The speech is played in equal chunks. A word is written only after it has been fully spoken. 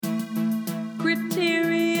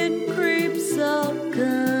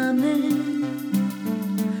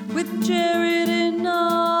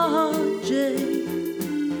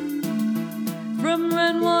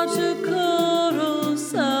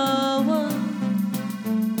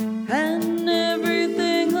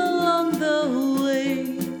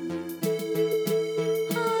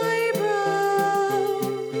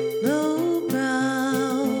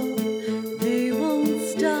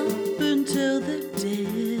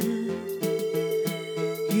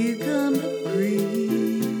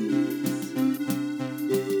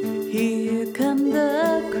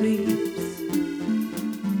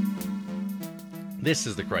This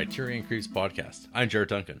is the Criterion Creeps podcast. I'm Jared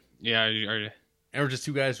Duncan. Yeah, And we're just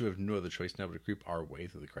two guys who have no other choice now but to creep our way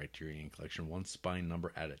through the Criterion Collection, one spine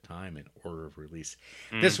number at a time in order of release.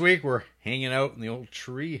 This week we're hanging out in the old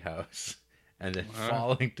tree house and then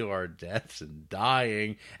falling to our deaths and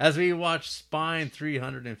dying as we watch Spine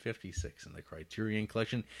 356 in the Criterion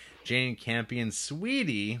Collection, Jane Campion's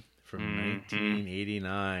Sweetie from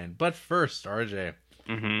 1989. But first, RJ,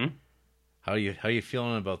 how you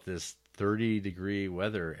feeling about this 30-degree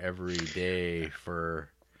weather every day for...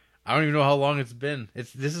 I don't even know how long it's been.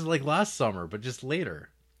 This is like last summer, but just later.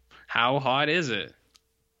 How hot is it?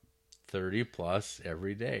 30 plus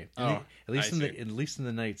every day. Oh, at least in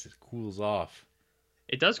the nights, it cools off.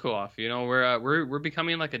 It does cool off. You know, we're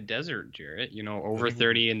becoming like a desert, Jarrett. You know, over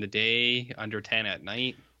 30 in the day, under 10 at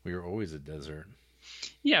night. We were always a desert.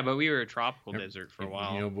 Yeah, but we were a tropical desert for a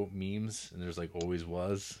while. You know about memes? And there's like always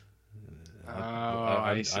was.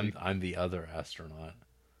 I see. I'm the other astronaut.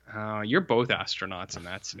 You're both astronauts in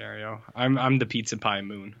that scenario. I'm the pizza pie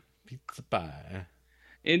moon. Pizza pie.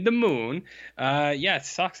 In the moon. Yeah, it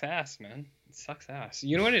sucks ass, man. It sucks ass.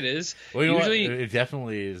 You know what it is? Well, you know what? It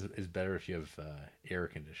definitely is better if you have air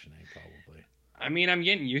conditioning, probably. I mean, I'm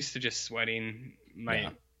getting used to just sweating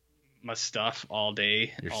my stuff all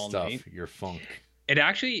day, all night. Your funk.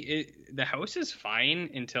 The house is fine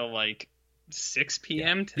until like 6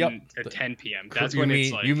 p.m. to 10 p.m. That's when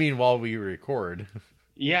it's like... You mean while we record?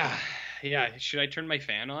 Yeah. Should I turn my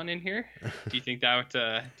fan on in here? Do you think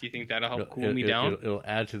that'll help cool me down? It'll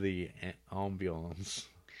add to the ambiance.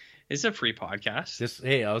 It's a free podcast.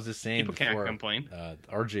 I was just saying people before, can't complain.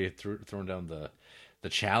 RJ throwing down the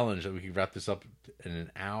challenge that we could wrap this up in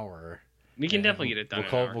an hour. We can definitely get it done.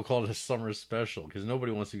 We'll call it a summer special because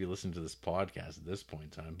nobody wants to be listening to this podcast at this point in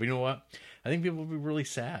time. But you know what? I think people will be really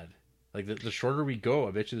sad. Like the shorter we go,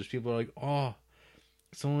 I bet you there's people who are like, oh,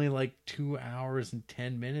 it's only like 2 hours and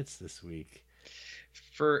 10 minutes this week.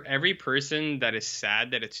 For every person that is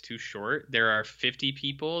sad that it's too short, there are 50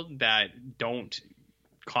 people that don't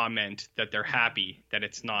comment that they're happy that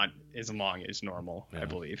it's not as long as normal. I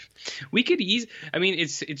believe we could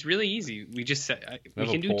it's really easy. We just we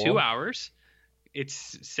can do 2 hours.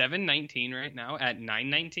 It's 7:19 right now. At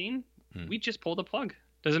 9:19, we just pull the plug.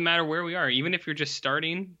 Doesn't matter where we are. Even if you're just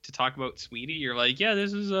starting to talk about Sweetie, you're like, yeah,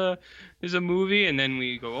 this is a movie, and then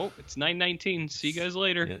we go, oh, it's 9:19. See you guys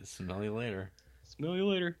later. Yeah, smell you later. Smell you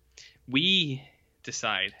later. We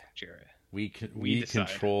decide, Jared. We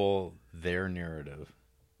control their narrative.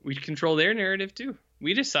 We control their narrative too.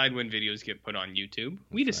 We decide when videos get put on YouTube.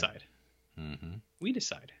 We decide. Mm-hmm. We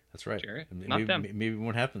decide. That's right, Jared. Not them. Maybe it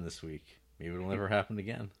won't happen this week. Maybe it'll never happen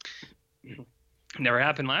again. Never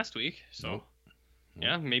happened last week, so. Nope.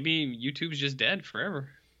 Yeah, maybe YouTube's just dead forever.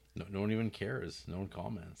 No one even cares. No one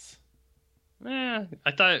comments. I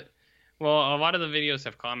thought, well, a lot of the videos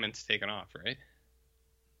have comments taken off, right?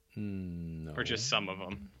 No. Or just some of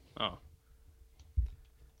them? Oh.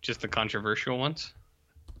 Just the controversial ones?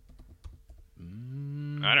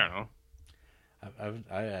 I don't know.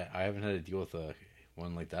 I haven't had to deal with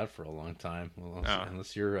one like that for a long time. Well,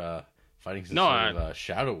 unless you're fighting some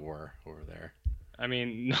shadow war over there. I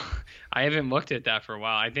mean, no, I haven't looked at that for a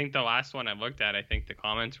while. I think the last one I looked at, I think the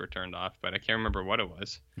comments were turned off, but I can't remember what it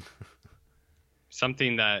was.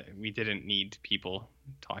 Something that we didn't need people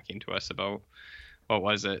talking to us about. What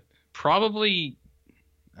was it? Probably,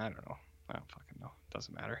 I don't know. I don't fucking know.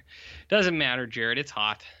 Doesn't matter. Doesn't matter, Jared. It's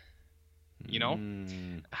hot. You know?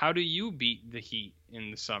 How do you beat the heat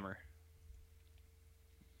in the summer?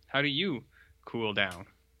 How do you cool down?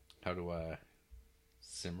 How do I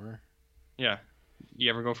simmer? Yeah.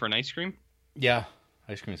 You ever go for an ice cream? Yeah.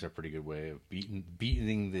 Ice cream's a pretty good way of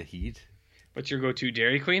beating the heat. What's your go-to,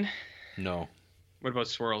 Dairy Queen? No. What about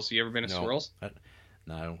Swirls? You ever been to Swirls?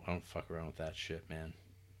 No, I don't fuck around with that shit, man.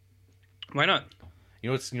 Why not?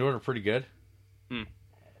 You know what are pretty good?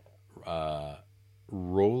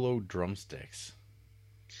 Rolo drumsticks.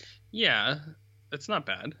 Yeah, that's not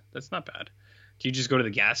bad. Do you just go to the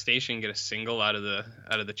gas station and get a single out of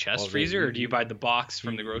the chest freezer, or do you buy the box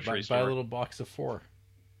from the grocery store? Buy a little box of 4.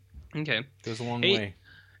 Okay. Goes a long way.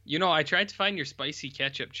 You know, I tried to find your spicy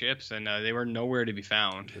ketchup chips, and they were nowhere to be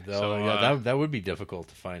found. That would be difficult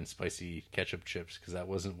to find spicy ketchup chips, because that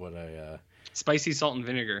wasn't what I... Spicy salt and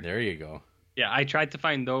vinegar. There you go. Yeah, I tried to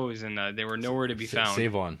find those, and they were nowhere to be found.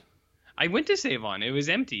 Save-On. I went to Save-On. It was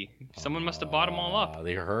empty. Someone must have bought them all up.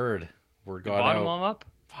 They heard. Word got out. Bought them all up?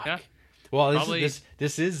 Fuck. Yeah. Well,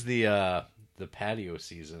 this is the patio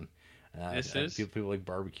season. This is people like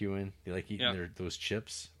barbecuing. They like eating those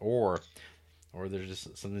chips, or there's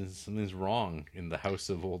just something's wrong in the house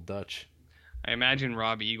of Old Dutch. I imagine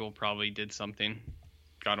Rob Eagle probably did something.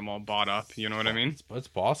 got them all bought up. You know what I mean? It's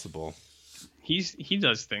possible. He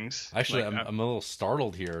does things. Actually, like I'm a little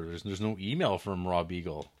startled here. There's no email from Rob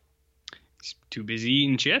Eagle. He's too busy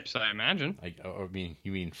eating chips, I imagine. I mean,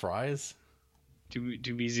 you mean fries? Too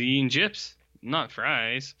busy eating chips, not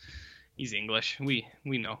fries. He's English. We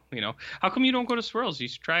know. How come you don't go to Swirls? You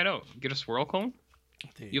should try it out. Get a swirl cone.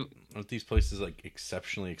 Aren't these places like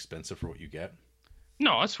exceptionally expensive for what you get?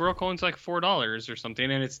 No, a swirl cone's like $4 or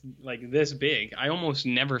something, and it's like this big. I almost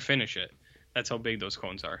never finish it. That's how big those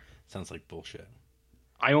cones are. Sounds like bullshit.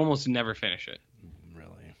 I almost never finish it.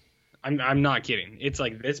 Really? I'm not kidding. It's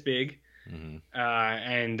like this big,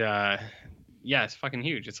 Mm-hmm. Yeah, it's fucking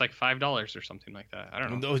huge. It's like $5 or something like that. I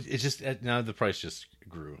don't know. It's just now the price just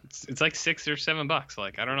grew. It's like $6 or $7.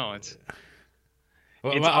 Like I don't know.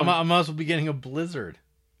 Well, I might as well be getting a Blizzard.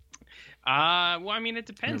 Well, I mean, it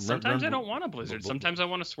depends. Sometimes I don't want a Blizzard. Sometimes I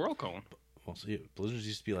want a swirl cone. Well, so Blizzards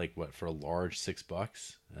used to be like what for a large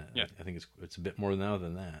 $6. Yeah, I think it's a bit more now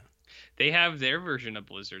than that. They have their version of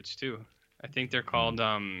Blizzards too. I think they're called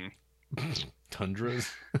Tundras.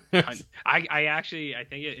 I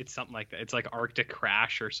think it's something like that. It's like Arctic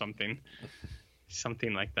Crash or something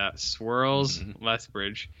like that. Swirls,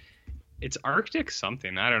 Lethbridge. It's Arctic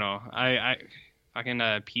something. I don't know. I fucking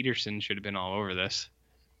Peterson should have been all over this.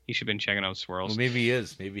 He should have been checking out Swirls. Well, maybe he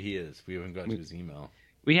is. We haven't got to his email.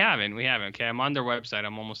 We haven't. Okay, I'm on their website.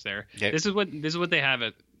 I'm almost there. Okay. This is what they have.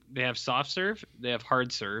 They have soft serve. They have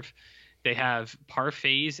hard serve. They have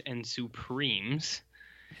parfaits and supremes.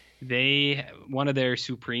 One of their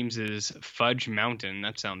supremes is Fudge Mountain.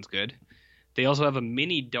 That sounds good. They also have a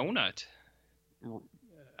mini donut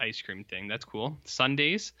ice cream thing. That's cool.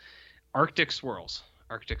 Sundays, Arctic Swirls,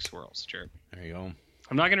 Jared. There you go.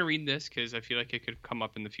 I'm not gonna read this because I feel like it could come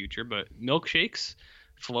up in the future. But milkshakes,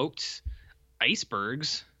 floats,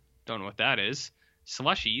 icebergs. Don't know what that is.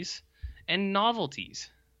 Slushies and novelties.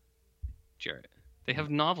 Jared, they have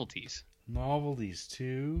novelties. Novelties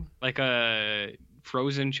too. Like a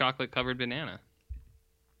frozen chocolate covered banana.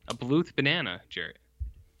 A Bluth banana, Jared.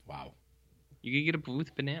 Wow. You could get a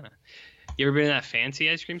Bluth banana. You ever been in that fancy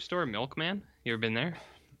ice cream store, Milkman? You ever been there?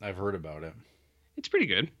 I've heard about it. It's pretty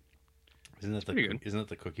good. Isn't it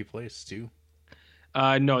the cookie place too?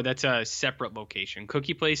 No, that's a separate location.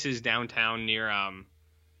 Cookie Place is downtown near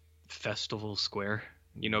Festival Square.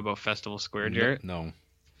 You know about Festival Square, Jared? No.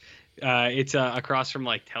 It's across from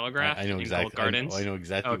like Telegraph. I know in exactly. Gold Gardens. I know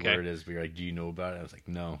exactly where it is. But you're like, do you know about it? I was like,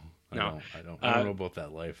 no. I don't know about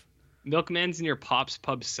that life. Milkman's near Pop's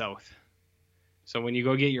Pub South. So when you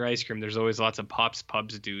go get your ice cream, there's always lots of Pop's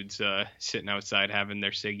Pubs dudes sitting outside having their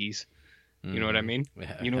ciggies. You know what I mean?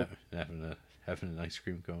 Having an ice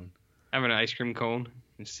cream cone. Having an ice cream cone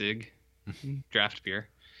and cig, draft beer.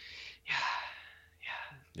 Yeah.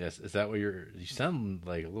 Yes, is that what you sound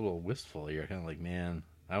like a little wistful. You're kind of like, man,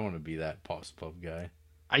 I want to be that Pop's Pub guy.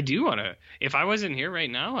 I do want to. If I wasn't here right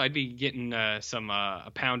now, I'd be getting a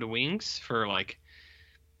pound of wings for like,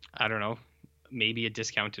 I don't know, maybe a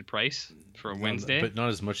discounted price for a Wednesday. But not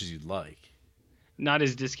as much as you'd like. Not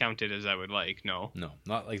as discounted as I would like, no. No,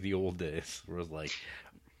 not like the old days where it was like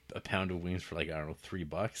a pound of wings for like, I don't know, $3.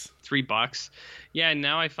 $3. Yeah, and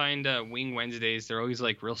now I find Wing Wednesdays, they're always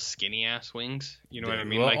like real skinny ass wings. You know what I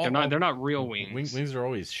mean? Well, like they're not real wings. Wings are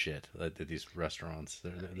always shit at these restaurants.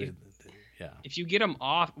 Yeah. If you get them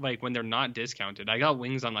off, like when they're not discounted, I got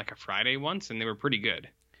wings on like a Friday once and they were pretty good.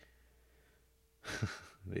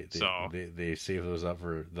 They save those up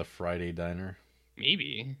for the Friday diner.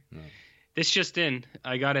 Maybe. No. This just in,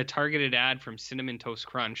 I got a targeted ad from Cinnamon Toast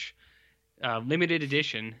Crunch, limited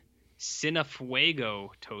edition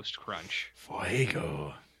Cinefuego Toast Crunch.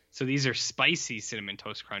 Fuego. So these are spicy Cinnamon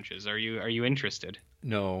Toast Crunches. Are you interested?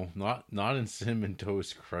 No, not in Cinnamon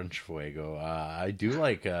Toast Crunch Fuego. I do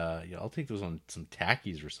like. I'll take those on some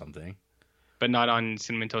Takis or something. But not on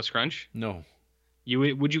Cinnamon Toast Crunch. No.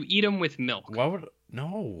 Would you eat them with milk? Why would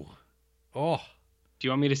no? Oh. Do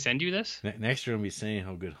you want me to send you this? Next you're gonna be saying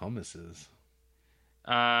how good hummus is.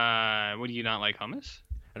 What do you not like hummus?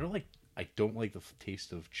 I don't like the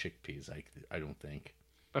taste of chickpeas. I don't think.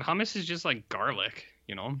 But hummus is just like garlic,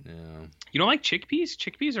 you know. Yeah. You don't like chickpeas?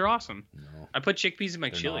 Chickpeas are awesome. No. I put chickpeas in my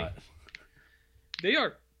chili. Not. They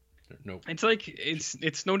are. Nope. It's like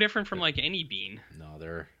it's no different from like any bean. No,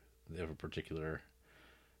 they have a particular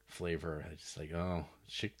flavor. I just like, oh,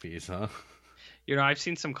 chickpeas, huh? You know, I've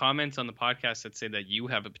seen some comments on the podcast that say that you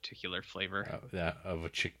have a particular flavor. Of a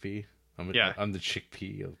chickpea. I'm the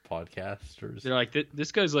chickpea of podcasters. They're like,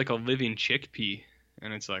 this guy's like a living chickpea,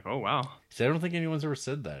 and it's like, oh wow. See, I don't think anyone's ever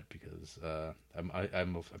said that because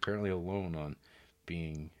I'm apparently alone on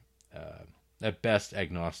being at best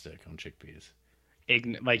agnostic on chickpeas.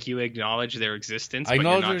 like you acknowledge their existence, I but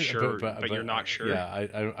you're acknowledge not it, sure. But you're not sure.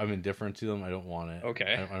 Yeah, I'm indifferent to them. I don't want it.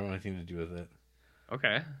 Okay. I don't want anything to do with it.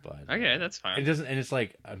 Okay. But Okay, that's fine. it doesn't, and it's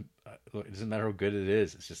like look, it doesn't matter how good it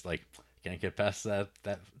is. It's just like can't get past that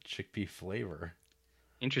chickpea flavor.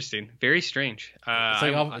 Interesting. Very strange.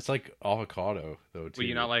 It's like avocado though. Too. Would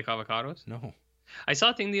you not like avocados? No. I saw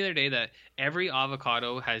a thing the other day that every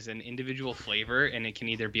avocado has an individual flavor, and it can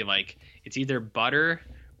either be like it's either butter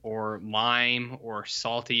or lime or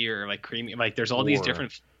salty or like creamy. Like there's all these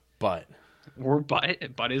different. But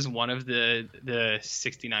is one of the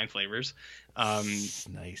 69 flavors.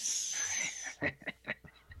 Nice.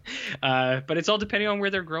 But it's all depending on where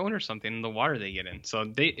they're grown or something, and the water they get in. So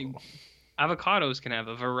avocados can have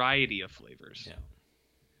a variety of flavors. Yeah.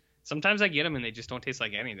 Sometimes I get them and they just don't taste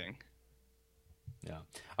like anything. Yeah,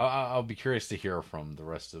 I'll be curious to hear from the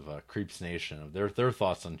rest of Creeps Nation of their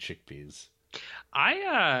thoughts on chickpeas.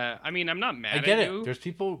 I mean, I'm not mad. I get at it. you. There's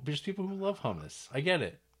people who love hummus. I get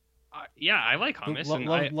it. Yeah, I like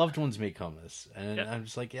hummus. Loved ones make hummus, and yeah. I'm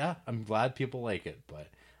just like, yeah, I'm glad people like it, but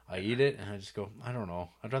I eat it and I just go, I don't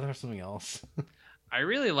know. I'd rather have something else. I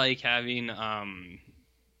really like having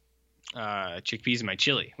chickpeas in my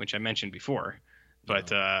chili, which I mentioned before. But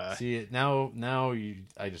see now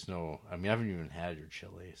I just know. I mean, I haven't even had your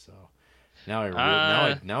chili, so now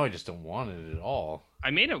I just don't want it at all.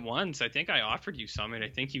 I made it once. I think I offered you some, and I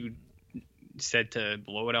think you said to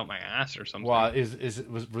blow it out my ass or something. Well,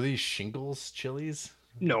 were these shingles chilies?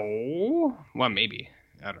 No. Well, maybe.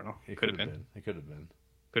 I don't know. It could have been. It could have been.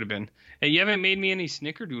 Could have been. Hey, you haven't made me any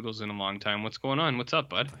snickerdoodles in a long time. What's going on? What's up,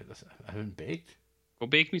 bud? I haven't baked. Go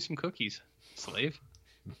bake me some cookies, slave.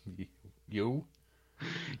 Yo.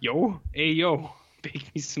 Hey, yo.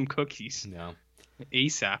 Bake me some cookies. No.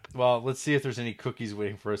 ASAP. Well, let's see if there's any cookies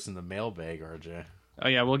waiting for us in the mailbag, RJ. Oh,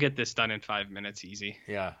 yeah, we'll get this done in 5 minutes, easy.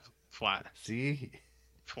 Yeah. Flat. See?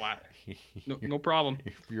 Flat. No problem.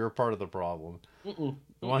 You're a part of the problem. You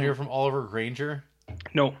want to hear from Oliver Granger?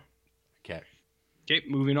 No. Okay. Okay,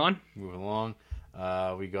 moving on. Moving along.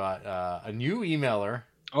 We got a new emailer.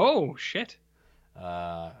 Oh, shit.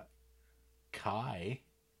 Kai. Kai?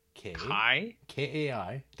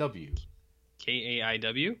 K-A-I-W.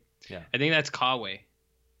 K-A-I-W? Yeah. I think that's Kawe.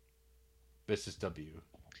 This is W.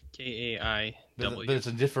 K-A-I-W. But it's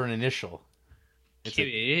a different initial.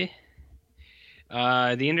 The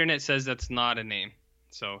internet says that's not a name.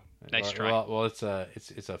 So, nice try. Well, it's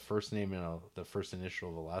a first name and the first initial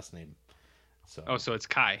of the last name. So. Oh, so it's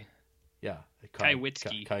Kai. Yeah. Kai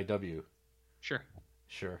Witzke. Kai W. Sure.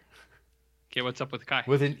 Okay, what's up with Kai?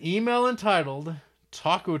 With an email entitled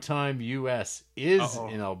Taco Time US is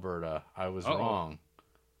in Alberta. I was wrong.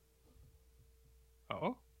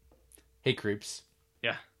 Oh. Hey, creeps.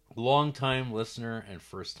 Yeah. Long-time listener and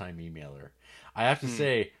first-time emailer. I have to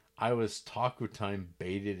say, I was Taco Time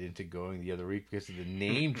baited into going the other week because of the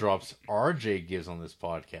name drops RJ gives on this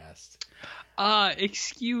podcast.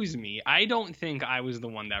 Excuse me. I don't think I was the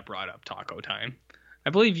one that brought up Taco Time. I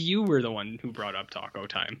believe you were the one who brought up Taco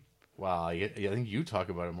Time. Wow, I think you talk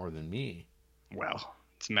about it more than me. Well,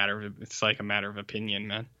 it's like a matter of opinion,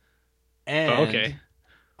 man. And okay.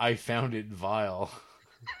 I found it vile.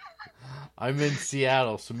 I'm in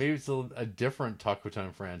Seattle, so maybe it's a different Taco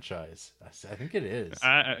Time franchise. I think it is.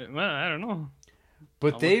 Well, I don't know.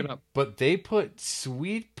 But they put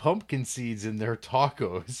sweet pumpkin seeds in their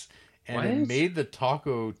tacos, and it made the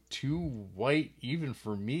taco too white even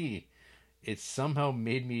for me. It somehow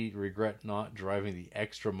made me regret not driving the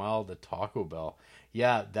extra mile to Taco Bell.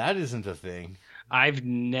 Yeah, that isn't a thing. I've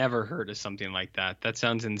never heard of something like that. That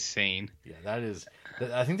sounds insane. Yeah, that is.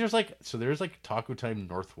 I think there's Taco Time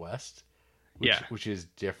Northwest, which is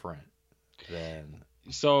different than.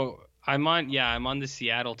 So I'm on the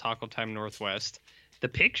Seattle Taco Time Northwest. The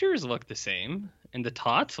pictures look the same, and the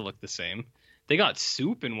tots look the same. They got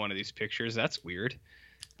soup in one of these pictures. That's weird.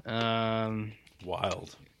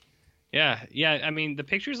 Wild. Yeah. I mean, the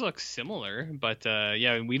pictures look similar, but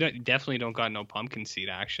we definitely don't got no pumpkin seed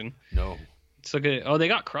action. No. Let's look at. Oh, they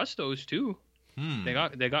got Crustos too. They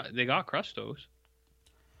got Crustos.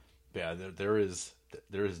 Yeah, there is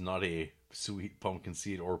not a sweet pumpkin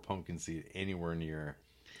seed or pumpkin seed anywhere near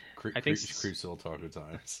Creepsville Taco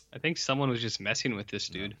Times. I think someone was just messing with this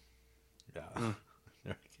dude. Yeah.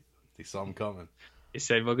 They saw him coming. They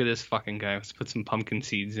said, "Look at this fucking guy. Let's put some pumpkin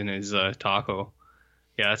seeds in his taco."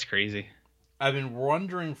 Yeah, that's crazy. I've been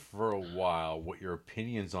wondering for a while what your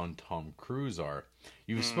opinions on Tom Cruise are.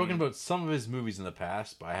 You've spoken about some of his movies in the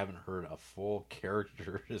past, but I haven't heard a full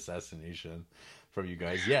character assassination from you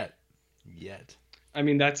guys yet. I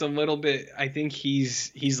mean, that's a little bit. I think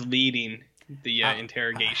he's leading the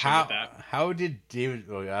interrogation how, with that. How did David?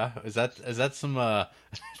 Oh yeah, is that some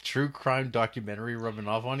true crime documentary rubbing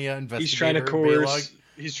off on you? He's trying to Investigator coerce. Baylog?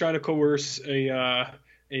 He's trying to coerce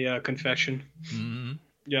a confession. Mm-hmm.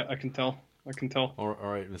 Yeah, I can tell. I can tell. All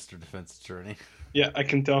right, Mr. Defense Attorney. Yeah, I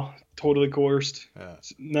can tell. Totally coerced. Yeah.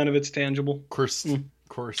 None of it's tangible. Cursed.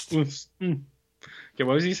 Okay,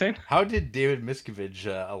 what was he saying? How did David Miscavige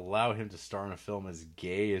allow him to star in a film as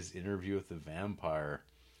gay as Interview with the Vampire?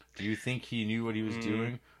 Do you think he knew what he was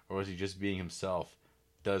doing, or was he just being himself?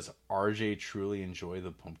 Does RJ truly enjoy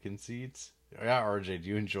the pumpkin seeds? Yeah, RJ, do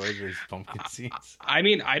you enjoy these pumpkin seeds? I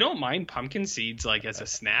mean, I don't mind pumpkin seeds like as a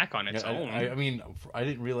snack on its own. I mean, I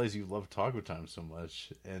didn't realize you love Taco Time so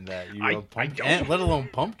much, and that you I love pumpkin, don't. let alone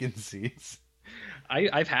pumpkin seeds.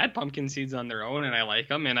 I've had pumpkin seeds on their own, and I like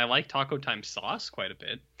them, and I like Taco Time sauce quite a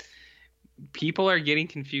bit. People are getting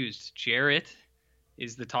confused. Jarrett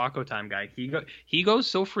is the Taco Time guy. He goes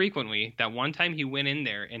so frequently that one time he went in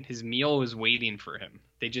there and his meal was waiting for him.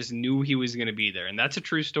 They just knew he was going to be there, and that's a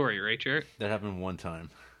true story, right, Jarrett? That happened one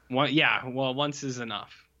time. Yeah. Well, once is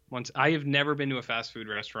enough. I have never been to a fast food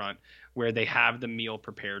restaurant where they have the meal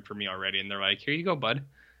prepared for me already, and they're like, "Here you go, bud."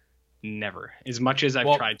 Never. As much as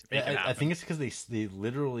I've tried to make it happen. I think it's because they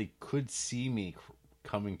literally could see me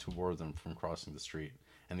coming toward them from crossing the street,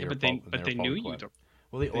 and they knew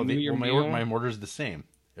you. My order's the same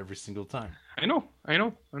every single time. I know.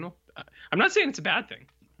 I'm not saying it's a bad thing.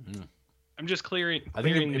 Mm. I'm just clearing. I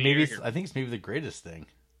think it's maybe the greatest thing.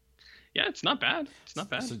 Yeah, it's not bad. It's not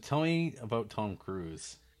bad. So tell me about Tom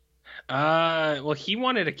Cruise. Well, he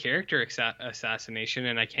wanted a character assassination,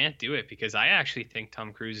 and I can't do it because I actually think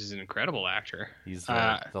Tom Cruise is an incredible actor. He's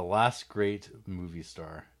the last great movie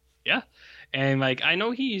star. Yeah, and like I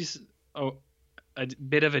know he's a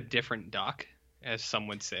bit of a different duck, as some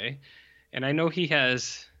would say, and I know he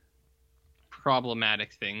has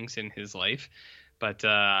problematic things in his life, but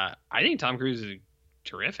I think Tom Cruise is a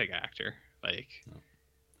terrific actor. Like,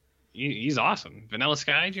 he's awesome. Vanilla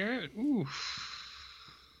Sky, Jarrett. Ooh.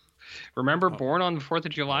 Remember Born on the 4th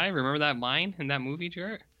of July? Remember that line in that movie,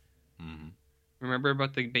 Jarrett? Mm-hmm. Remember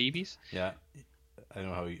about the babies? Yeah, I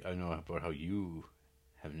know about how you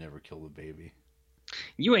have never killed a baby.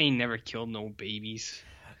 You ain't never killed no babies.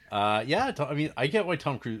 Yeah, I mean, I get why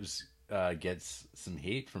Tom Cruise gets some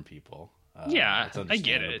hate from people. Yeah, I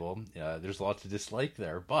get it. There's a lot to dislike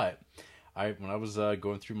there, but when I was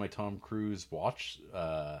going through my Tom Cruise watch,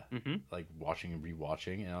 like watching and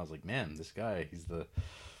rewatching, and I was like, man, this guy,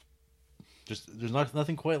 there's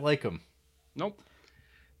nothing quite like him. Nope.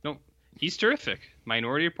 He's terrific.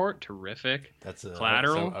 Minority Report, terrific.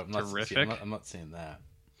 Collateral, terrific. I'm not saying that.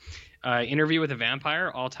 Interview with a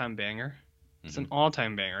Vampire, all-time banger. It's an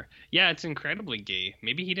all-time banger. Yeah, it's incredibly gay.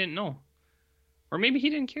 Maybe he didn't know. Or maybe he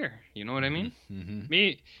didn't care. You know what I mean? Mm-hmm.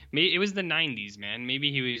 Maybe it was the 90s, man.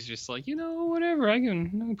 Maybe he was just like, whatever. I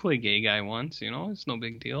can play gay guy once. It's no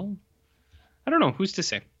big deal. I don't know. Who's to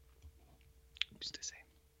say?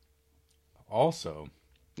 Also,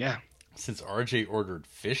 yeah. Since RJ ordered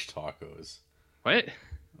fish tacos. What?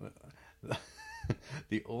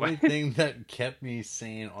 The only thing that kept me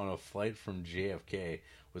sane on a flight from JFK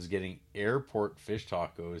was getting airport fish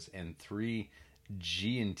tacos and 3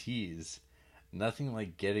 G&Ts. Nothing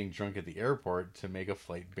like getting drunk at the airport to make a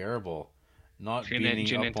flight bearable. Not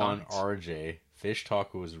beating up on RJ. Fish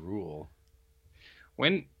tacos rule.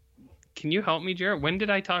 Can you help me, Jarrett? When was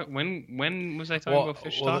I talking about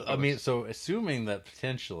fish tacos? I mean, so assuming that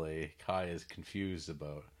potentially Kai is confused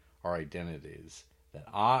about our identities,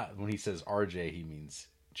 that when he says RJ, he means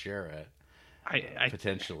Jarrett.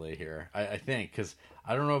 Potentially here, I think, because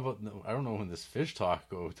I don't know when this fish talk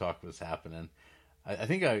was happening. I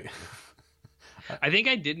think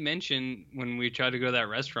I did mention when we tried to go to that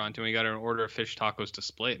restaurant and we got an order of fish tacos to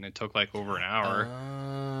split, and it took like over an hour.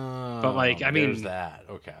 But like, I mean, there's that.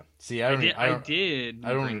 Okay. See, I did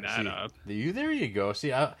bring that up. There you go.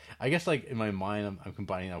 See, I guess like in my mind, I'm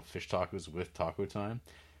combining out fish tacos with Taco Time.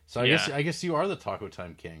 So I guess you are the Taco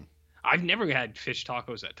Time king. I've never had fish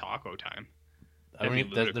tacos at Taco Time. They're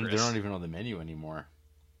not even on the menu anymore.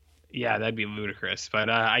 Yeah, that'd be ludicrous.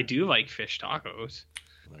 But I do like fish tacos.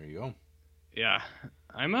 There you go. Yeah,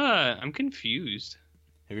 I'm confused.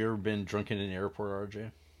 Have you ever been drunk in an airport,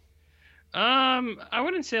 RJ? I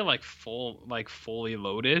wouldn't say fully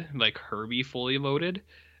loaded, like Herbie fully loaded.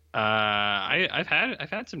 I've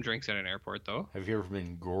had some drinks at an airport though. Have you ever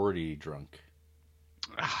been Gordy drunk?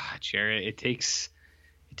 Jarrett, it takes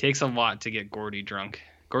a lot to get Gordy drunk.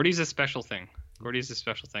 Gordy's a special thing.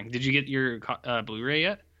 Did you get your Blu-ray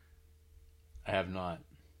yet? I have not.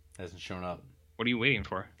 It hasn't shown up. What are you waiting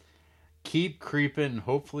for? Keep creeping.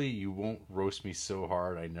 Hopefully you won't roast me so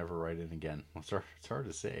hard I never write in again. Well, it's hard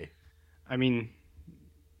to say. I mean,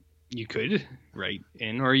 you could write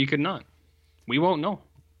in or you could not. We won't know.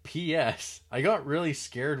 P.S. I got really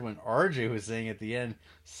scared when RJ was saying at the end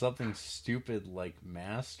something stupid like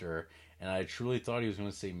master, and I truly thought he was going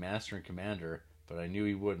to say master and commander, but I knew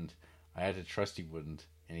he wouldn't. I had to trust he wouldn't,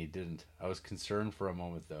 and he didn't. I was concerned for a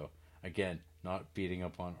moment, though. Again, not beating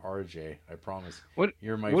up on RJ, I promise.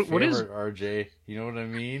 You're my favorite, RJ. You know what I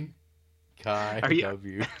mean? Kai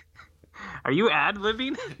W. Are you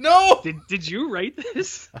ad-libbing? No! Did you write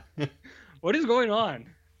this? What is going on?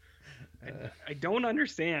 I don't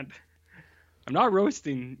understand. I'm not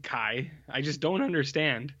roasting Kai. I just don't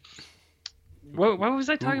understand. What was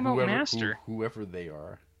I talking about, master? Whoever they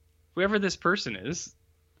are. Whoever this person is.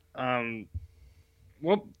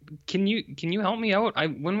 Well, can you help me out?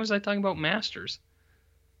 When was I talking about masters?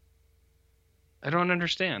 I don't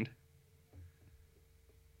understand.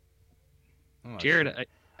 Jared, sure.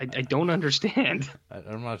 I don't understand.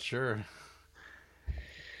 I'm not sure.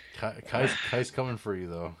 Kai's coming for you,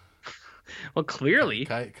 though. Well, clearly.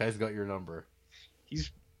 Kai's got your number.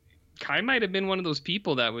 Kai might have been one of those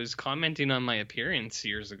people that was commenting on my appearance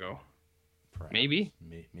years ago. Perhaps. Maybe.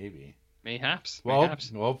 Maybe. Mayhaps. Well,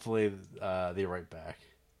 Mayhaps. Hopefully they write back.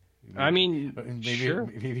 Sure.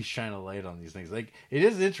 Maybe shine a light on these things. Like, it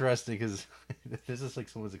is interesting because this is like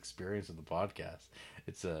someone's experience of the podcast.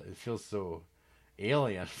 It feels so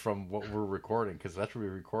alien from what we're recording, because that's where we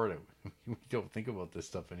record it. We don't think about this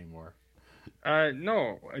stuff anymore.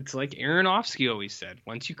 No, it's like Aronofsky always said.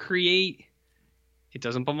 Once you create, it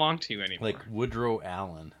doesn't belong to you anymore. Like Woodrow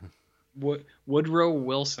Allen. Woodrow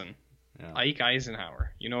Wilson. Yeah. Ike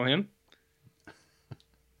Eisenhower. You know him?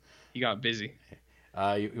 He got busy.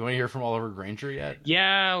 You want to hear from Oliver Granger yet?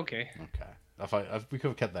 Yeah, okay. Okay. If we could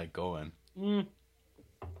have kept that going.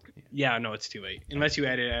 Yeah, no, it's too late. Unless you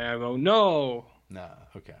edit it, I go, no. Nah,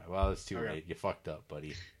 okay. Well, it's too late. You fucked up,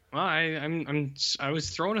 buddy. Well, I was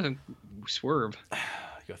throwing a swerve. You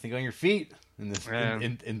gotta think on your feet in this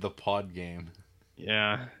in the pod game.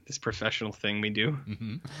 Yeah, this professional thing we do.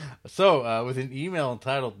 Mm-hmm. So, with an email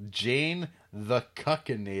entitled Jane the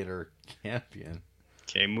Cuckinator Campion.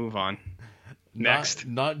 Okay, move on. Next.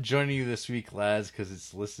 Not joining you this week, lads, because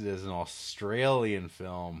it's listed as an Australian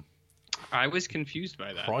film. I was confused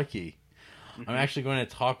by that. Crikey. Mm-hmm. I'm actually going to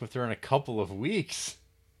talk with her in a couple of weeks.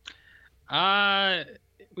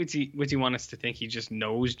 What's he want us to think? He just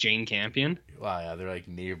knows Jane Campion? Well, yeah, they're like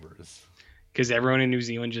neighbors. Because everyone in New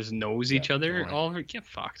Zealand just knows each other. Right. Oliver, get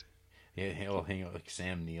fucked. Yeah, he'll hang out like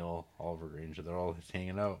Sam Neill, Oliver Granger. They're all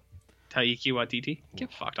hanging out. Taiki Waititi,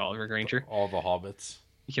 get fucked, Oliver Granger. All the hobbits.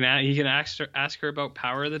 You can ask her about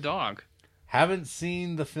Power of the Dog. Haven't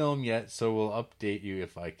seen the film yet, so we'll update you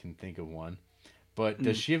if I can think of one. But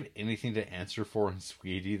does she have anything to answer for in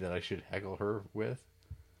Sweetie that I should heckle her with?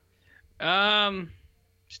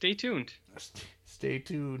 Stay tuned. Stay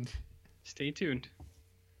tuned. Stay tuned.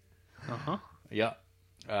 Uh-huh. Yeah.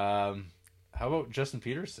 How about Justin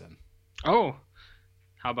Peterson? Oh,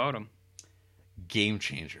 how about him? Game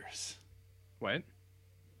Changers. What?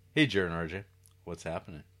 Hey, Jared and RJ. What's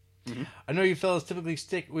happening? Mm-hmm. I know you fellas typically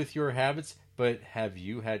stick with your habits, but have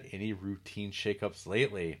you had any routine shakeups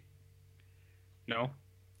lately? No.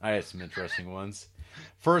 I had some interesting ones.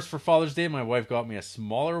 First, for Father's Day, my wife got me a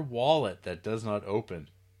smaller wallet that does not open.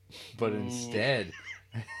 But instead...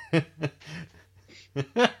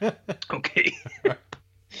 Okay.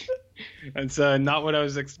 That's not what I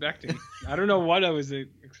was expecting. I don't know what I was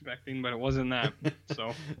expecting, but it wasn't that.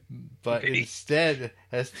 So, but instead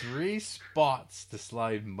has 3 spots to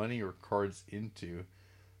slide money or cards into.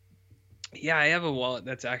 Yeah, I have a wallet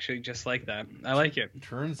that's actually just like that. I like it.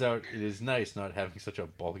 Turns out it is nice not having such a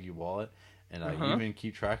bulky wallet, and I even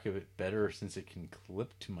keep track of it better since it can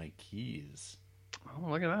clip to my keys.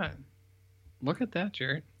 Oh, look at that. Look at that,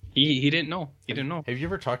 Jared. He didn't know. He didn't know. Have you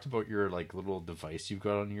ever talked about your like little device you've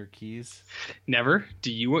got on your keys? Never.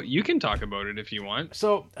 Do you? You can talk about it if you want.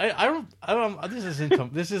 So I don't.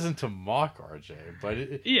 This isn't to mock RJ,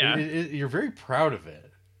 but you're very proud of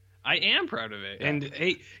it. I am proud of it. Yeah. And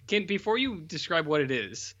hey, before you describe what it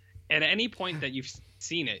is, at any point that you've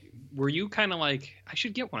seen it, were you kind of like, I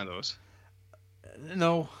should get one of those?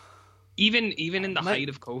 No. Even in the height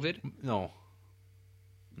of COVID? No.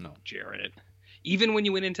 Jared. Even when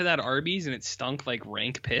you went into that Arby's and it stunk like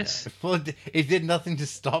rank piss? Yeah. Well, it did nothing to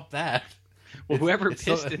stop that. Well, whoever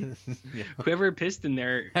pissed in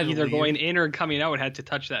there, either going in or coming out, had to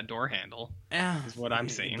touch that door handle. Yeah, is what I'm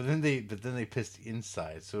saying. But then they pissed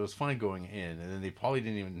inside, so it was fine going in, and then they probably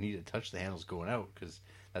didn't even need to touch the handles going out because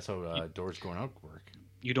that's how doors going out work.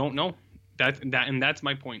 You don't know. That's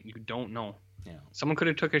my point. You don't know. Yeah. Someone could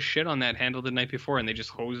have took a shit on that handle the night before and they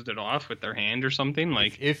just hosed it off with their hand or something.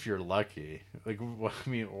 Like, if you're lucky, like, I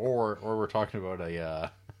mean, or we're talking about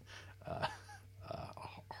a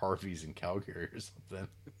Harvey's in Calgary or something.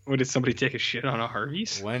 what, did somebody take a shit on a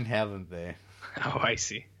Harvey's? When haven't they? Oh, I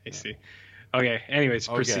see. Okay. Anyways,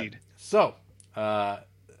 proceed. So,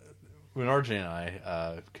 when RJ and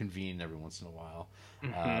I convene every once in a while,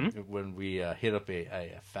 when we hit up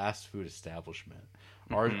a fast food establishment,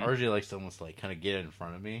 RJ likes to almost like kind of get in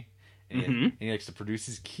front of me, and he likes to produce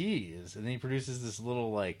his keys, and then he produces this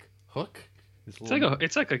little like hook. It's like a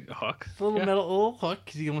hook. It's a little hook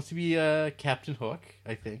because he wants to be Captain Hook.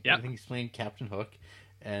 I think. Yeah. I think he's playing Captain Hook,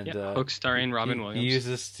 and Hook starring Robin Williams. He uses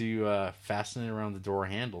this to fasten it around the door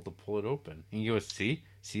handle to pull it open. And he goes,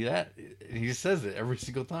 "See that?" And he just says it every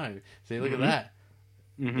single time. Say, "Look at that."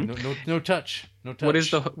 No touch.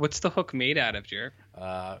 What's the hook made out of, Jared?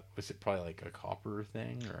 Was it probably like a copper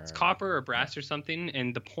thing, or it's copper or brass or something?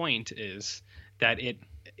 And the point is that it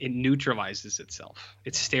neutralizes itself.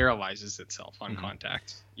 It sterilizes itself on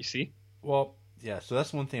contact. You see? Well, yeah. So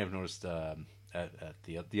that's one thing I've noticed at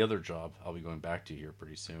the other job I'll be going back to here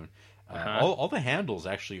pretty soon. All the handles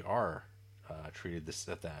actually are treated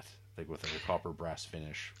like with a copper brass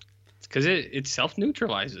finish. Because it self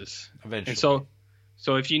neutralizes eventually. And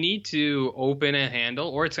so if you need to open a handle,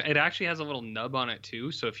 or it actually has a little nub on it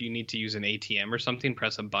too. So if you need to use an ATM or something,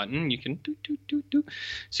 press a button, you can do.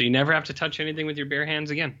 So you never have to touch anything with your bare hands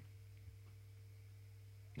again.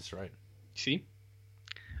 That's right. See,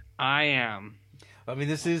 I am. I mean,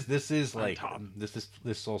 this is like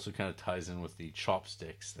this also kind of ties in with the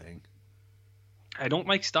chopsticks thing. I don't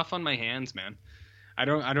like stuff on my hands, man. I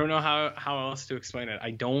don't know how else to explain it. I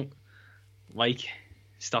don't like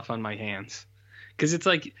stuff on my hands. Because it's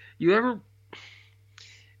like, you ever...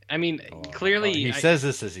 I mean, clearly... He says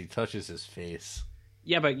this as he touches his face.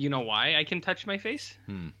 Yeah, but you know why I can touch my face?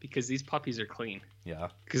 Because these puppies are clean. Yeah.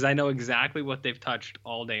 Because I know exactly what they've touched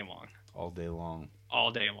all day long. All day long.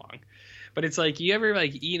 But it's like, you ever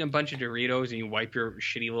like eat a bunch of Doritos and you wipe your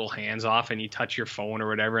shitty little hands off and you touch your phone or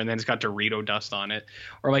whatever, and then it's got Dorito dust on it?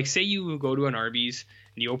 Or like, say you go to an Arby's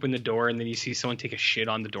and you open the door and then you see someone take a shit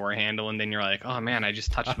on the door handle, and then you're like, oh man, I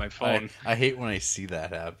just touched my phone. I hate when I see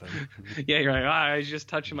that happen. Yeah, you're like, I was just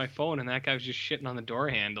touching my phone and that guy was just shitting on the door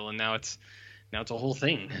handle, and now it's a whole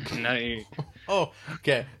thing. Oh,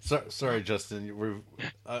 okay. Sorry, Justin.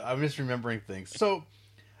 I'm just remembering things. So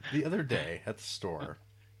the other day at the store,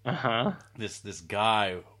 this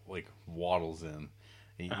guy like waddles in.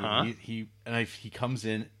 He comes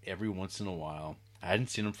in every once in a while. I hadn't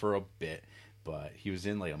seen him for a bit, but he was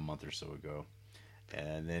in like a month or so ago,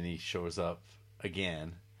 and then he shows up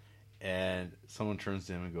again, and someone turns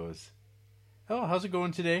to him and goes, "Oh, how's it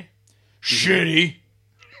going today?" "Shitty."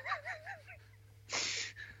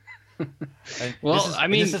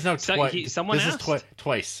 This is now someone asked. Is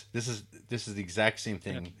twice. This is the exact same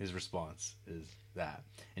thing. Yeah. His response is that,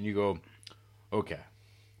 and you go, "Okay,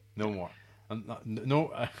 no more."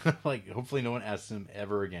 Like, hopefully no one asks him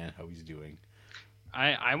ever again how he's doing.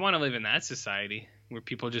 I want to live in that society where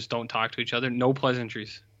people just don't talk to each other. No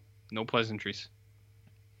pleasantries. I'm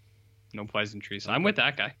with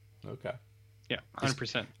that guy. Okay. Yeah,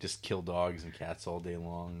 100%. Just kill dogs and cats all day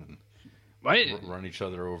long and run each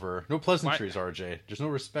other over. No pleasantries, RJ. There's no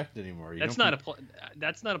respect anymore. That's not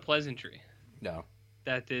a pleasantry. No.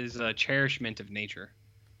 That is a cherishment of nature.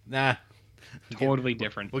 Nah. Totally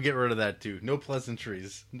different. We'll get rid of that too. No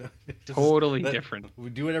pleasantries. No, totally different. We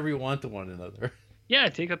do whatever you want to one another. Yeah,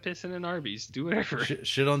 take a piss in an Arby's. Do whatever.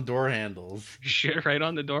 Shit on door handles. Shit right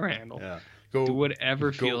on the door handle. Yeah. Do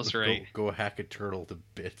whatever feels right. Go hack a turtle to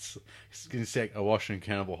bits. I was gonna say I watched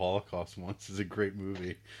Cannibal Holocaust once. It's a great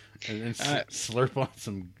movie. And then slurp on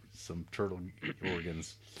some turtle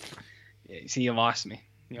organs. Yeah, see, you lost me.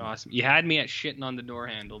 You had me at shitting on the door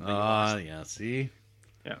handle. Yeah. See.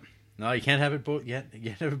 Yeah. No, you can't have it both. You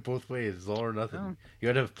can't have it both ways. It's all or nothing. No. You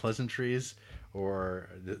gotta have pleasantries, or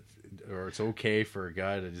it's okay for a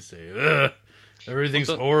guy to just say, "Ugh, everything's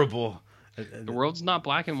horrible." The world's not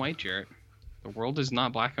black and white, Jarrett. The world is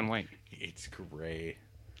not black and white. It's gray.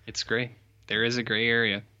 It's gray. There is a gray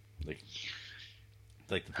area.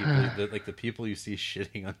 Like the people you see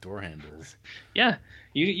shitting on door handles. Yeah,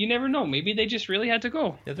 you never know. Maybe they just really had to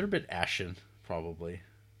go. Yeah, they're a bit ashen, probably.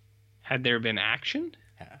 Had there been action?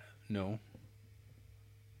 No.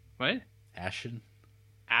 What? Ashen.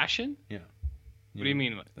 Ashen? Yeah. What do you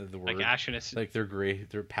mean? The word, like ashen is like they're gray.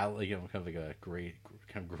 They're pale, kind of like a gray,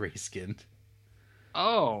 kind of gray skinned.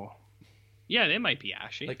 Oh. Yeah, they might be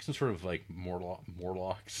ashy. Like some sort of like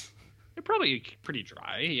Morlocks. They're probably pretty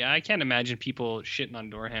dry. Yeah, I can't imagine people shitting on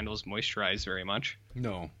door handles moisturized very much.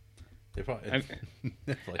 No. They probably.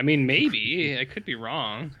 I mean, maybe. I could be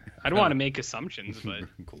wrong. I don't want to make assumptions, but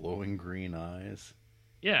glowing green eyes.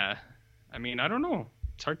 Yeah. I mean, I don't know.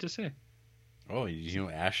 It's hard to say. Oh, you know,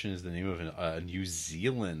 Ashen is the name of a New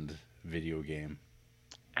Zealand video game.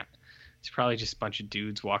 It's probably just a bunch of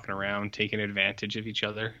dudes walking around taking advantage of each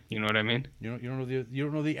other. You know what I mean? You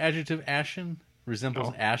don't know the adjective Ashen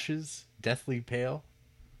resembles ashes, deathly pale.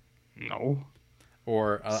 No.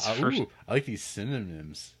 Or I like these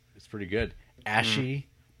synonyms. It's pretty good. Ashy,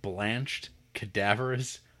 blanched,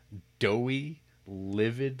 cadaverous, doughy,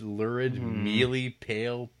 livid, lurid, mealy,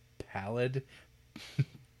 pale, pallid,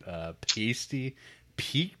 pasty,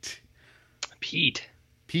 peaked. Peaked.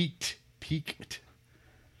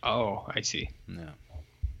 Oh, I see. No.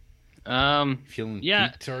 Feeling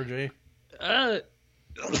peaked, RJ? Uh-oh.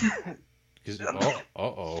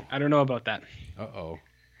 I don't know about that. Uh-oh.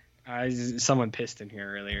 Someone pissed in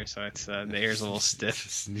here earlier, so it's the air's a little stiff.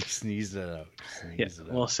 Sneeze it out. A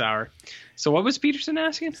little sour. So what was Peterson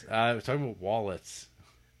asking? We're talking about wallets.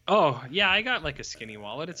 Oh, yeah, I got like a skinny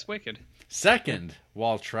wallet. It's wicked. Second,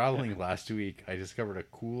 while traveling last week, I discovered a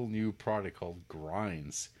cool new product called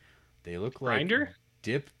Grinds. They look like Grinder?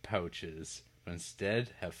 Dip pouches, but instead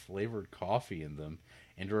have flavored coffee in them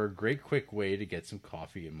and are a great quick way to get some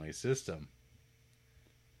coffee in my system.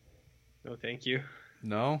 No, thank you.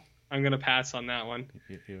 No? I'm going to pass on that one.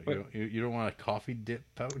 You don't want a coffee dip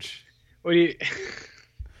pouch? What do you...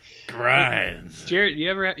 Grinds. Jared, you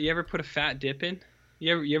ever put a fat dip in?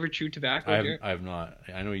 You ever chew tobacco, Jared? I've not.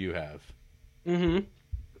 I know you have. Mm-hmm.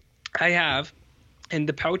 I have. And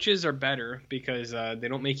the pouches are better because they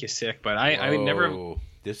don't make you sick, but I would never...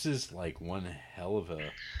 This is like one hell of a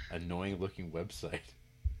annoying looking website.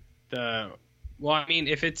 Well, I mean,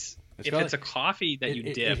 if it's a coffee that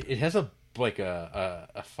you dip... It has a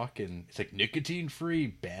fucking... It's like nicotine-free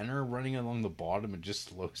banner running along the bottom and just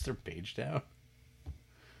slows their page down.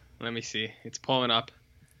 Let me see. It's pulling up.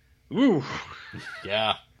 Woo!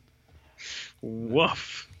 Yeah.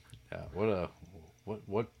 Woof. Yeah,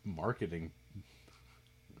 what marketing?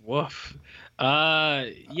 Woof.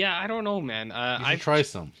 Yeah, I don't know, man. You should try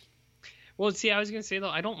some. Well, see, I was gonna say though,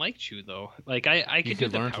 I don't like chew though. Like I could do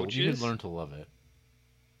the pouches. You could learn to love it.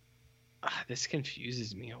 This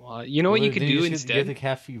confuses me a lot. You know what you could do instead? Get the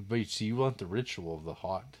caffeine, but so you want the ritual of the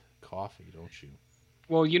hot coffee, don't you?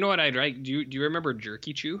 Well, you know what I'd like. Do you remember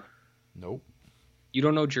Jerky Chew? Nope. You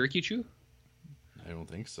don't know Jerky Chew? I don't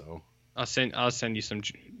think so. I'll send you some,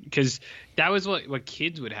 because that was what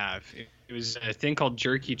kids would have. It was a thing called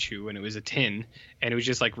Jerky Chew, and it was a tin, and it was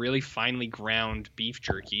just like really finely ground beef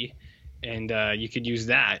jerky, and you could use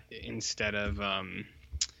that instead of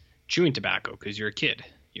chewing tobacco because you're a kid,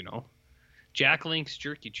 you know. Jack Link's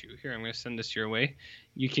Jerky Chew. Here, I'm going to send this your way.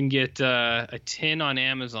 You can get a tin on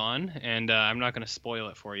Amazon, and I'm not going to spoil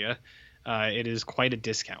it for you. It is quite a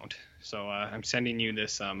discount. So I'm sending you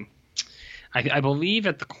this. I believe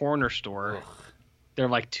at the corner store, they're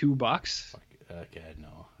like $2. Okay,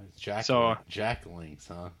 no. It's Jack Links,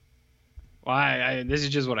 huh? Well, this is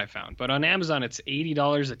just what I found. But on Amazon, it's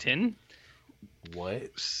 $80 a tin.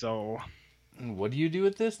 What? So. What do you do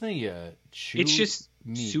with this thing? It's just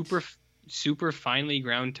meat. super finely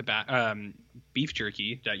ground beef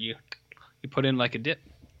jerky that you put in like a dip.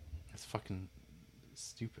 That's fucking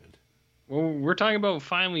stupid. Well, we're talking about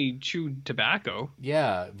finely chewed tobacco.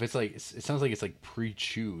 Yeah, but it's like it sounds like it's like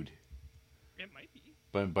pre-chewed. It might be.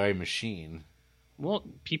 But by a machine. Well,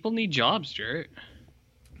 people need jobs, Jarrett.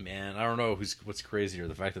 Man, I don't know what's crazier,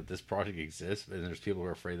 the fact that this product exists and there's people who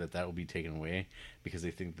are afraid that will be taken away because they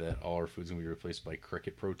think that all our food's going to be replaced by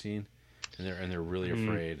cricket protein, and they're really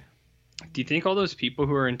afraid. Do you think all those people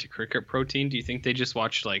who are into cricket protein, do you think they just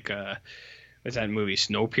watched like what's that movie,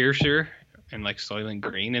 Snowpiercer, and like Soylent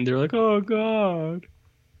Green, and they're like, oh god,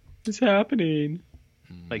 what's happening?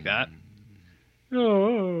 Like that?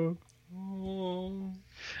 Oh.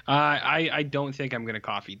 I don't think I'm gonna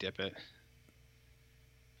coffee dip it.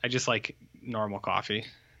 I just like normal coffee.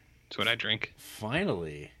 That's what I drink.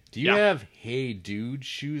 Finally. Do you have Hey Dude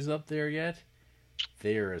shoes up there yet?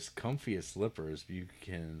 They are as comfy as slippers, but you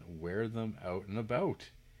can wear them out and about.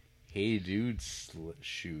 Hey Dude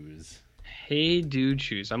shoes. Hey Dude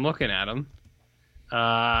shoes. I'm looking at them.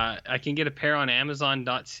 I can get a pair on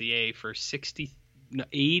Amazon.ca for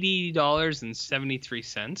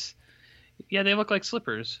 $80.73. Yeah, they look like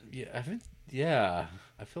slippers. Yeah,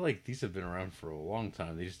 I feel like these have been around for a long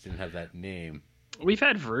time. They just didn't have that name. We've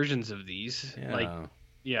had versions of these.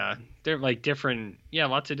 Yeah. They're like different. Yeah,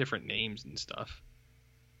 lots of different names and stuff.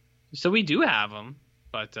 So we do have them,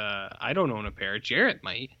 but I don't own a pair. Jarrett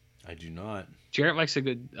might. I do not. Jarrett likes a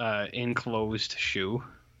good enclosed shoe,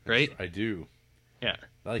 right? I do. Yeah.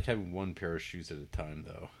 I like having one pair of shoes at a time,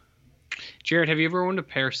 though. Jarrett, have you ever owned a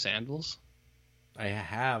pair of sandals? I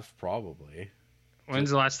have, probably.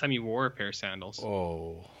 When's the last time you wore a pair of sandals?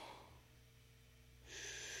 Oh.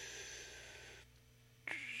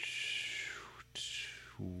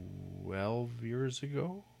 12 years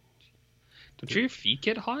ago? Don't your feet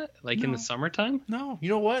get hot, like in the summertime? No. You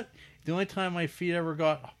know what? The only time my feet ever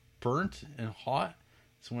got burnt and hot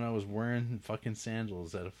is when I was wearing fucking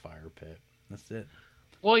sandals at a fire pit. That's it.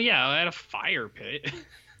 Well, yeah, at a fire pit.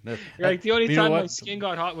 That, Like the only time my skin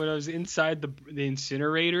got hot when I was inside the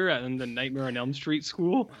incinerator at the Nightmare on Elm Street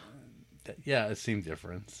school. Yeah, it seemed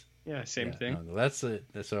different. Yeah, same thing. No, that's it.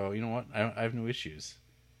 So, you know what? I have no issues.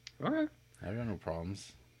 All right. I've got no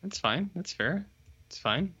problems. That's fine. That's fair. It's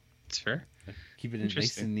fine. It's fair. Keep it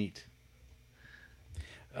nice and neat.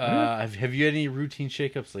 Have you had any routine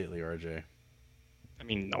shakeups lately, RJ? I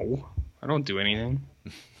mean, no. I don't do anything.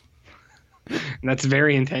 And that's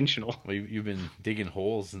very intentional. Well, you've been digging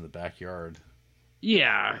holes in the backyard.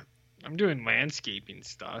 Yeah. I'm doing landscaping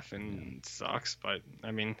stuff, and it sucks, but, I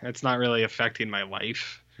mean, it's not really affecting my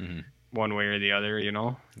life one way or the other, you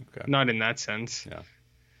know? Okay. Not in that sense. Yeah.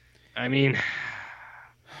 I mean,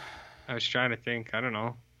 I was trying to think. I don't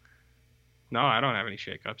know. No, I don't have any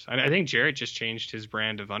shakeups. I think Jarrett just changed his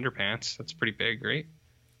brand of underpants. That's pretty big, right?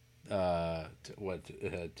 That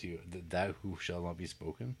who shall not be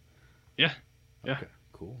spoken? Yeah. Yeah. Okay,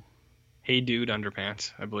 cool. Hey Dude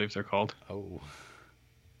underpants, I believe they're called. Oh.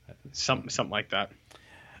 Something like that.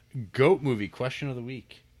 Goat movie question of the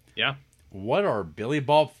week. Yeah. What are Billy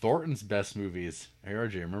Bob Thornton's best movies? Hey,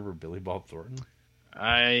 RJ, remember Billy Bob Thornton?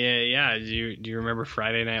 Yeah. Do you remember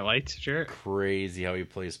Friday Night Lights, Jarrett? Crazy how he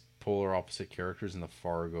plays polar opposite characters in the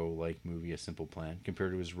Fargo-like movie A Simple Plan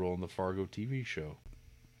compared to his role in the Fargo TV show.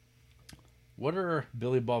 What are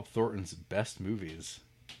Billy Bob Thornton's best movies?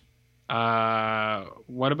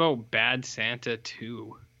 What about Bad Santa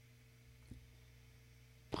 2?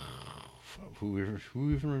 Who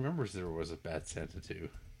even remembers there was a Bad Santa 2?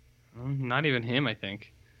 Not even him, I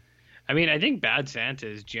think. I mean, I think Bad Santa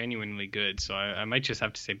is genuinely good, so I might just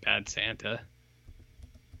have to say Bad Santa.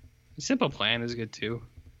 Simple Plan is good too.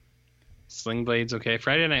 Sling Blade's okay.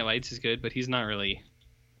 Friday Night Lights is good, but he's not really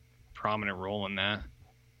a prominent role in that.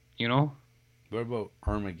 You know? What about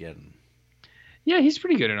Armageddon? Yeah, he's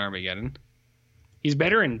pretty good in Armageddon. He's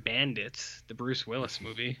better in Bandits, the Bruce Willis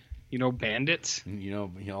movie. You know Bandits? You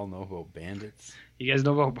know, you all know about Bandits. You guys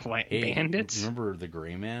know about Bandits? Remember The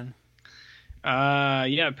Gray Man?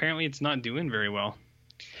 Yeah. Apparently, it's not doing very well.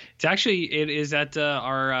 It is at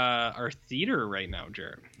our theater right now,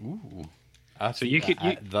 Jared. Ooh. So you could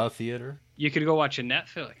the theater. You could go watch a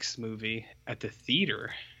Netflix movie at the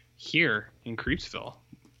theater here in Creepsville.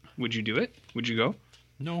 Would you do it? Would you go?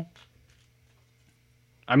 No.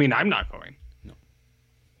 I mean, I'm not going. No.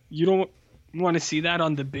 You don't want to see that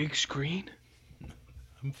on the big screen?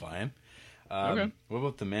 I'm fine. Okay. What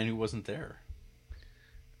about The Man Who Wasn't There?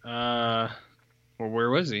 Well,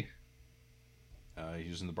 where was he? He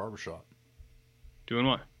was in the barbershop. Doing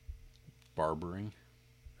what? Barbering.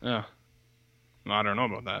 Oh. Well, I don't know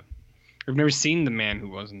about that. I've never seen The Man Who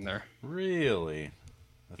Wasn't There. Really?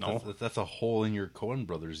 No. That's a hole in your Coen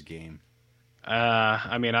Brothers game.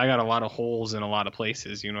 I mean, I got a lot of holes in a lot of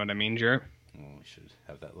places. You know what I mean, Jared? Well, we should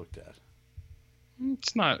have that looked at.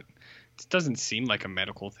 It's not. It doesn't seem like a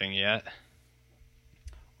medical thing yet.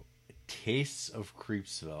 Tastes of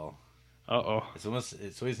Creepsville. Uh-oh. It's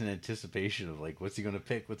always an anticipation of like, what's he gonna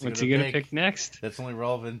pick? What's he gonna pick next? That's only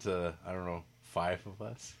relevant to, I don't know, 5 of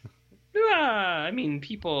us. I mean,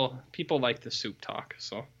 people like the soup talk,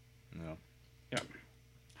 so. No. Yeah.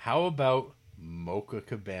 How about Mocha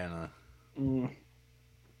Cabana? You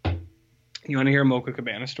want to hear a Mocha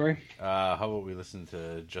Cabana story? How about we listen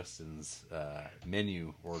to Justin's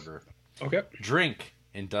menu order? Okay. Drink,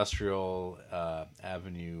 Industrial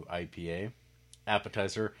Avenue IPA.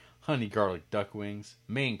 Appetizer, honey garlic duck wings.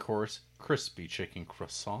 Main course, crispy chicken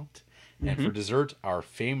croissant. And for dessert, our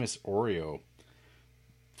famous Oreo.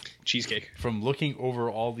 Cheesecake. From looking over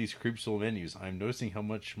all these Creepsville menus, I'm noticing how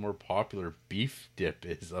much more popular beef dip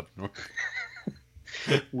is up north.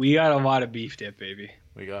 We got a lot of beef dip, baby.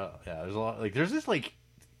 There's a lot, like, there's this, like,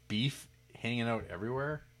 beef hanging out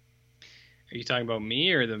everywhere. Are you talking about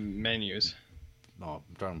me or the menus? No,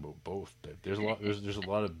 I'm talking about both. But there's a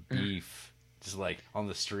lot of beef just, like, on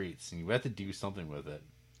the streets, and you have to do something with it.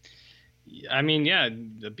 I mean, yeah,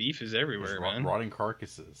 the beef is everywhere, man. Rotting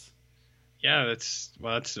carcasses. Yeah, that's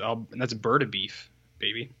bird of beef,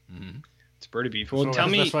 baby. Mm-hmm. It's bird of beef. Well, tell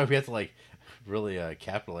me. That's why we have to, like, really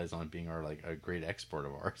capitalize on being our like a great export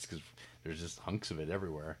of ours because there's just hunks of it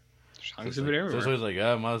everywhere. Hunks of it everywhere. So it's always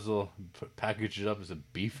like, might as well package it up as a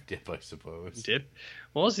beef dip, I suppose. Dip.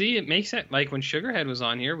 Well, see, it makes sense. Like when Sugarhead was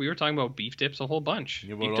on here, we were talking about beef dips a whole bunch.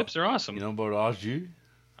 Beef dips are awesome. You know about au jus?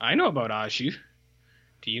 I know about au jus.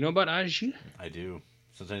 Do you know about au jus? I do.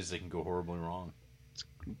 Sometimes they can go horribly wrong. It's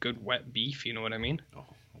good wet beef. You know what I mean? Oh,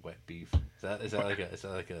 wet beef. Is that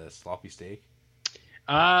like a sloppy steak?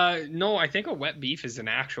 No, I think a wet beef is an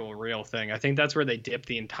actual real thing. I think that's where they dip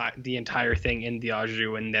the entire thing in the au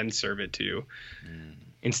jus and then serve it to you,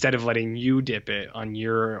 instead of letting you dip it on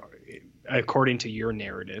according to your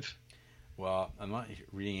narrative. Well, I'm not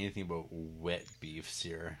reading anything about wet beefs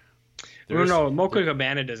here. No, Mocha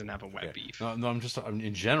Cabana doesn't have a wet beef. No, I'm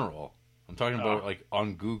in general. I'm talking about like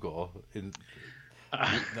on Google.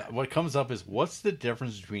 What comes up is what's the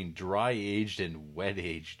difference between dry aged and wet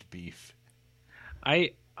aged beef?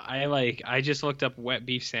 I just looked up wet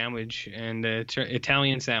beef sandwich and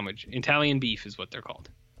Italian sandwich. Italian beef is what they're called.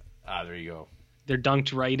 There you go. They're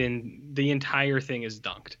dunked right in. The entire thing is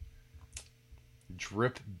dunked.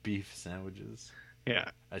 Drip beef sandwiches.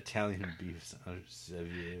 Yeah. Italian beef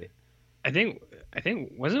sandwiches. I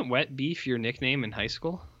think wasn't wet beef your nickname in high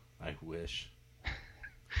school? I wish.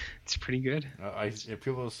 It's pretty good.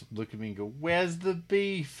 People look at me and go, "Where's the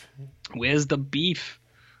beef? Where's the beef?"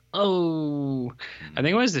 Oh, I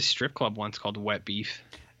think it was the strip club once called Wet Beef.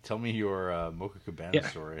 Tell me your Mocha Cabana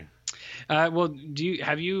story. Well,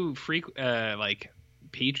 have you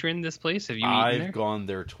patroned this place? Have you eaten there? I've gone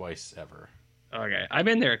there twice ever. Okay, I've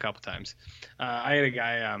been there a couple times. I had a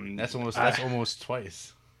guy. That's almost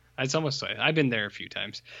twice. It's almost twice. I've been there a few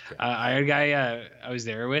times. Okay. I had a guy I was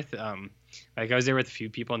there with. I was there with a few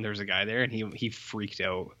people, and there was a guy there, and he freaked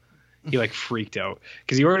out. He freaked out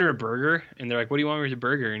because he ordered a burger, and they're like, "What do you want with the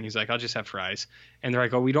burger?" And he's like, "I'll just have fries." And they're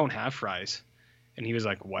like, "Oh, we don't have fries." And he was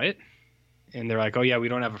like, "What?" And they're like, "Oh yeah, we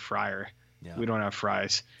don't have a fryer. Yeah. We don't have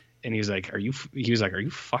fries." And he was like, "Are you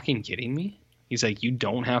fucking kidding me?" He's like, "You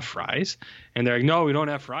don't have fries?" And they're like, "No, we don't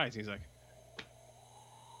have fries." And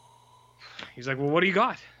he's like, "Well, what do you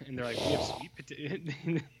got?" And they're like, "We have sweet potato."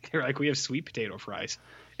 They're like, "We have sweet potato fries."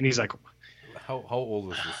 And he's like, "How old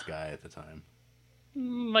was this guy at the time?"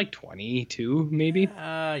 Like 22, maybe.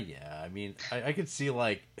 Yeah. I mean, I could see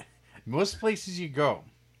like most places you go,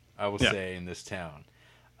 I will say in this town,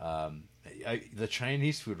 the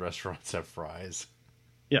Chinese food restaurants have fries.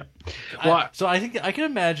 Yeah. Well, so I think I can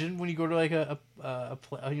imagine when you go to like a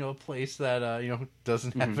place that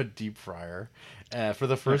doesn't have a deep fryer for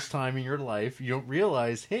the first time in your life, you don't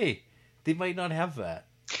realize, hey, they might not have that.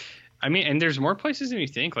 I mean, and there's more places than you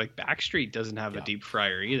think. Like Backstreet doesn't have a deep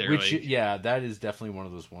fryer either. That is definitely one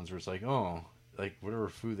of those ones where it's like, oh, like whatever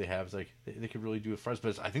food they have is like they could really do with fries,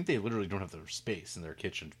 but I think they literally don't have the space in their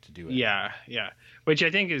kitchen to do it. Yeah. Which I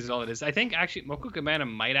think is all it is. I think actually Mocha Cabana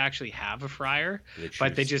might actually have a fryer,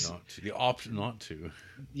 but they just the option not to.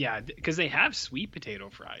 Yeah, because they have sweet potato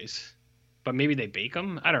fries, but maybe they bake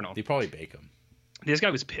them. I don't know. They probably bake them. This guy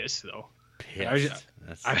was pissed though.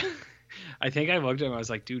 I think I looked at him. I was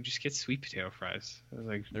like, "Dude, just get sweet potato fries." I was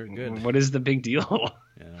like, "They're good. What is the big deal?"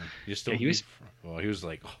 Yeah, you still. He was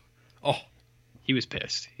like, "Oh." He was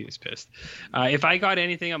pissed. If I got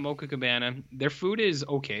anything at Mocha Cabana, their food is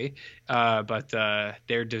okay, but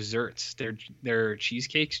their desserts, their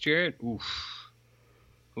cheesecakes, Jared,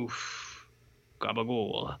 oof,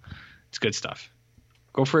 gabagool. It's good stuff.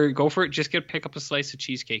 Go for it. Just pick up a slice of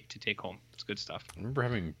cheesecake to take home. It's good stuff. I remember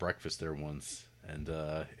having breakfast there once and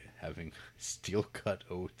having steel cut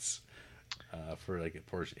oats for like a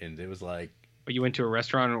portion, and it was like. But you went to a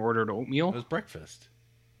restaurant and ordered oatmeal? It was breakfast.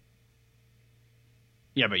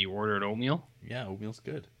 Yeah, but you ordered oatmeal? Yeah, oatmeal's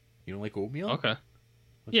good. You don't like oatmeal? Okay.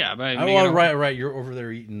 Yeah, but right. You're over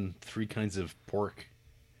there eating 3 kinds of pork,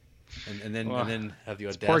 and then have the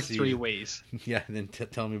audacity. Pork 3 ways. Yeah, and then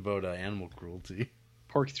tell me about animal cruelty.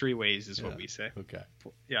 Pork 3 ways is what we say. Okay.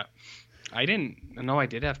 Yeah, I didn't. No, I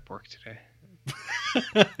did have pork today.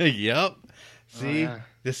 Yep. See,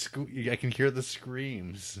 I can hear the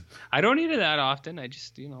screams. I don't eat it that often. I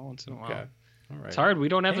just once in a while. All right. It's hard. We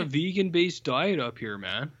don't have a vegan-based diet up here,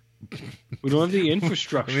 man. We don't have the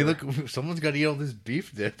infrastructure. I mean, look, someone's got to eat all this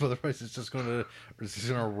beef dip, otherwise it's just gonna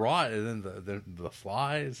rot, and then the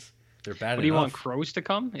flies. They're bad. What do you want? Crows to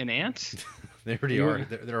come and ants? They already are.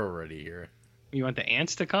 They're already here. You want the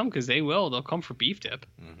ants to come? Because they will. They'll come for beef dip.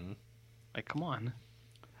 Mm-hmm. Like, come on.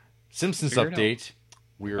 Simpsons update.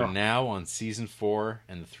 We are now on season 4,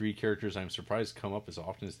 and the 3 characters I'm surprised come up as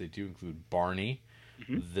often as they do include Barney,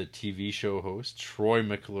 the TV show host, Troy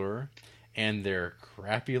McClure, and their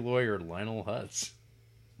crappy lawyer, Lionel Hutz.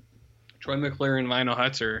 Troy McClure and Lionel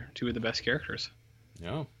Hutz are two of the best characters.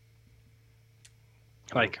 Yeah.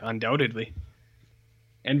 Like, undoubtedly.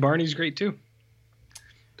 And Barney's great, too.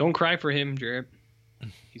 Don't cry for him, Jarrett.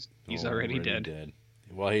 He's already dead.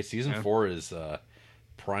 Well, hey, season 4 is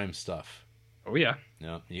prime stuff. Oh, yeah.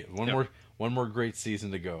 Yeah. One more great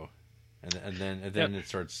season to go. And then it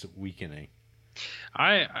starts weakening.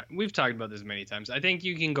 We've talked about this many times. I think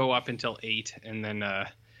you can go up until 8, and then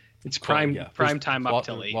it's prime time up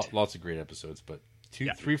till 8. Lots of great episodes, but 2,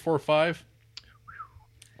 3, 4, 5.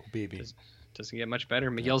 Oh, baby. Doesn't get much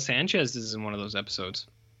better. Miguel Sanchez is in one of those episodes.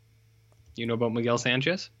 You know about Miguel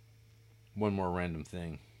Sanchez? One more random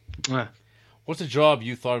thing. What's a job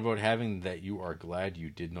you thought about having that you are glad you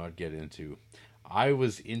did not get into? I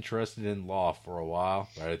was interested in law for a while,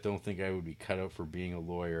 but I don't think I would be cut out for being a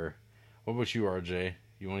lawyer. What about you, RJ?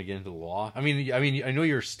 You want to get into law? I mean, I know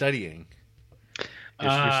you're studying.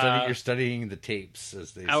 You're studying the tapes,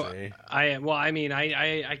 as they say.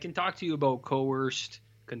 I can talk to you about coerced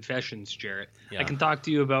confessions, Jarrett. Yeah. I can talk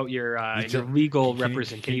to you about your legal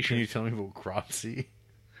representation. Can you tell me about Cropsey?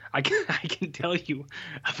 I can tell you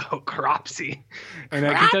about Cropsey, and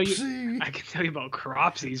I can tell you about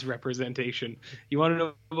Cropsey's representation. You want to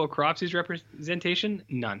know about Cropsey's representation?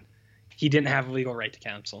 None. He didn't have a legal right to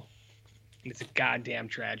counsel, and it's a goddamn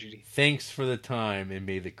tragedy. Thanks for the time, and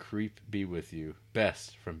may the creep be with you.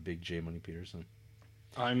 Best from Big J Money Peterson.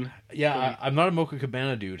 I'm not a Mocha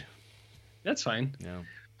Cabana dude. That's fine. Yeah.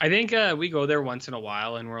 I think we go there once in a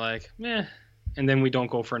while, and we're like, meh. And then we don't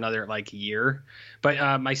go for another year.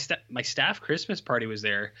 But my staff Christmas party was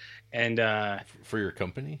there, and for your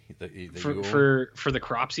company, for the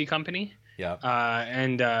Cropsey company. Yeah.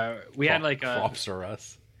 And we had Crops Are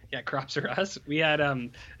Us. Yeah, Crops Are Us. We had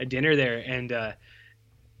a dinner there, and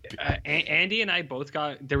Andy and I both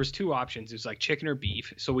got. There was 2 options. It was chicken or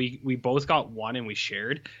beef. So we both got one, and we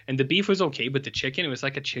shared. And the beef was okay, but the chicken, it was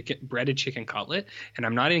like a breaded chicken cutlet. And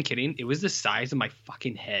I'm not even kidding. It was the size of my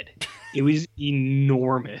fucking head. It was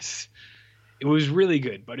enormous. It was really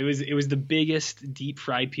good, but it was the biggest deep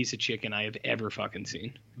fried piece of chicken I have ever fucking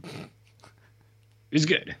seen. It was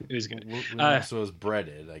good. So it was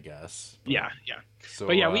breaded, I guess. But, yeah. So,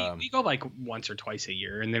 but yeah, we go once or twice a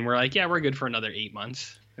year, and then we're we're good for another 8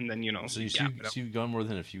 months, and then So you've gone more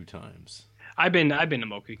than a few times. I've been to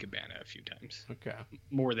Mocha Cabana a few times. Okay.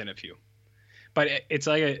 More than a few, but it's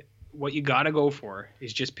what you gotta go for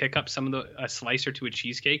is just pick up a slice or 2 of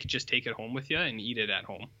cheesecake, just take it home with you and eat it at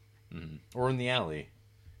home. Mm-hmm. Or in the alley.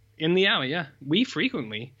 In the alley, yeah. We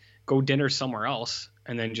frequently go dinner somewhere else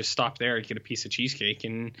and then just stop there and get a piece of cheesecake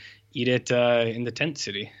and eat it in the tent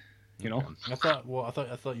city. You know. I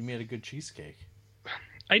thought you made a good cheesecake.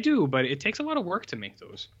 I do, but it takes a lot of work to make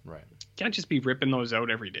those. Right. You can't just be ripping those out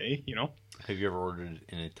every day, you know. Have you ever ordered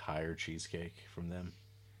an entire cheesecake from them?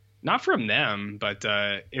 Not from them, but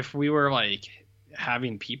if we were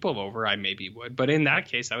having people over, I maybe would. But in that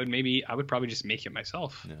case, I would probably just make it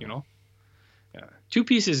myself. Yeah. You know. Yeah. 2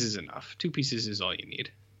 pieces is enough. 2 pieces is all you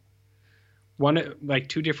need. One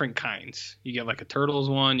 2 different kinds. You get a turtles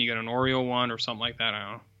one, you get an Oreo one, or something like that. I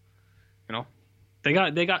don't know. You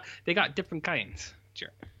know, they got different kinds.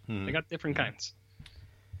 Sure. They got different kinds.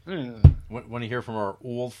 Want to hear from our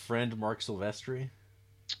old friend Mark Silvestri?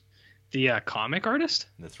 The comic artist?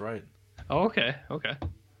 That's right. Oh, okay.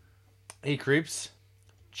 Hey, creeps.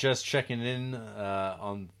 Just checking in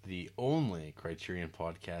on the only Criterion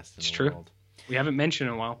podcast in the world. We haven't mentioned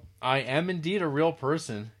in a while. I am indeed a real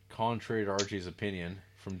person, contrary to RJ's opinion,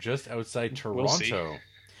 from just outside Toronto.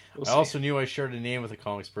 We'll I also knew I shared a name with a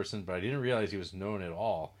comics person, but I didn't realize he was known at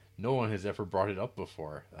all. No one has ever brought it up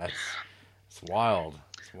before. It's wild.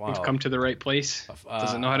 It's wild. You've come to the right place.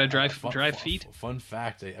 Doesn't know how to drive feet. Fun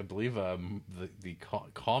fact: I believe the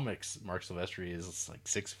comics Mark Silvestri is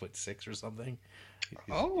 6'6" or something.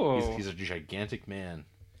 He's a gigantic man.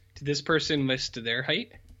 Did this person list their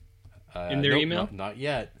height in their email? Not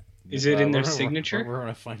yet. Is it in their signature? We're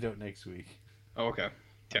gonna find out next week. Oh, okay.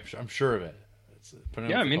 Yeah. I'm sure of it.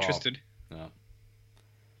 I'm interested. No.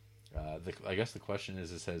 I guess the question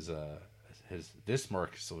is has this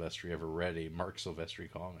Mark Silvestri ever read a Mark Silvestri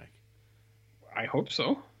comic? I hope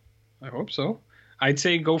so. I'd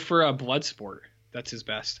say go for a Bloodsport. That's his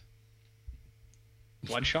best.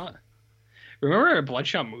 Bloodshot. Remember a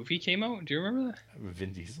Bloodshot movie came out? Do you remember that?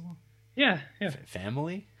 Vin Diesel? Yeah.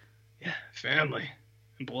 Family? Yeah, family.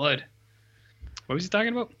 And blood. What was he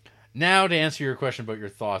talking about? Now to answer your question about your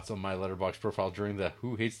thoughts on my Letterboxd profile during the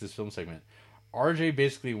Who Hates This Film segment. RJ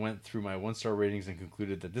basically went through my 1-star ratings and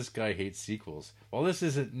concluded that this guy hates sequels. While this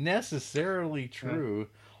isn't necessarily true,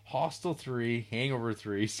 Hostel 3, Hangover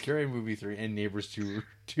 3, Scary Movie 3, and Neighbors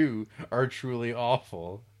 2 are truly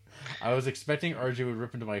awful. I was expecting RJ would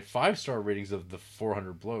rip into my 5-star ratings of The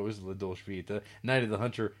 400 Blows, La Dolce Vita, Night of the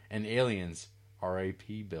Hunter, and Aliens.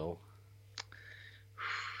 R.I.P. Bill.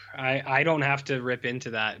 I don't have to rip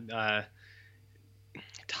into that.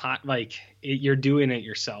 You're doing it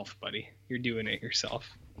yourself, buddy. You're doing it yourself.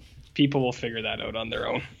 People will figure that out on their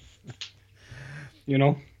own. You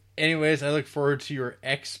know? Anyways, I look forward to your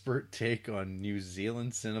expert take on New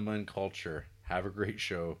Zealand cinema and culture. Have a great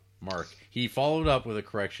show. Mark. He followed up with a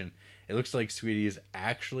correction. It looks like Sweetie is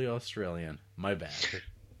actually Australian. My bad.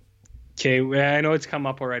 Okay, well, I know it's come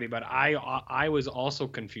up already, but I was also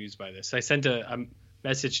confused by this. I sent a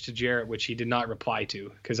message to Jarrett, which he did not reply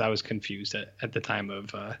to because I was confused at the time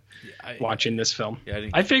of watching this film. Yeah,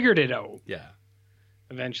 I figured it out. Yeah.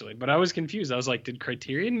 Eventually, but I was confused. I was like, did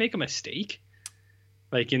Criterion make a mistake?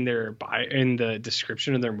 Like in the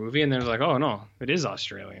description of their movie, and then it was like, oh no, it is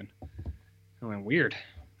Australian. I went weird.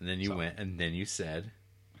 And then you went, and then you said,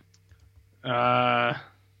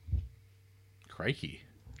 crikey.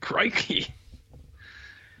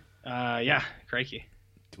 Yeah, crikey.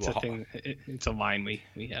 It's a thing. It's a line we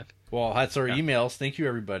have. Well, that's our emails. Thank you,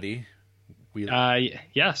 everybody.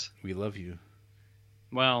 Yes. We love you.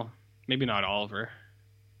 Well, maybe not Oliver.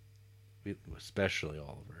 Especially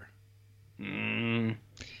Oliver.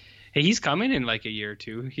 Hey, he's coming in like a year or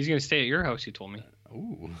two. He's going to stay at your house, he told me.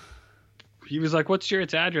 Ooh. He was like, what's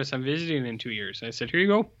Jarrett's address? I'm visiting in 2 years. I said, here you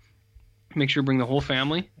go. Make sure to bring the whole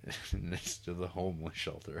family. Next to the homeless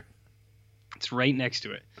shelter. It's right next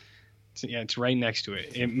to it. It's right next to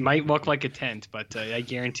it. It might look like a tent, but I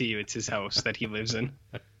guarantee you it's his house that he lives in.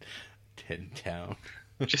 Tent town.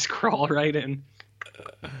 Just crawl right in.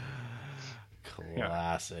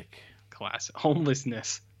 Classic. Classic.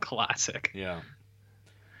 Homelessness. Classic. Yeah.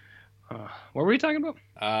 What were we talking about?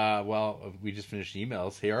 Well, we just finished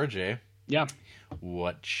emails. Hey, RJ. Yeah.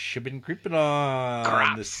 What you been creeping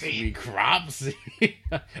on this week? Cropsy.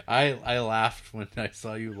 I laughed when I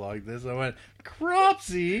saw you log this. I went,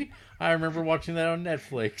 Cropsy? I remember watching that on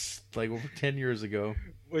Netflix like over 10 years ago.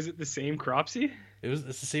 Was it the same Cropsy? It's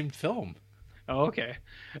the same film. Oh, okay.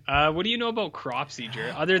 What do you know about Cropsy,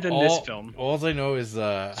 Jared, other than this film? All I know is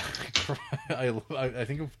I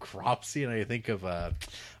think of Cropsy and I think of is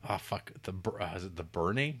it The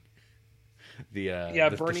Burning? The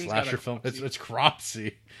slasher film. It's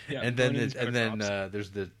Cropsy. Yeah, and then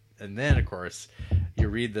of course you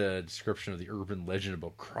read the description of the urban legend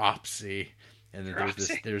about Cropsy, and then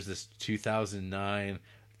there's this 2009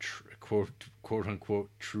 quote unquote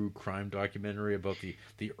true crime documentary about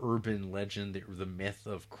the urban legend, the myth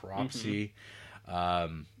of Cropsy.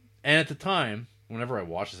 And at the time, whenever I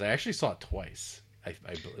watched this, I actually saw it twice.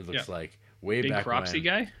 It looks like way Big back Cropsy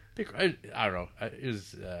when. guy. I don't know. It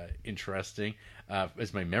was interesting.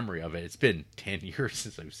 It's my memory of it. It's been 10 years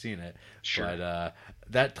since I've seen it. Sure. But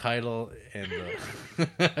that title and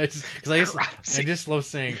I just love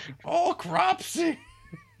saying, "Oh, Cropsy."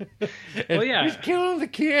 Well, yeah. He's killing the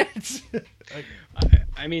kids.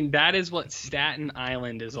 I mean, that is what Staten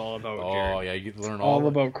Island is all about. Oh, Jared. yeah, you learn all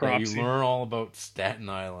about Cropsy. You learn all about Staten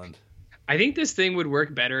Island. I think this thing would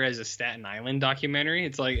work better as a Staten Island documentary.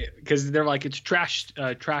 It's like, because they're like, it's trash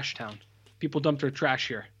town. People dump their trash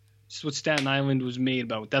here. This is what Staten Island was made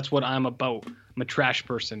about. That's what I'm about. I'm a trash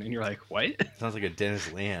person. And you're like, what? Sounds like a Dennis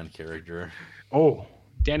Lehan character. Oh,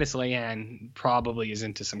 Dennis Lehan probably is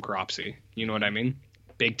into some Cropsy. You know what I mean?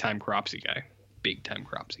 Big time Cropsy guy. Big time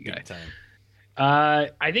Cropsy guy. Big time.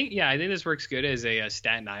 I think this works good as a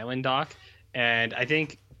Staten Island doc. And I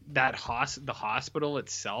think that the hospital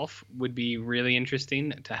itself would be really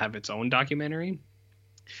interesting to have its own documentary.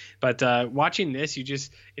 But watching this,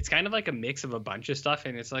 it's kind of like a mix of a bunch of stuff,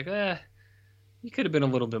 and it's like, you could have been a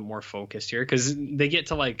little bit more focused here, because they get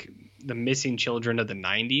to like the missing children of the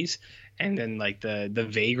 90s, and then like the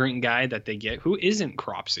vagrant guy that they get, who isn't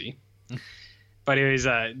Cropsy. But it was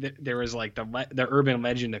there was like the urban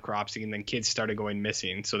legend of Cropsy, and then kids started going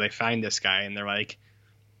missing, so they find this guy and they're like,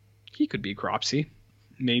 he could be Cropsy.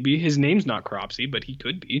 Maybe his name's not Cropsy, but he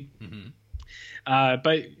could be. Mm-hmm.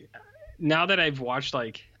 But now that I've watched,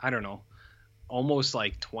 like, I don't know, almost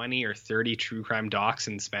like 20 or 30 true crime docs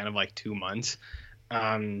in the span of like 2 months,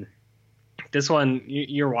 this one,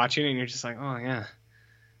 you're watching it and you're just like, oh yeah,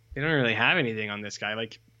 they don't really have anything on this guy.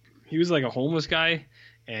 Like, he was like a homeless guy,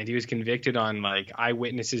 and he was convicted on like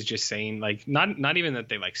eyewitnesses just saying, like, not even that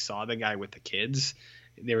they like saw the guy with the kids.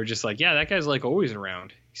 They were just like, yeah, that guy's like always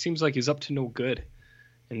around. He seems like he's up to no good.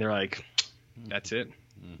 And they're like, that's it.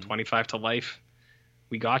 Mm-hmm. 25 to life.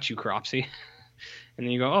 We got you, Cropsy. And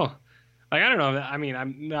then you go, oh, like, I don't know. I mean,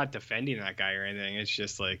 I'm not defending that guy or anything. It's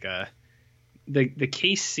just like the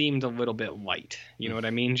case seemed a little bit light. You know what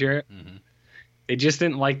I mean, Jarrett? Mm-hmm. They just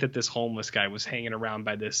didn't like that this homeless guy was hanging around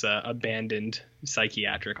by this abandoned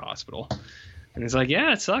psychiatric hospital. And it's like,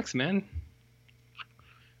 yeah, it sucks, man.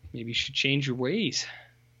 Maybe you should change your ways.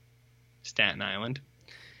 Staten Island.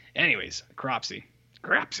 Anyways, Cropsy.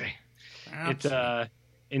 It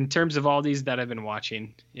in terms of all these that I've been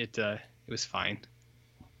watching, it was fine.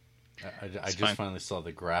 I just finally saw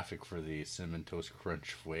the graphic for the Cinnamon Toast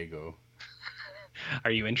Crunch Fuego.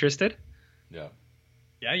 Are you interested? Yeah.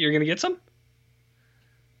 Yeah, you're gonna get some?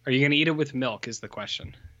 Are you gonna eat it with milk? Is the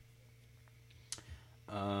question.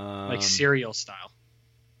 Like cereal style.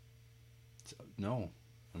 No,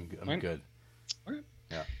 I'm good. Okay.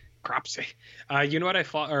 Yeah. Cropsy. You know what I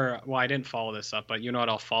follow? Or well, I didn't follow this up, but you know what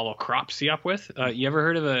I'll follow Cropsy up with? You ever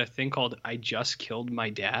heard of a thing called "I Just Killed My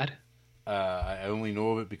Dad"? I only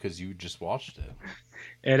know of it because you just watched it.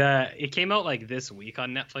 It came out like this week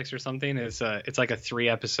on Netflix or something. It's like a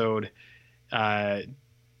 3-episode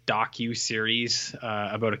docu series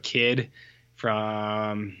about a kid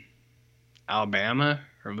from Alabama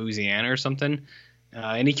or Louisiana or something,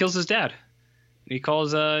 and he kills his dad. And he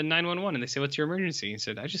calls 911 and they say, "What's your emergency?" He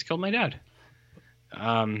said, "I just killed my dad."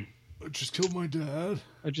 I just killed my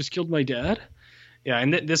dad. Yeah,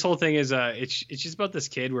 and this whole thing is it's just about this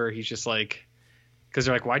kid where he's just like, because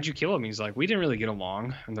they're like, "Why'd you kill him?" He's like, "We didn't really get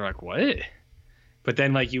along," and they're like, "What?" But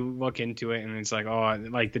then like you look into it and it's like, oh,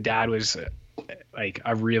 like the dad was like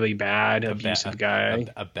a really bad abusive guy.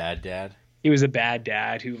 A bad dad. He was a bad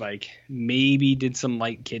dad who like maybe did some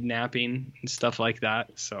light kidnapping and stuff like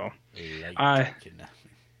that. So it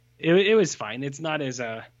was fine. It's not as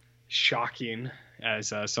shocking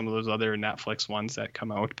as some of those other Netflix ones that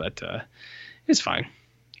come out, but it's fine.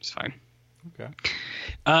 It's fine. Okay.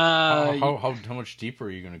 How much deeper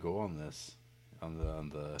are you going to go on this? On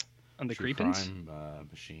the creepins? Crime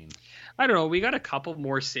machine. I don't know. We got a couple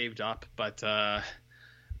more saved up, but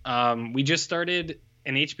we just started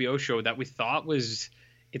an HBO show that we thought it's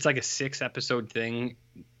like a 6-episode thing,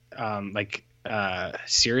 like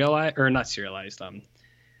serialized or not serialized.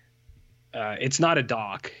 It's not a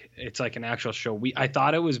doc. It's like an actual show. I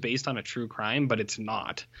thought it was based on a true crime, but it's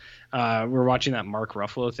not. We're watching that Mark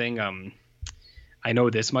Ruffalo thing. I Know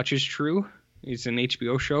This Much Is True. It's an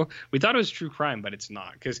HBO show. We thought it was true crime, but it's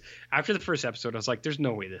not. Because after the first episode, I was like, there's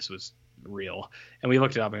no way this was real. And we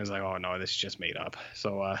looked it up and it was like, oh no, this is just made up.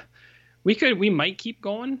 So we might keep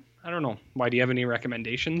going. I don't know. Why, do you have any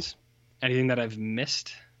recommendations? Anything that I've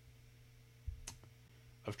missed?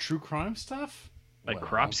 Of true crime stuff? Like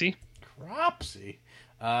Cropsy? Cropsy?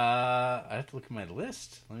 I have to look at my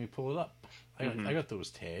list. Let me pull it up. I got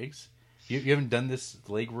those tags. You haven't done this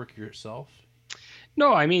legwork yourself?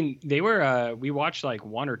 No, I mean, they were, we watched like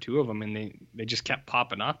 1 or 2 of them and they just kept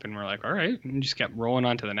popping up and we're like, all right, and just kept rolling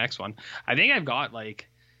on to the next one. I think I've got like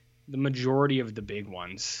the majority of the big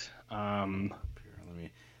ones. Let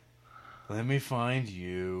me find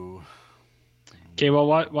you. Okay, well,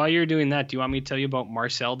 while you're doing that, do you want me to tell you about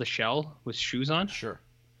Marcel the Shell with shoes on? Sure.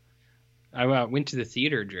 I went to the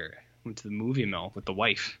theater, Jared. Went to the movie mill with the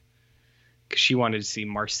wife because she wanted to see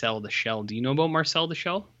Marcel the Shell. Do you know about Marcel the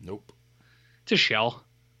Shell? Nope. It's a shell,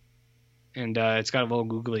 and it's got a little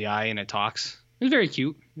googly eye, and it talks. It was very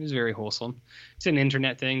cute. It was very wholesome. It's an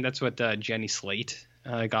internet thing. That's what Jenny Slate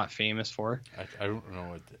got famous for. I don't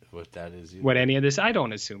know what that is either. What any of this? I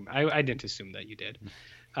don't assume. I didn't assume that you did.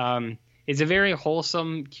 It's a very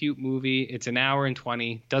wholesome, cute movie. It's an hour and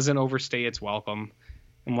 20. Doesn't overstay its welcome.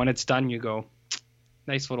 And when it's done, you go,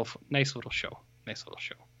 nice little show. Nice little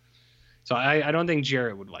show. So I don't think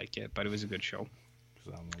Jared would like it, but it was a good show.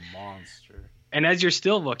 Because I'm a monster. And as you're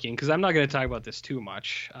still looking, because I'm not going to talk about this too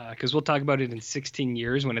much, because we'll talk about it in 16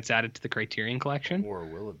 years when it's added to the Criterion Collection. Or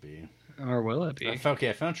will it be?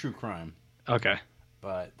 I found true crime. Okay.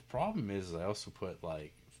 But the problem is I also put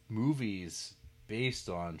like movies based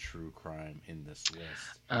on true crime in this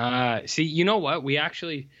list. See, you know what? We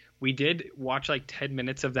did watch like 10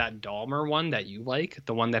 minutes of that Dahmer one that you like,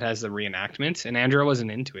 the one that has the reenactments, and Andrea wasn't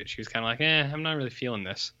into it. She was kind of like, I'm not really feeling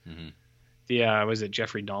this. Mm-hmm. Was it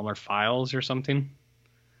Jeffrey Dahmer Files or something?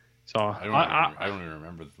 So I don't even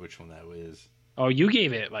remember which one that was. Oh, you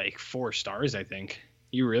gave it like 4 stars, I think.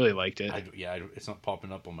 You really liked it. It's not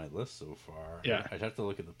popping up on my list so far. Yeah. I'd have to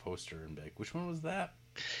look at the poster and be like, which one was that?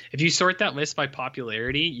 If you sort that list by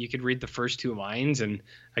popularity, you could read the first 2 lines, and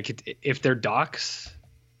if they're docs,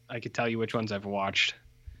 I could tell you which ones I've watched.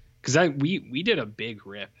 Because we did a big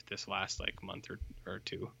rip this last like month or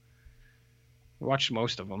 2. We watched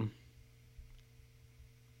most of them.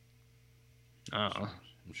 I'm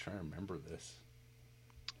trying to remember this.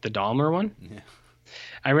 The Dahmer one?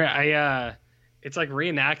 Yeah. It's like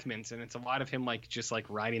reenactments, and it's a lot of him like just like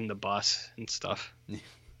riding the bus and stuff.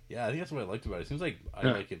 Yeah, I think that's what I liked about it. It seems like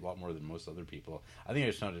I like it a lot more than most other people. I think I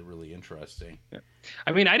just found it really interesting. Yeah.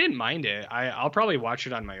 I mean, I didn't mind it. I'll probably watch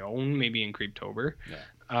it on my own, maybe in Creeptober.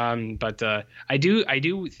 Yeah. But I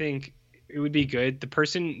do think it would be good.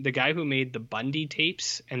 The guy who made the Bundy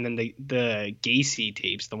tapes and then the Gacy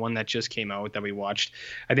tapes, the one that just came out that we watched,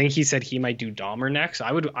 I think he said he might do Dahmer next.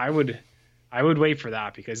 I would wait for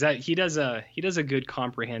that because he does a good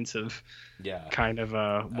comprehensive kind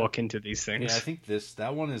of look into these things. Yeah, I think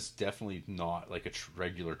that one is definitely not like a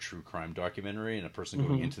regular true crime documentary, and a person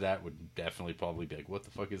going into that would definitely probably be like, "What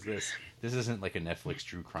the fuck is this? This isn't like a Netflix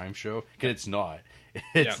true crime show." Because it's not.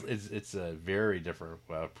 It's a very different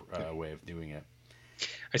way of doing it.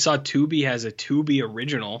 I saw Tubi has a Tubi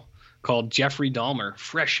original called Jeffrey Dahmer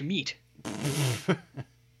Fresh Meat. Nice.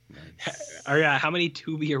 How many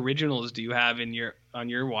Tubi originals do you have on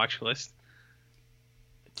your watch list?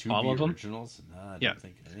 Tubi all of them? Originals? No, I don't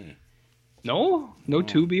think any. No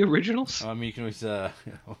Tubi originals. I mean, you can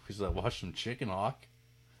always watch some Chicken Hawk.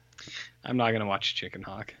 I'm not gonna watch Chicken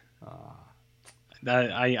Hawk.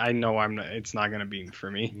 That I know I'm not. It's not gonna be for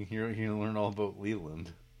me. You're gonna learn all about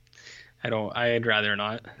Leland. I'd rather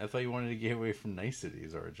not. I thought you wanted to get away from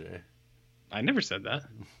niceties, RJ. I never said that.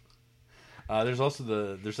 There's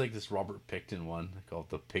also there's like this Robert Pickton one called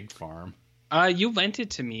The Pig Farm. You lent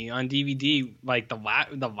it to me on DVD like the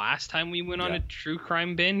last time we went on a true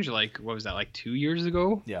crime binge. Like what was that? Like 2 years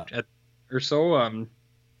ago? Yeah. Or so.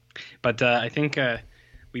 But I think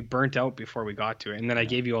we burnt out before we got to it, and then I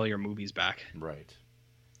gave you all your movies back. Right.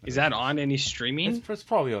 Is that on any streaming? It's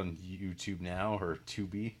probably on YouTube now or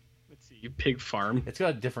Tubi. Let's see. Pig Farm. It's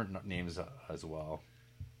got different names as well.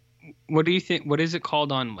 What do you think? What is it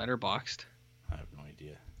called on Letterboxd? I have no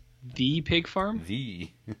idea. The Pig Farm?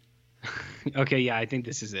 Okay, yeah, I think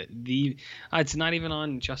this is it. It's not even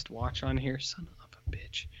on Just Watch on here. Son of a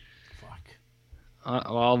bitch. Fuck.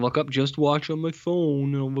 I'll look up Just Watch on my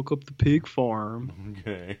phone, and I'll look up The Pig Farm.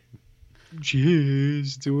 Okay.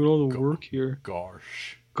 Jeez, doing all the work here.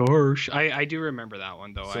 Gosh. I do remember that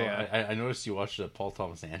one, though. So I noticed you watched the Paul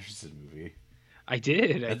Thomas Anderson movie. I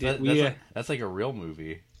did. That's like a real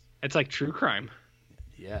movie. It's like true crime.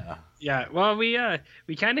 Yeah. Yeah. Well, we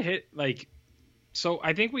kind of hit like. So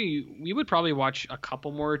I think we would probably watch a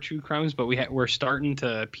couple more true crimes, but we're starting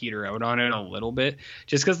to peter out on it a little bit,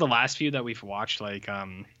 just because the last few that we've watched like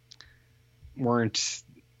weren't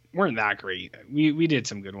that great. We did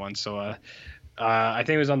some good ones, so I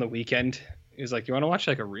think it was on the weekend. He was like, "You want to watch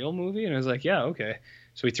like a real movie?" And I was like, "Yeah, okay."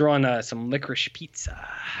 So we threw on some Licorice Pizza,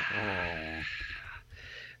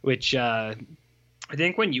 which I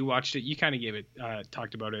think when you watched it, you kind of gave it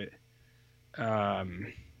talked about it.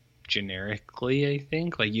 Generically, I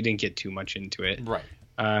think like you didn't get too much into it, right?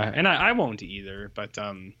 And I won't either, but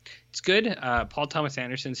it's good. Paul Thomas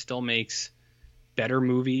Anderson still makes better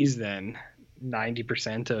movies than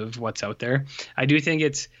 90% of what's out there. I do think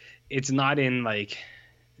it's not in like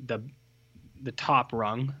the top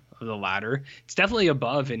rung of the ladder. It's definitely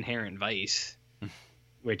above Inherent Vice,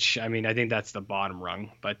 which I mean I think that's the bottom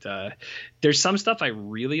rung. But there's some stuff I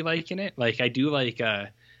really like in it. Like I do like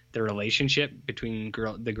the relationship between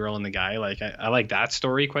the girl and the guy. Like I like that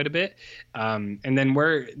story quite a bit. And then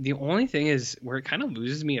where the only thing is where it kind of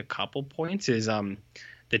loses me a couple points is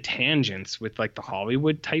the tangents with like the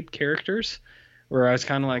Hollywood type characters, where I was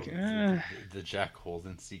kind of like the Jack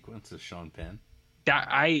Holden sequence of Sean Penn. That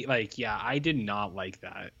I did not like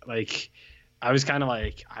that. Like I was kind of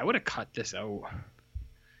like I would have cut this out.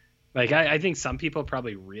 Like I think some people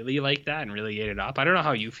probably really like that and really ate it up. I don't know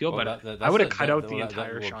how you feel, but I would have cut out the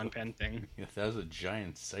entire Sean Penn thing. Yeah, that was a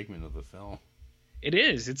giant segment of the film. It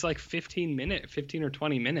is. It's like 15 or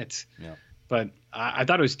 20 minutes. Yeah. But I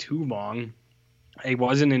thought it was too long. I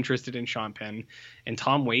wasn't interested in Sean Penn and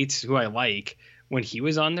Tom Waits, who I like. When he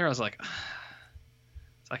was on there, I was like,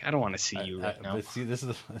 it's like I don't want to see you right now. But see, this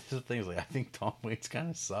is the thing. Is like I think Tom Waits kind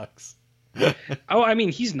of sucks. Oh, I mean,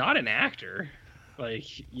 he's not an actor.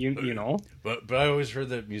 Like you know, but I always heard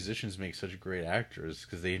that musicians make such great actors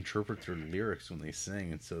because they interpret their lyrics when they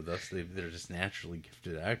sing, and so thus they're just naturally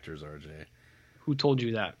gifted actors. RJ, who told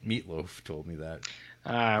you that? Meatloaf told me that.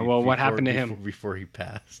 Well, what happened to him before he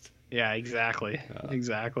passed? Yeah, exactly.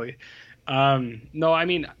 No, I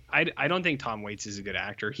mean, I don't think Tom Waits is a good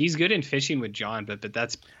actor. He's good in Fishing with John, but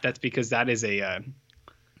that's because that is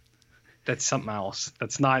that's something else.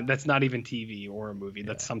 That's not even TV or a movie.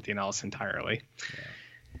 That's something else entirely.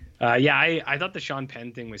 I thought the Sean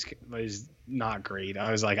Penn thing was not great.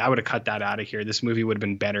 I was like, I would have cut that out of here. This movie would have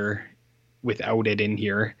been better without it in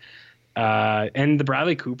here. And the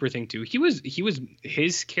Bradley Cooper thing too.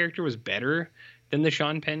 His character was better than the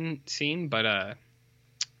Sean Penn scene, but I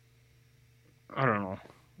don't know.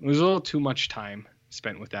 It was a little too much time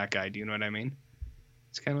spent with that guy. Do you know what I mean?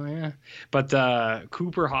 It's kind of like, yeah. But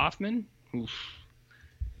Cooper Hoffman, oof,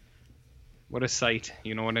 what a sight.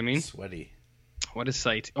 You know what I mean? Sweaty. What a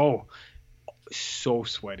sight. Oh, so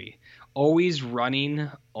sweaty. Always running,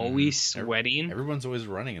 always sweating. Everyone's always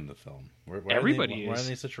running in the film. Why Everybody why is. are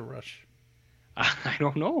they in such a rush? I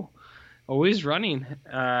don't know. Always running.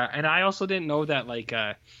 And I also didn't know that, like,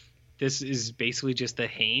 this is basically just a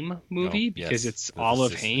Haim movie because it's all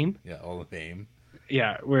of Haim. Yeah, all of Haim.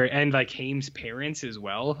 Yeah, and like Haim's parents as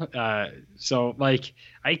well. So like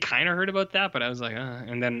I kind of heard about that, but I was like,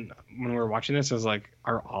 and then when we were watching this, I was like,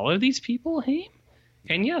 are all of these people Haim?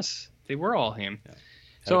 And yes, they were all Haim. Yeah.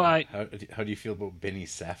 So how do you feel about Benny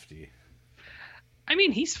Safdie? I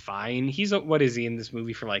mean, he's fine. What is he in this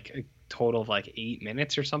movie for, like a total of like 8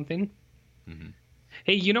 minutes or something? Mm-hmm.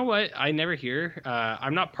 Hey, you know what? I never hear.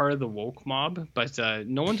 I'm not part of the woke mob, but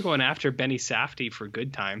no one's going after Benny Safdie for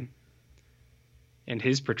Good Time and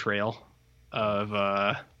his portrayal of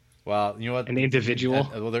well, you know what? An individual.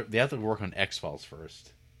 They have to work on X-Files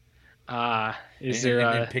first. Take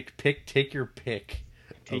your pick.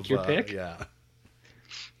 Take your pick. Yeah.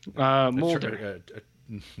 Mulder.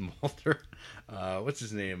 Mulder. What's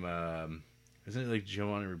his name? Isn't it like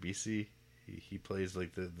Giovanni Ribisi? He plays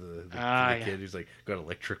like the kid who's like got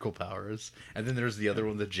electrical powers. And then there's the other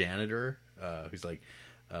one, the janitor, who's like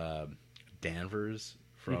Danvers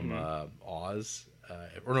from Oz.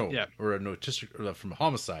 From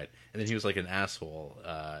Homicide. And then he was like an asshole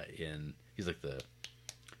he's like the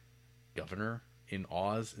governor in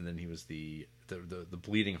Oz, and then he was the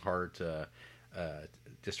bleeding heart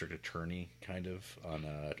district attorney kind of on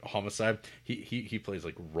Homicide. He plays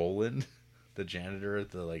like Roland, the janitor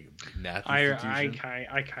at the like math institution.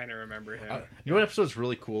 I kind of remember him. You know what episode's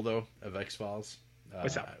really cool though of X-Files?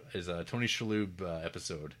 What's that? Is a Tony Shalhoub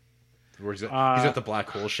episode where he's got the black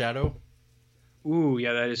hole shadow. Ooh,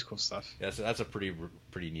 yeah, that is cool stuff. Yeah, so that's a pretty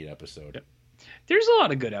neat episode. Yep. There's a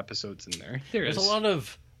lot of good episodes in there. There's a lot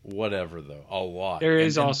of whatever though, a lot. There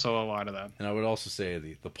is also a lot of that. And I would also say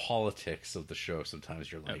the politics of the show.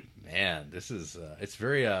 Sometimes you're like, man, this is it's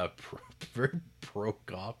very very pro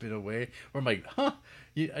cop in a way. Where I'm like, I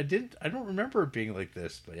don't remember it being like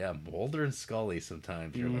this, but yeah, Mulder and Scully.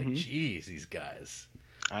 Sometimes you're like, geez, these guys.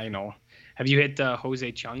 I know. Have you hit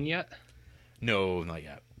Jose Chung yet? No, not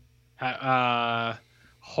yet.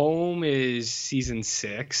 Home is season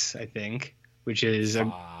 6, I think, which is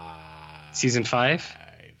season 5.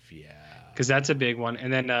 Yeah, because that's a big one.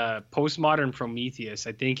 And then Postmodern Prometheus,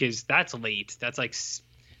 I think that's late. That's like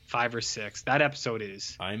 5 or 6. That episode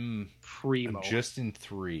is primo. I'm just in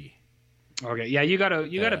 3. Okay, yeah, you got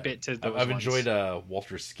a bit to those. I've enjoyed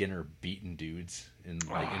Walter Skinner beating dudes and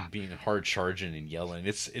being hard charging and yelling.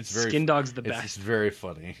 It's very Skin Dog's the best. It's very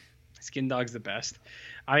funny. Skin Dog's the best.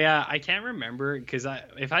 I can't remember because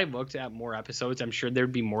if I looked at more episodes, I'm sure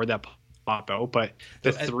there'd be more that pop out. But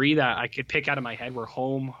the 3 that I could pick out of my head were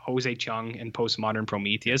Home, Jose Chung, and Postmodern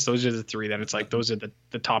Prometheus. Those are the 3 that it's like those are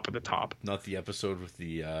the top of the top. Not the episode with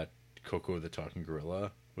the Coco the Talking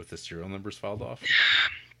Gorilla with the serial numbers filed off.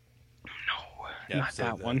 No, not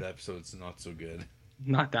that one. That episode's not so good.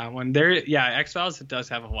 Not that one. X-Files, it does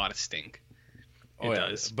have a lot of stink. It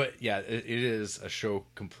does. But yeah, it is a show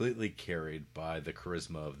completely carried by the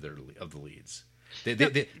charisma of the leads. They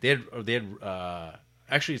had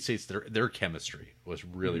actually it states their chemistry was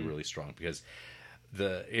really really strong because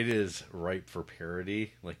it is ripe for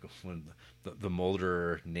parody. Like when the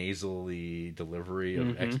Mulder nasally delivery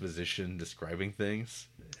of exposition describing things,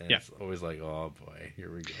 and it's always like, oh boy,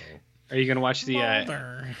 here we go. Are you gonna watch the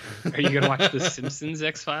Are you gonna watch the Simpsons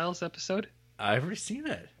X-Files episode? I've already seen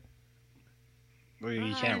it. Well,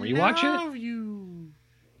 you can't rewatch it.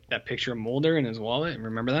 That picture of Mulder in his wallet.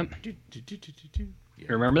 Remember that? Yeah.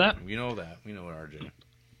 Remember that? We know that. We know it, RJ.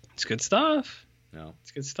 It's good stuff. No,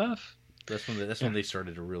 it's good stuff. That's when they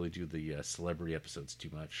started to really do the celebrity episodes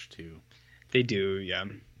too much too. They do, yeah.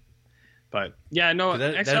 But yeah, no.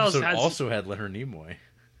 That episode also had Leonard Nimoy.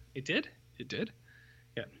 It did.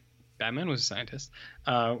 Yeah, Batman was a scientist.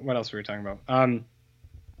 What else were we talking about?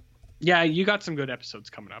 Yeah, you got some good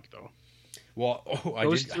episodes coming up though. Well, I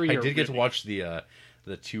did get to watch the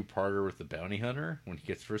 2-parter with the bounty hunter when he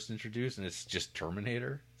gets first introduced, and it's just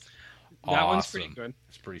Terminator. That one's pretty good.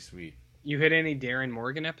 It's pretty sweet. You hit any Darren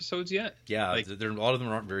Morgan episodes yet? Yeah, a lot of them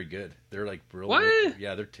aren't very good. They're like brilliant. What?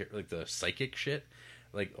 Yeah, they're like the psychic shit.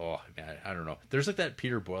 Like, oh man, I don't know. There's like that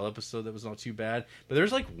Peter Boyle episode that was not too bad, but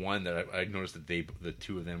there's like one that I noticed that the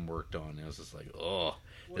 2 of them worked on, and it was just like, oh,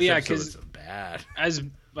 this episode is bad. As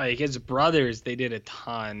brothers, they did a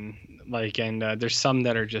ton. Like, and there's some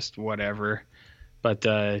that are just whatever. But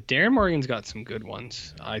Darren Morgan's got some good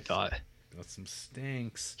ones, I thought. Got some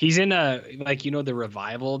stinks. He's in the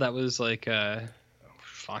revival that was like a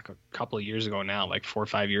couple of years ago now, like 4 or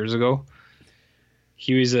 5 years ago.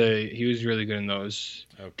 He was really good in those.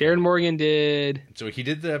 Okay. Darren Morgan did. So he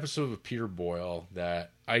did the episode with Peter Boyle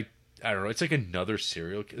that I don't know. It's like another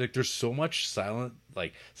serial. Like there's so much Silence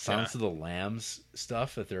of the Lambs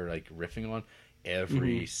stuff that they're like riffing on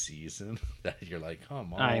every season that you're like,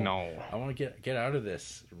 come on. I know. I want to get out of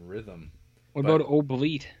this rhythm. What about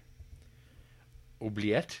Obliette?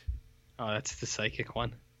 Oubliette? Oh, that's the psychic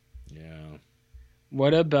one. Yeah.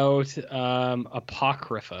 What about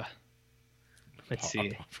Apocrypha? Let's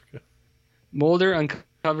see. Mulder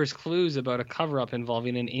uncovers clues about a cover-up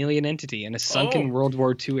involving an alien entity and a sunken World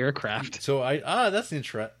War II aircraft. So that's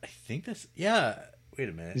interesting. I think this. Yeah. Wait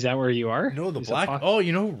a minute. Is that where you are? No, the Black. Oh,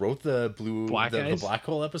 you know who wrote the Black the Black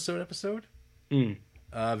Hole episode?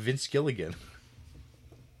 Vince Gilligan.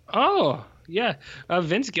 Oh yeah,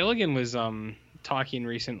 Vince Gilligan was talking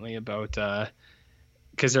recently about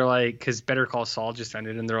because Better Call Saul just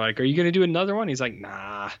ended, and they're like, "Are you gonna do another one?" He's like,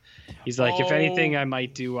 "Nah." He's like, "If anything, I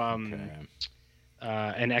might do an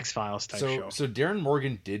X-Files type show." So Darren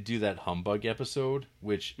Morgan did do that Humbug episode,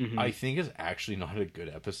 which I think is actually not a good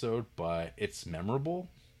episode, but it's memorable.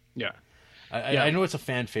 Yeah. I know it's a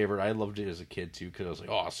fan favorite. I loved it as a kid too because I was like,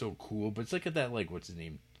 "Oh, so cool!" But it's like that, like what's his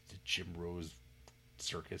name, the Jim Rose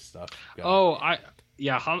circus stuff. I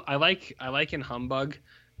like in Humbug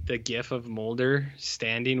the gif of Mulder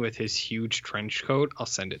standing with his huge trench coat. I'll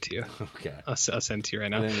send it to you. Okay. I'll send it to you right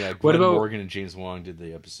now. And then, Glenn Morgan and James Wong did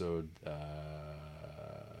the episode.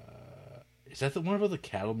 Is that the one about the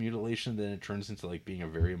cattle mutilation? Then it turns into like being a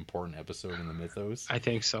very important episode in the mythos. I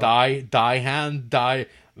think so. Die hand, die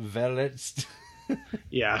Velets.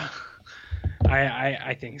 Yeah.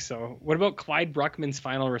 I think so. What about Clyde Bruckman's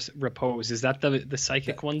Final Repose? Is that the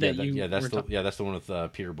psychic one that's the one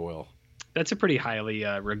with Peter Boyle. That's a pretty highly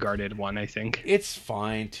regarded one, I think. It's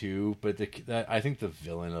fine too, but I think the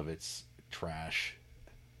villain of it's trash.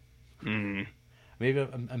 Maybe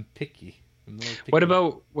I'm picky. What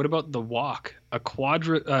about The Walk? A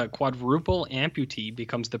quadruple amputee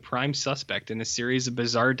becomes the prime suspect in a series of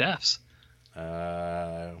bizarre deaths.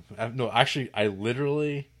 No, actually, I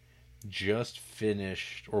literally just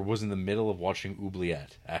finished or was in the middle of watching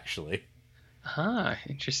Oubliette. Actually.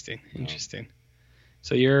 Interesting.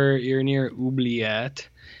 So you're near Oubliette.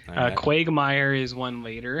 Quagmire is one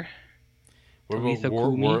later. What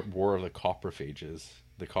about War of the Coprophages?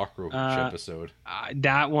 The cockroach episode.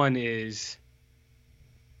 That one is.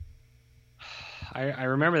 I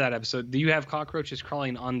remember that episode. Do you have cockroaches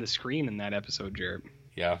crawling on the screen in that episode, Jared?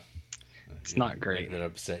 Yeah. It's not great. That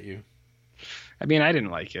upset you? I mean, I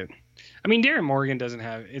didn't like it. I mean, Darren Morgan doesn't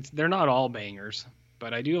have they're not all bangers,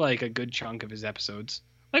 but I do like a good chunk of his episodes.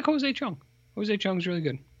 Like Jose Chung. Jose Chung's really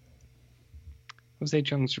good. Jose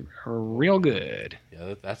Chung's real good.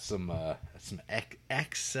 Yeah, that's some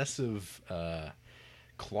excessive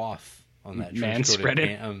cloth on that man spread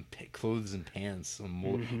clothes and pants.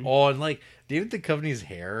 Oh, and like David Duchovny's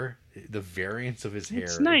hair, the variance of his hair.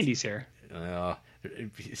 It's 90s hair.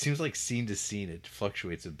 It seems like scene to scene it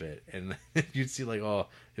fluctuates a bit, and you'd see like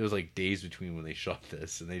it was like days between when they shot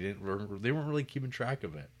this, and they weren't really keeping track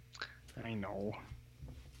of it. I know.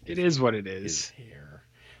 It is what it is. His hair.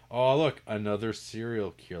 Oh, look, another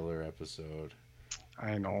serial killer episode.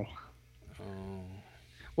 I know. Oh.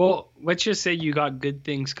 Well, let's just say you got good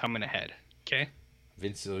things coming ahead, okay?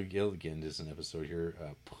 Vince Gilligan is an episode here.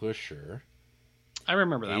 Pusher. I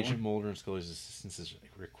remember that Agent Mulder and Scully's assistance is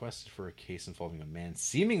requested for a case involving a man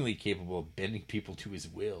seemingly capable of bending people to his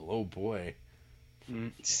will. Oh, boy.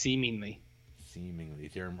 Seemingly.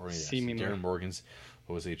 Darren Morgan's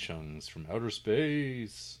Jose Chung's From Outer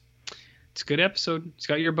Space. It's a good episode. It's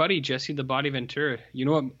got your buddy, Jesse the Body Ventura. You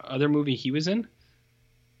know what other movie he was in?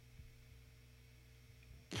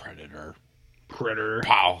 Predator.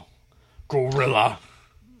 Pow. Gorilla.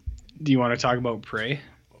 Do you want to talk about Prey?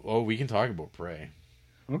 Oh, we can talk about Prey.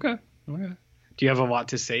 Okay. Do you have a lot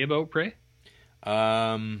to say about Prey?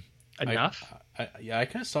 Enough? I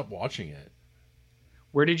kind of stopped watching it.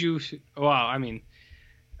 Where did you? Well, I mean,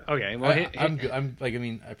 okay. Well,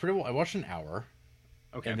 I watched an hour.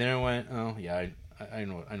 Okay. And then I went, oh yeah, I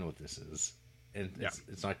know what this is, and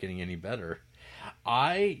it's not getting any better.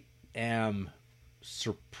 I'm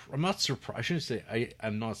not surprised. I shouldn't say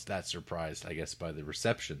I'm not that surprised. I guess by the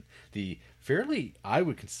reception, the fairly I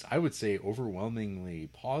would say overwhelmingly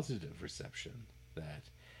positive reception that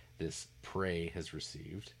this Prey has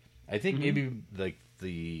received. I think maybe like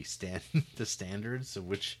the standards of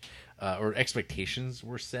which or expectations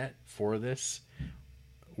were set for this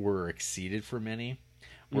were exceeded for many.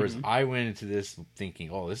 Whereas I went into this thinking,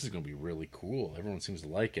 oh, this is going to be really cool. Everyone seems to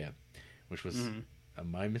like it, which was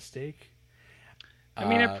my mistake. I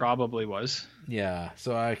mean, it probably was. Yeah,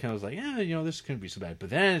 so I kind of was like, yeah, this couldn't be so bad. But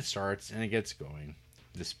then it starts and it gets going.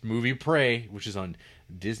 This movie Prey, which is on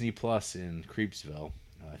Disney Plus in Creepsville.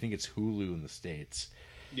 I think it's Hulu in the States.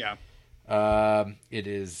 Yeah. It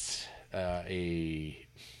is a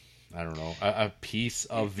piece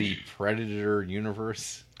of the Predator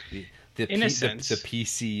universe. In a sense. The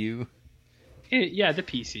PCU. Yeah, the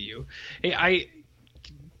PCU. Hey, I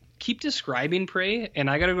keep describing Prey, and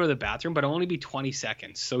I gotta go to the bathroom, but it'll only be 20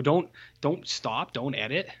 seconds. So don't stop, don't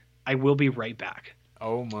edit. I will be right back.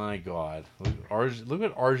 Oh my God! Look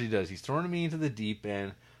what RG does. He's throwing me into the deep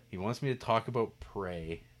end. He wants me to talk about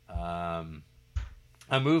Prey, a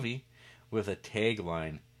movie with a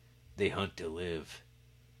tagline: "They hunt to live,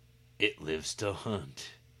 it lives to hunt."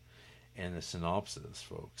 And the synopsis,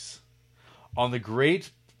 folks. On the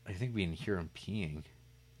great, I think we can hear him peeing.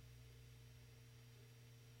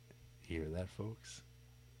 Hear that, folks?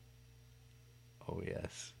 Oh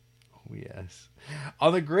yes. Oh yes.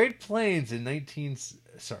 On the Great Plains in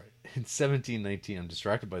 1719, I'm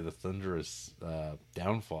distracted by the thunderous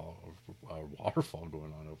downfall or waterfall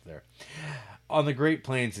going on over there. On the Great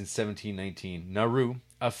Plains in 1719, Naru,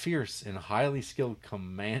 a fierce and highly skilled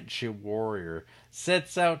Comanche warrior,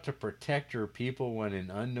 sets out to protect her people when an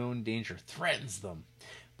unknown danger threatens them.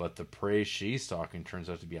 But the prey she's stalking turns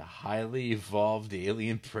out to be a highly evolved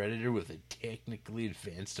alien predator with a technically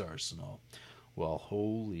advanced arsenal. Well,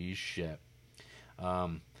 holy shit.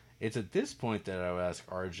 It's at this point that I would ask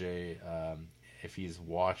RJ if he's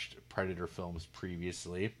watched Predator films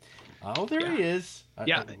previously. Oh, there he is.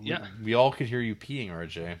 Yeah. We all could hear you peeing,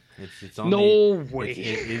 RJ. It's on way.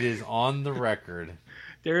 It is on the record.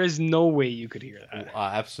 There is no way you could hear that.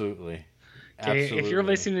 Absolutely. Okay, if you're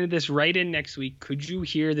listening to this right in next week, could you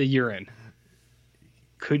hear the urine?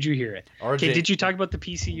 Could you hear it? RJ, okay, did you talk about the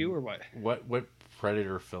PCU or what? What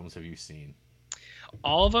Predator films have you seen?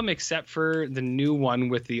 All of them except for the new one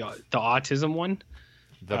with the autism one.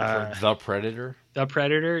 The Predator? The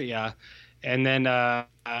Predator, yeah. And then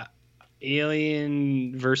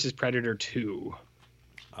Alien versus Predator 2.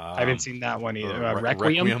 I haven't seen that one either.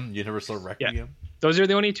 Requiem? You never saw Requiem? Yeah. Those are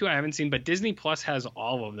the only two I haven't seen, but Disney Plus has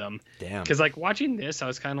all of them. Damn. Because, watching this, I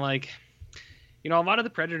was kind of like, a lot of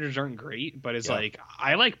the Predators aren't great, but it's I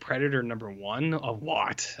like Predator #1 a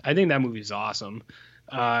lot. I think that movie's awesome.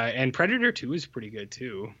 And Predator 2 is pretty good,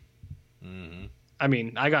 too. Mm-hmm. I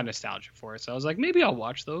mean, I got nostalgia for it, so I was like, maybe I'll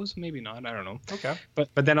watch those, maybe not. I don't know. Okay. But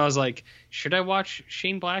then I was like, should I watch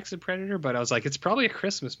Shane Black's The Predator? But I was like, it's probably a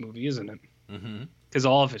Christmas movie, isn't it? Mm-hmm. Because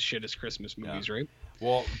all of his shit is Christmas movies, right?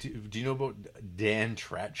 Well, do you know about Dan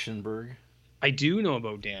Trachtenberg? I do know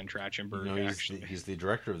about Dan Trachtenberg, actually. He's the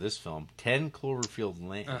director of this film, 10 Cloverfield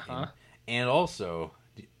Lane, and also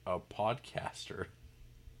a podcaster.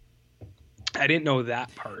 I didn't know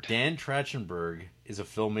that part. Dan Trachtenberg is a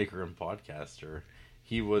filmmaker and podcaster.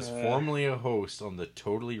 He was formerly a host on the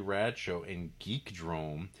Totally Rad Show and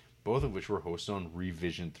Geekdrome, both of which were hosted on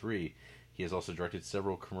Revision 3. He has also directed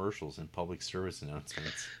several commercials and public service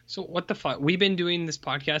announcements. So what the fuck? We've been doing this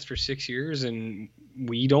podcast for 6 years, and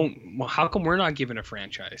we don't... Well, how come we're not given a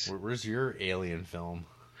franchise? Where's your Alien film?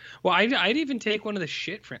 Well, I'd even take one of the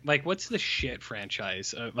shit... what's the shit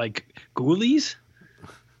franchise? Ghoulies?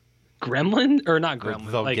 Gremlin? Or not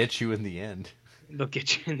Gremlin. They'll get you in the end. They'll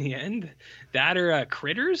get you in the end? That or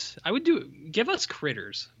Critters? I would do... Give us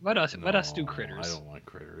Critters. Let us do Critters. I don't want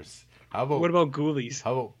Critters. What about Ghoulies?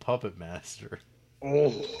 How about Puppet Master?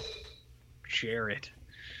 Oh, Jarrett.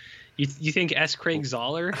 You think S. Craig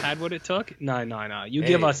Zoller had what it took? No. You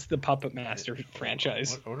give us the Puppet Master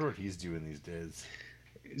franchise. I wonder what he's doing these days.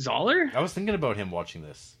 Zoller? I was thinking about him watching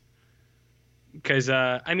this. Because,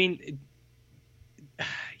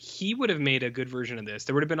 he would have made a good version of this.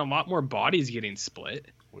 There would have been a lot more bodies getting split.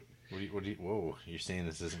 Whoa, you're saying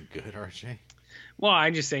this isn't good, RJ? Well,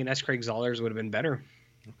 I'm just saying S. Craig Zoller's would have been better.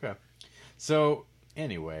 Okay. So,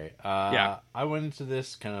 anyway, I went into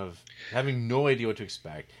this kind of having no idea what to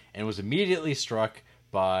expect, and was immediately struck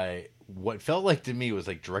by what felt like to me was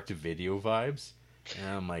like direct-to-video vibes. And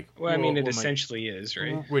I'm like... Well, I mean, it essentially is,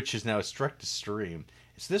 right? Which is now struck to stream.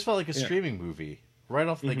 So this felt like a streaming movie. Right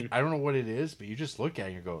off, I don't know what it is, but you just look at it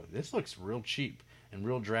and you go, this looks real cheap and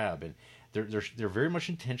real drab. And they're very much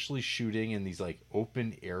intentionally shooting in these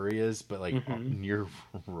open areas, but near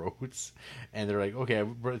roads. And they're like, okay,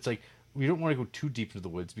 but it's like, we don't want to go too deep into the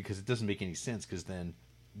woods because it doesn't make any sense, because then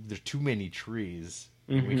there's too many trees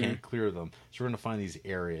and we can't clear them. So we're going to find these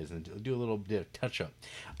areas and do a little bit of touch up.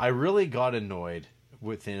 I really got annoyed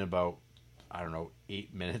within about I don't know,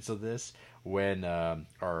 8 minutes of this when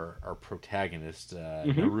our protagonist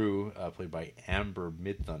Naru, played by Amber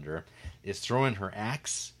Midthunder, is throwing her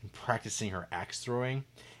axe and practicing her axe throwing,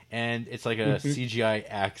 and it's like a CGI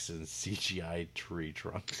axe and CGI tree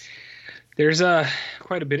trunk. There's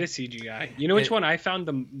quite a bit of CGI. You know which one I found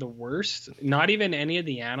the worst? Not even any of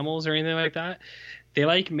the animals or anything like that. They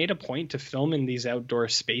like made a point to film in these outdoor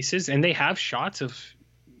spaces, and they have shots of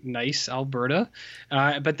nice Alberta,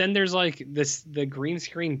 but then there's like the green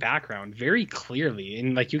screen background very clearly,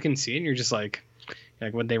 and like you can see it, and you're just like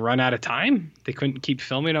would they run out of time? They couldn't keep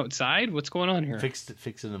filming outside? What's going on here? Fix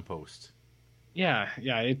it in post. Yeah.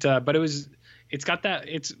 But it's got that,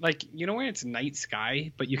 it's like, you know, where it's night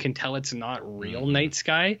sky, but you can tell it's not real night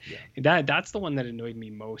sky. Yeah. That's the one that annoyed me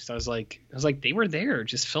most. I was like, they were there,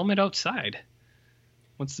 just film it outside.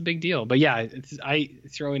 What's the big deal? But yeah, I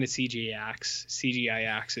throw in a CGI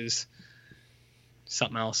axe is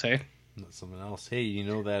something else, hey? Not something else. Hey, you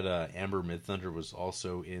know that Amber Midthunder was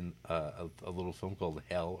also in a little film called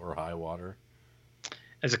Hell or High Water?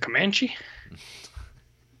 As a Comanche?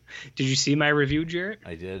 Did you see my review, Jarrett?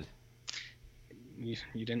 I did. You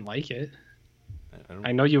didn't like it.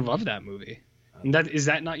 I know you love that movie. And is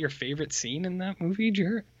that not your favorite scene in that movie,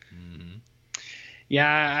 Jarrett? Mm-hmm.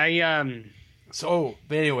 Yeah, So,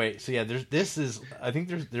 but anyway, so yeah, I think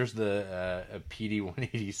there's the PD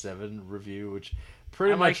 187 review, which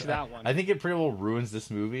pretty much that one. I think it pretty well ruins this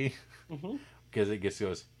movie because it just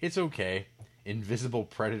goes, it's okay. Invisible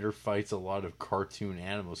predator fights a lot of cartoon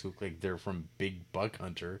animals who look like they're from Big Buck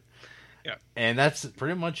Hunter. Yeah, and that's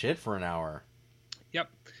pretty much it for an hour. Yep,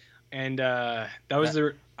 and that was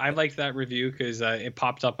I liked that review because it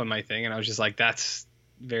popped up on my thing, and I was just like, that's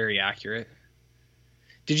very accurate.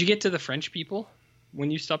 Did you get to the French people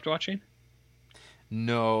when you stopped watching?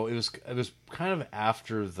 No, it was kind of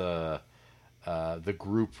after the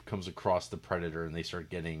group comes across the predator and they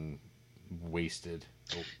start getting wasted.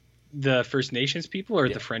 The First Nations people or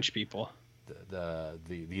the French people? The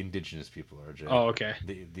indigenous people are. Oh, okay.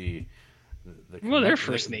 Well, they're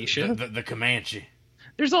First Nation. The Comanche.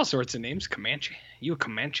 There's all sorts of names. Comanche. You a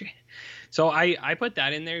Comanche? So I put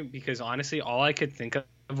that in there because honestly, all I could think of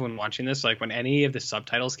when watching this, like when any of the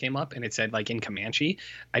subtitles came up and it said like in Comanche,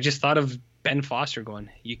 I just thought of Ben Foster going,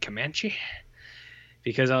 "You Comanche?"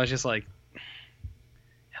 Because I was just like,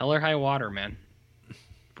 Hell or High Water, man.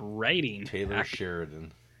 Writing. Taylor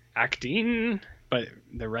Sheridan. Acting, but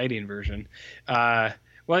the writing version. Well,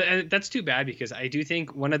 that's too bad because I do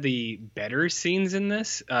think one of the better scenes in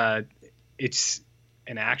this, it's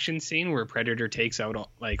an action scene where Predator takes out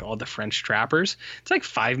like all the French trappers. It's like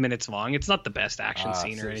 5 minutes long. It's not the best action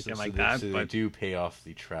scene or anything like that. So they do pay off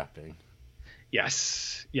the trapping.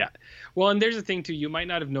 Yes. Yeah. Well, and there's the thing too. You might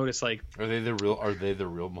not have noticed. Like, are they the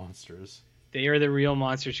real monsters? They are the real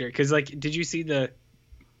monsters here. Because like, did you see the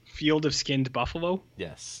field of skinned buffalo?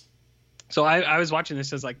 Yes. So I was watching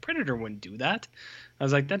this. I was like, Predator wouldn't do that. I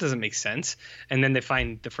was like, that doesn't make sense. And then they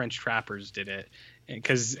find the French trappers did it.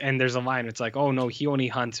 And there's a line. It's like, oh no, he only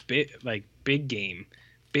hunts big game,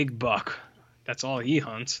 big buck. That's all he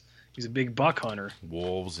hunts. He's a big buck hunter.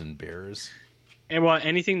 Wolves and bears. And well,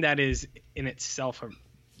 anything that is in itself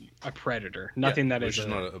a predator. Nothing that is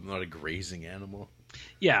not a grazing animal.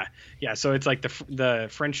 Yeah. So it's like the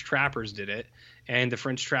French trappers did it, and the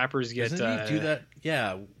French trappers get. Doesn't he do that?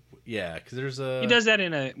 Yeah. Because there's he does that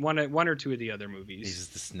in one or two of the other movies. He's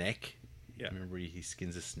the snake. Yeah. Remember he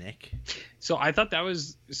skins a snake? So I thought that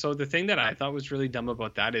was the thing that I thought was really dumb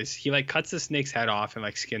about that is he like cuts the snake's head off and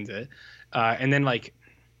like skins it, and then like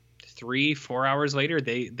 3-4 hours later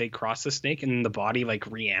they cross the snake and the body like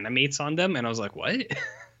reanimates on them, and I was like, what? I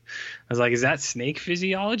was like, is that snake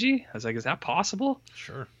physiology? I was like, is that possible?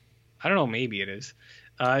 Sure. I don't know, maybe it is.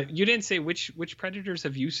 You didn't say which predators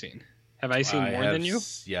have you seen? Have I seen more than you?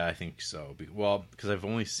 Yeah, I think so. Well, because I've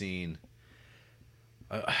only seen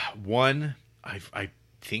one. I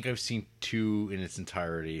think I've seen two in its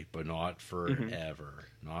entirety, but not forever,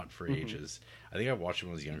 not for ages. I think I watched it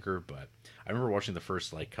when I was younger, but I remember watching the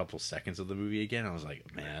first like couple seconds of the movie again. I was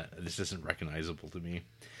like, man, this isn't recognizable to me.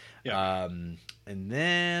 Yeah. And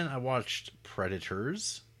then I watched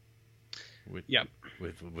Predators. With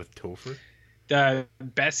Topher. The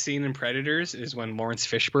best scene in Predators is when Lawrence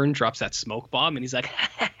Fishburne drops that smoke bomb and he's like,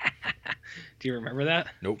 do you remember that?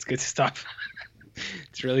 Nope. It's good stuff.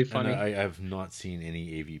 It's really funny. I have not seen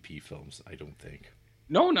any AVP films, I don't think.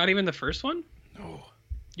 No, not even the first one? No.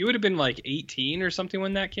 You would have been like 18 or something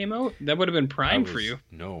when that came out? That would have been prime for you.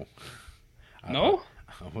 No. No?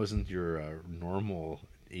 I wasn't your normal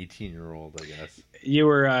 18-year-old, I guess. You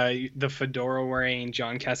were the fedora-wearing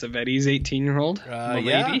John Cassavetes 18-year-old?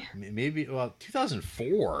 Yeah, maybe. Well,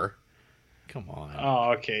 2004. Come on.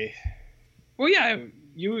 Oh, okay. Well, yeah,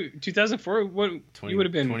 you 2004. What 20, you would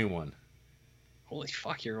have been? 21. Holy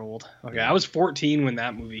fuck, you're old. Okay, Yeah. I was 14 when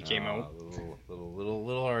that movie came out, Little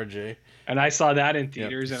RJ. and I saw that in Yep.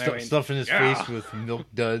 theaters, and I went Stuffing his yeah. face with milk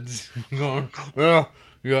duds. Going, well,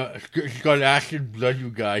 yeah, he's got acid blood, you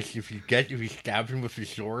guys. If you stab him with his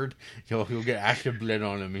sword, he'll get acid blood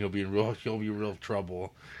on him. He'll be in real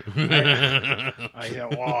trouble. Whoa.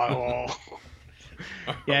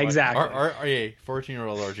 Yeah, exactly. Our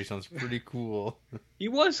 14-year-old RJ sounds pretty cool. He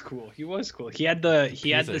was cool. He had the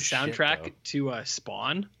soundtrack shit, to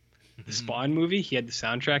Spawn, the Spawn movie. He had the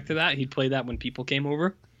soundtrack to that. He'd play that when people came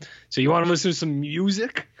over. So you want to listen to some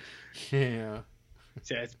music? Yeah.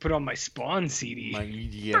 So let's put on my Spawn CD. My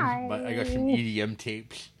EDM. I got some EDM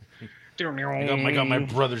tapes. I got my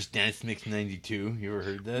brother's Dance Mix 92. You ever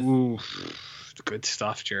heard that? Ooh, good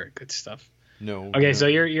stuff, Jared. Good stuff. No. Okay, no, so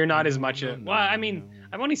you're not as much. no, Well, I mean, no.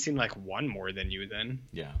 I've only seen like one more than you. Then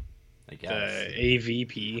Yeah. I guess. the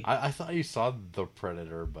AVP. I thought you saw The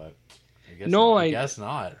Predator, but I guess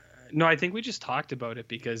not. No, I think we just talked about it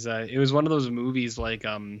because it was one of those movies like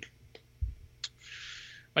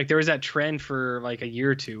there was that trend for like a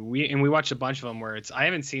year or two. We watched a bunch of them where I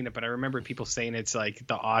haven't seen it, but I remember people saying it's like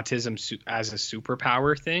the autism as a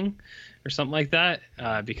superpower thing or something like that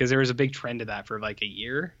because there was a big trend of that for like a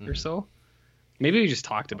year or so. Maybe we just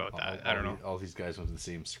talked about that. I don't know. All these guys went to the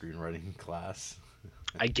same screenwriting class.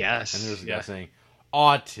 I guess. And there's a guy saying,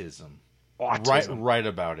 autism. Autism. Right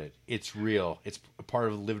about it. It's real. It's a part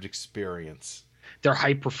of a lived experience. They're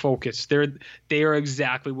hyper focused. They are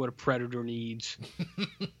exactly what a predator needs.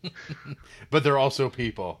 But they're also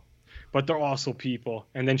people. But they're also people.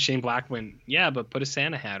 And then Shane Black went, yeah, but put a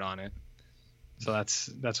Santa hat on it. So that's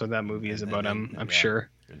what that movie is about. I'm sure.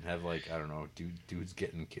 And have like, I don't know, dudes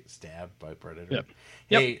getting stabbed by Predator. Yep.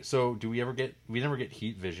 Hey, so we never get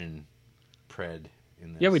heat vision pred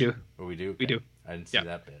in this? Yeah, we do. Oh, we do? Okay. We do. I didn't see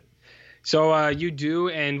that bit. So you do,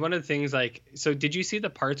 and one of the things so did you see the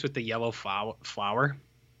parts with the yellow flower?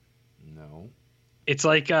 No. It's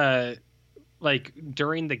like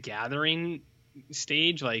during the gathering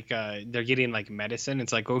stage, they're getting like medicine.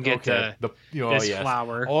 It's like, go get this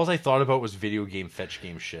flower. All I thought about was video game fetch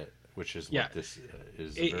game shit, which is what this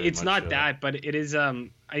is. It's not that, but it is. I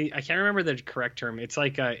can't remember the correct term. It's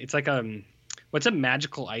like what's a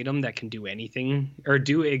magical item that can do anything or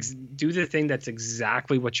do the thing that's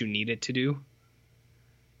exactly what you need it to do?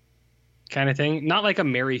 Kind of thing. Not like a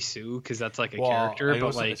Mary Sue because that's like a character,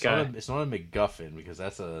 but like it's not a MacGuffin because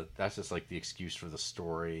that's just like the excuse for the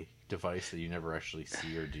story device that you never actually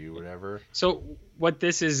see or do whatever. So what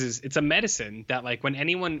this is it's a medicine that like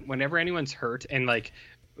whenever anyone's hurt, and like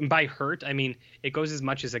by hurt I mean it goes as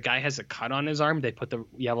much as a guy has a cut on his arm, they put the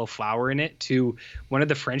yellow flower in it, to one of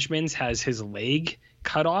the Frenchmen's has his leg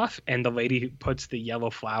cut off and the lady puts the yellow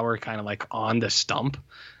flower kind of like on the stump.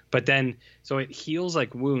 But then, so it heals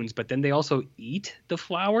like wounds, but then they also eat the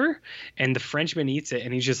flower, and the Frenchman eats it,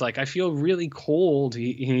 and he's just like, I feel really cold.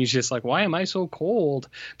 He's just like, why am I so cold?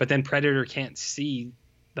 But then Predator can't see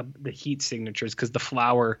the heat signatures because the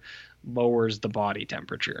flower lowers the body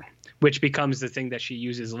temperature, which becomes the thing that she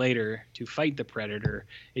uses later to fight the Predator,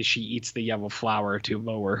 is she eats the yellow flower to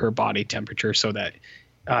lower her body temperature so that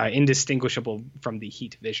indistinguishable from the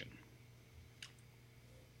heat vision.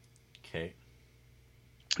 Okay.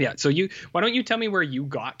 Yeah, so why don't you tell me where you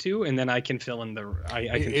got to, and then I can fill in the the rest.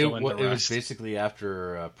 It was basically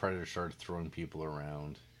after Predator started throwing people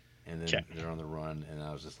around, and then they're on the run, and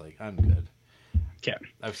I was just like, I'm good. Okay.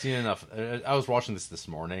 I've seen enough. I was watching this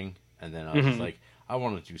morning, and then I was just like, I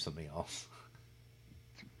want to do something else.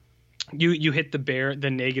 You hit the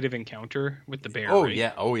negative encounter with the bear. Oh right?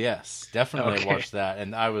 yeah, oh yes, definitely. Okay. I watched that,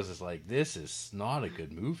 and I was just like, this is not a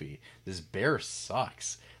good movie. This bear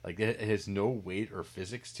sucks. Like it has no weight or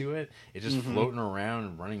physics to it. It's just floating around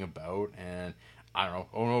and running about, and I don't know.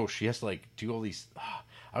 Oh no, she has to like do all these.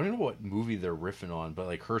 I don't know what movie they're riffing on, but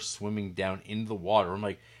like her swimming down into the water. I'm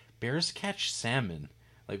like, bears catch salmon.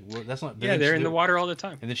 Like that's not. Yeah, they're in the water all the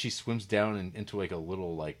time. And then she swims down into like a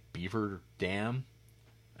little like beaver dam,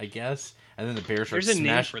 I guess. And then the bear starts. There's a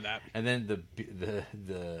name for that. And then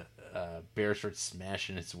the bear starts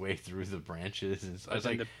smashing its way through the branches. And I was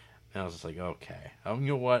like. And I was just like, okay, you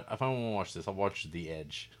know what? If I want to watch this, I'll watch The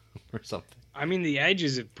Edge or something. I mean, The Edge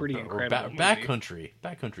is a pretty incredible movie.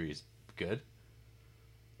 Backcountry is good.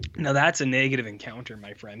 No, that's a negative encounter,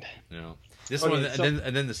 my friend. No, this one,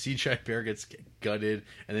 and then the CGI bear gets gutted,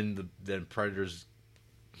 and then Predator's,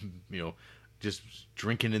 just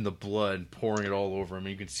drinking in the blood, pouring it all over him,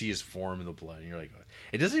 and you can see his form in the blood, and you're like,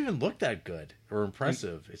 it doesn't even look that good or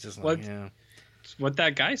impressive. It's just like, yeah. It's what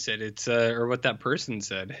that guy said. It's or what that person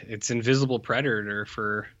said. It's invisible predator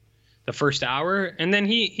for the first hour, and then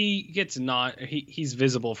he's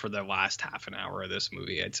visible for the last half an hour of this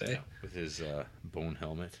movie, I'd say. Yeah, with his bone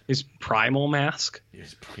helmet. His primal mask.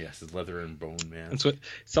 Yes, his leather and bone mask. That's what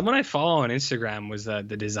someone I follow on Instagram was the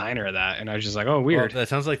designer of that, and I was just like, oh, weird. That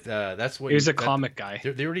sounds like that's what. He was a comic guy.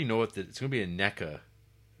 They already know it's going to be a NECA,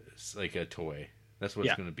 like a toy. That's what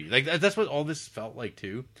it's going to be. Like that's what all this felt like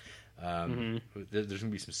too. There's going to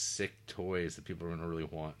be some sick toys that people are going to really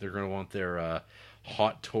want. They're going to want their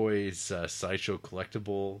Hot Toys Sideshow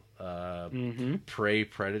collectible prey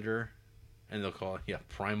predator, and they'll call it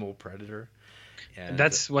Primal Predator. And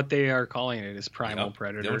that's what they are calling it, is Primal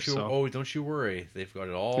Predator. Don't you worry, they've got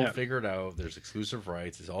it all figured out. There's exclusive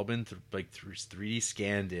rights. It's all been 3D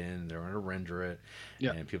scanned in. They're going to render it,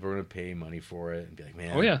 and people are going to pay money for it and be like,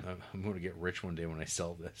 man, I'm going to get rich one day when I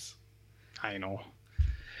sell this. I know.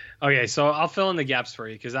 Okay, so I'll fill in the gaps for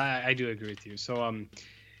you because I do agree with you. So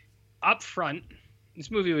up front,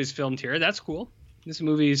 this movie was filmed here. That's cool. This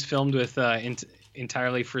movie is filmed with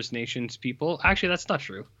entirely First Nations people. Actually, that's not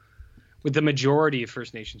true. With the majority of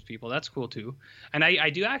First Nations people. That's cool too. And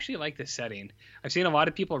I do actually like the setting. I've seen a lot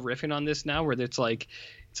of people riffing on this now, where it's like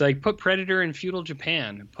put Predator in feudal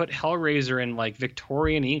Japan, put Hellraiser in like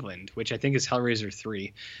Victorian England, which I think is Hellraiser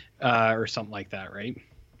 3 or something like that, right?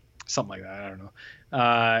 Something like that. I don't know.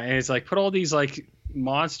 And it's like put all these like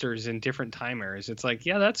monsters in different time eras. It's like,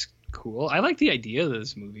 yeah, that's cool. I like the idea of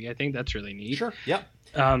this movie. I think that's really neat. Sure. Yeah.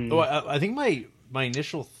 I think my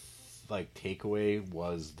initial takeaway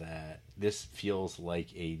was that this feels like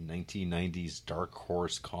a 1990s Dark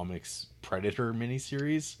Horse Comics Predator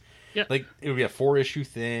miniseries. Yeah. Like it would be a 4-issue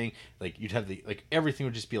thing. Like you'd have everything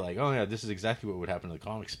would just be like, oh yeah, this is exactly what would happen in the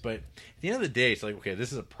comics. But at the end of the day, it's like, okay,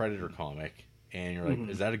 this is a Predator comic. And you're like,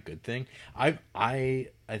 is that a good thing? I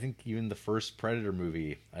think even the first Predator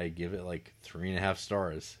movie, I give it like 3.5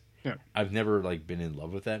 stars. Yeah. I've never been in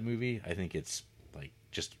love with that movie. I think it's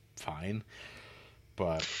just fine.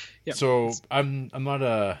 But so I'm not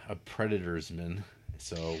a Predatorsman.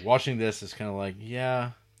 So watching this is kind of like,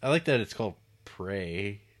 yeah, I like that it's called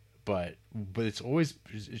Prey, but it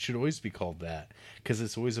should always be called that because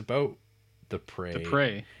it's always about the prey. The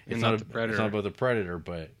prey. It's not the predator. It's not about the predator,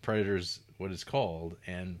 but Predator's what it's called,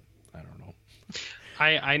 and I don't know.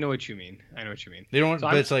 I know what you mean. They don't, so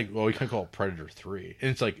but it's like, well, we can call it Predator 3, and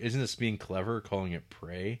it's like, isn't this being clever calling it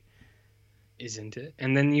Prey? Isn't it?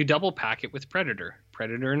 And then you double pack it with Predator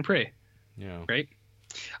and Prey. Yeah. Right.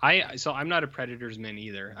 I'm not a Predators man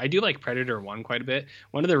either. I do like Predator 1 quite a bit.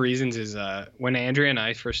 One of the reasons is when Andrea and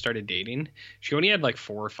I first started dating, she only had like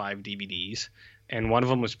 4 or 5 DVDs. And one of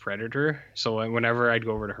them was Predator. So whenever I'd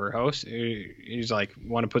go over to her house, he's like,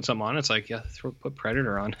 want to put something on? It's like, yeah, put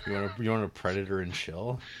Predator on. You want a Predator and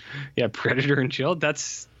chill? Yeah, Predator and chill.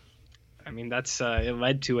 That's it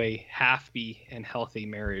led to a happy and healthy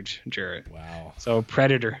marriage, Jarrett. Wow. So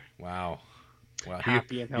Predator. Wow.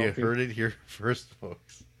 Happy and healthy. You heard it here first,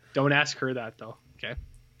 folks. Don't ask her that though. Okay.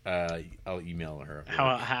 I'll email her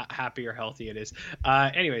how happy or healthy it is.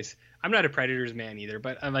 Anyways, I'm not a Predators man either,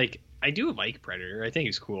 but I do like Predator. I think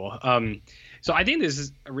he's cool. So I think this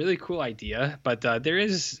is a really cool idea, but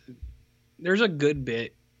there's a good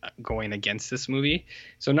bit going against this movie.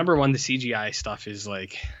 So number one, the CGI stuff is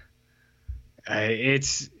like, I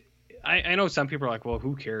know some people are like, well,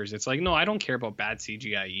 who cares? It's like, no, I don't care about bad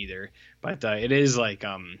CGI either, but it is like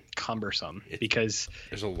cumbersome because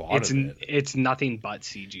there's a lot of it. It's nothing but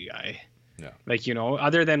CGI. Yeah. Like,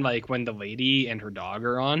 other than like when the lady and her dog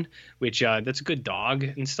are on, which that's a good dog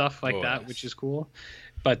and stuff like that, which is cool.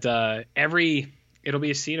 But it'll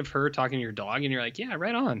be a scene of her talking to your dog and you're like, yeah,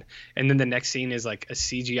 right on. And then the next scene is like a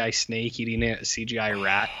CGI snake eating a CGI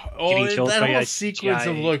rat. Getting killed that by whole sequence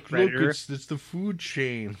of look, it's the food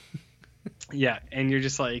chain. Yeah. And you're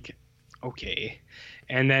just like, okay.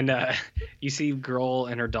 And then you see girl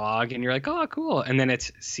and her dog and you're like, oh, cool. And then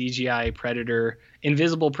it's CGI Predator,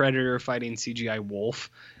 Invisible Predator fighting CGI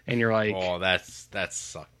Wolf. And you're like, oh, that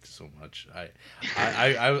sucked so much. I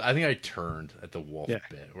think I turned at the wolf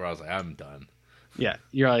bit where I was like, I'm done. Yeah,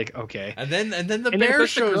 you're like, okay. And then the bear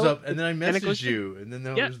shows up, and then I message you, and then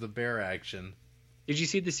there's the bear action. Did you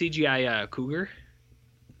see the CGI cougar?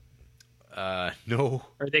 No.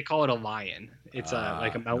 Or they call it a lion. It's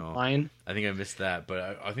like a mountain lion. I think I missed that,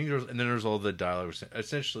 but I think there's all the dialogue.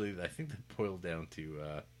 Essentially, I think that boiled down to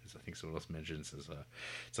I think someone else mentions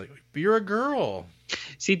it's like, but you're a girl.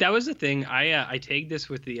 See, that was the thing. I tagged this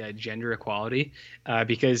with the gender equality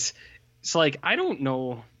because it's like I don't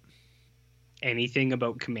know anything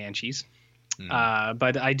about Comanches,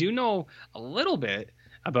 but I do know a little bit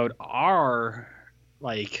about our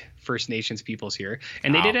like First Nations peoples here,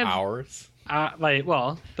 and they did have ours.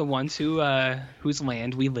 The ones whose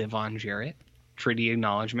land we live on, Jarrett. Treaty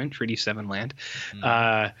Acknowledgement, Treaty 7 land.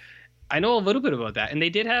 I know a little bit about that, and they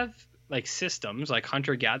did have like systems, like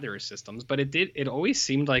hunter-gatherer systems, but it always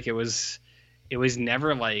seemed like it was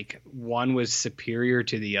never like one was superior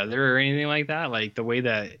to the other or anything like that. Like the way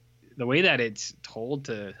that it's told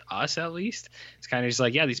to us, at least, it's kind of just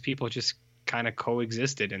like, yeah, these people just kind of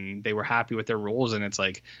coexisted and they were happy with their roles, and it's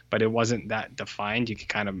like, but it wasn't that defined. You could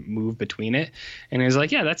kind of move between it, and it was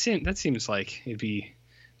like, yeah, that seems like it'd be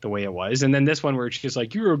the way it was. And then this one where it's just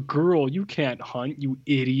like, you're a girl, you can't hunt, you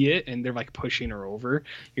idiot, and they're like pushing her over.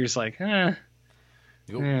 You're just like, go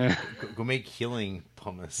make healing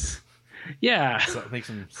pumice. Yeah. So make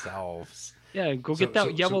some salves. Yeah, get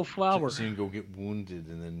that yellow flower. So you can go get wounded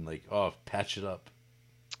and then like, patch it up.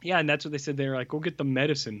 Yeah, and that's what they said. They're like, go get the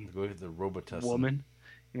medicine. Go get the Robitussin. Woman.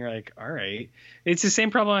 And you're like, all right. It's the same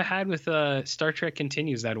problem I had with Star Trek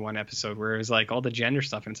Continues, that one episode where it was like all the gender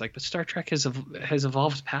stuff, and it's like, but Star Trek has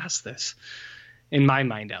evolved past this, in my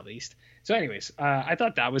mind at least. So anyways, I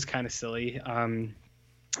thought that was kind of silly. And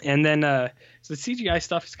then so the CGI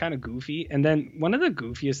stuff is kind of goofy. And then one of the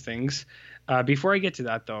goofiest things, before I get to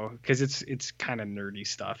that though, because it's kind of nerdy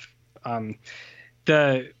stuff.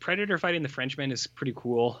 The Predator fighting the Frenchman is pretty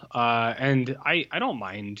cool. And I don't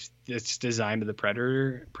mind this design of the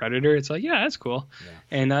Predator. It's like, yeah, that's cool.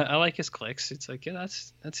 Yeah. And I like his clicks. It's like, yeah,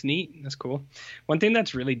 that's neat. That's cool. One thing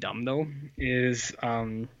that's really dumb though is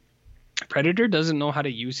Predator doesn't know how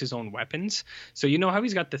to use his own weapons. So you know how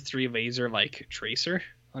he's got the 3 laser like tracer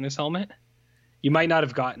on his helmet? You might not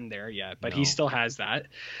have gotten there yet, but he still has that.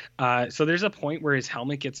 So there's a point where his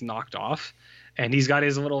helmet gets knocked off, and he's got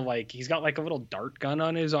his little he's got like a little dart gun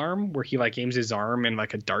on his arm where he like aims his arm and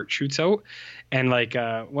like a dart shoots out, and like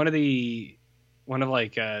one of the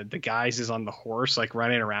guys is on the horse like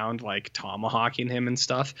running around like tomahawking him and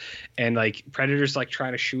stuff, and like Predator's like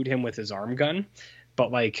trying to shoot him with his arm gun,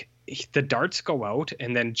 but like the darts go out,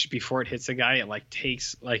 and then before it hits the guy, it like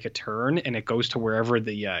takes like a turn and it goes to wherever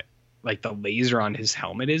the like the laser on his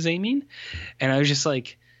helmet is aiming. And I was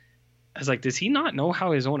like, does he not know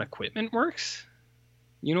how his own equipment works?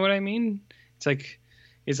 You know what I mean? It's like,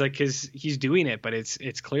 cause he's doing it, but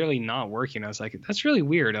it's clearly not working. I was like, that's really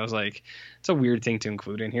weird. I was like, it's a weird thing to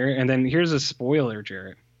include in here. And then here's a spoiler,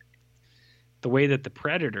 Jarrett. The way that the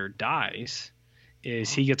Predator dies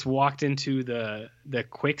is he gets walked into the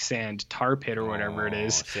quicksand tar pit or whatever it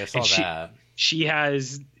is. See, I saw that. She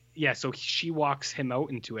has, so she walks him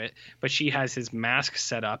out into it, but she has his mask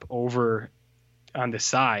set up over on the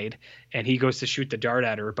side, and he goes to shoot the dart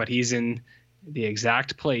at her, but he's in the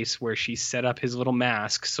exact place where she set up his little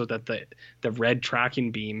mask so that the red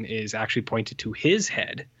tracking beam is actually pointed to his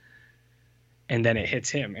head, and then it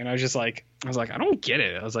hits him. And I was like, I don't get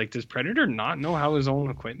it. I was like, does Predator not know how his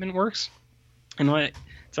own equipment works? And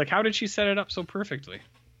it's like, how did she set it up so perfectly?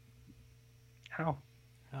 How,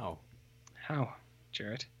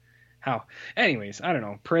 Jarrett? How? Anyways, I don't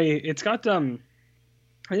know. Prey. It's got I think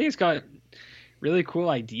it's got really cool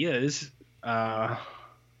ideas. There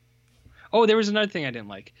was another thing I didn't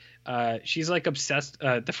like. She's like obsessed.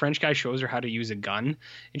 The French guy shows her how to use a gun,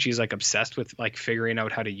 and she's like obsessed with like figuring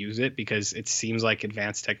out how to use it because it seems like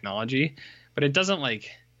advanced technology, but it doesn't like.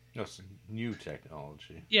 No, it's new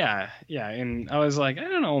technology. Yeah. And I was like, I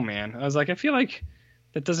don't know, man. I was like, I feel like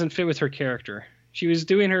that doesn't fit with her character. She was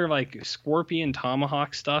doing her like scorpion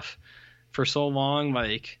tomahawk stuff for so long,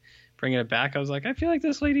 like bringing it back. I was like, I feel like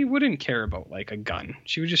this lady wouldn't care about like a gun.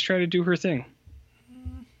 She would just try to do her thing.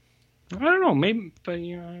 I don't know, maybe, but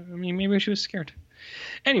maybe she was scared.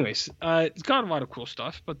 Anyways, it's got a lot of cool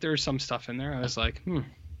stuff, but there's some stuff in there I was like,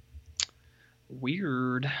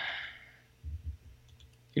 weird.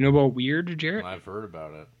 You know about weird, Jarrett? I've heard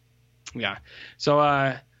about it. Yeah. So,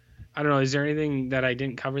 I don't know. Is there anything that I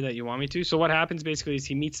didn't cover that you want me to? So what happens basically is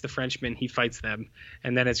he meets the Frenchman, he fights them,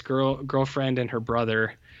 and then it's girlfriend and her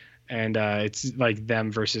brother, and it's like them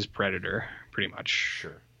versus Predator, pretty much.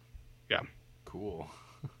 Sure. Yeah. Cool.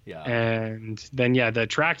 Yeah. And then the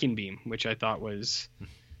tracking beam, which I thought was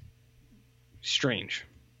strange.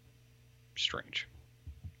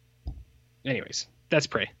 Anyways, that's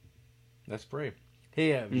Prey. Hey,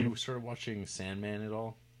 have you started watching Sandman at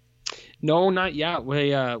all? No, not yet.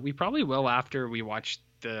 We probably will after we watch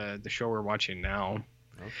the show we're watching now.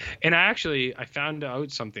 Okay. And I found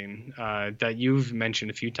out something that you've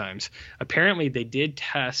mentioned a few times. Apparently, they did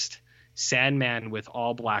test Sandman with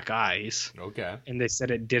all black eyes. Okay. And they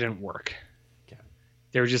said it didn't work. Okay.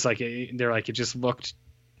 They were just like, it just looked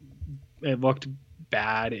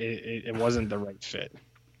bad. It wasn't the right fit.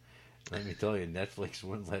 Let me tell you, Netflix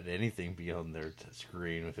wouldn't let anything be on their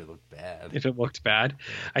screen if it looked bad. If it looked bad.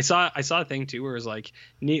 Yeah. I saw a thing too where it was like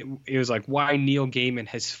why Neil Gaiman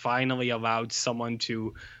has finally allowed someone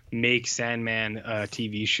to make Sandman a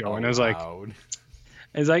TV show. And I was like,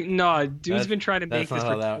 no, dude's been trying to make this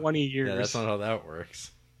for 20 years. Yeah, that's not how that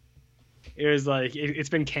works. It was like it's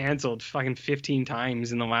been canceled fucking 15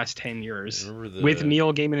 times in the last 10 years with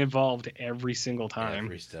Neil Gaiman involved every single time.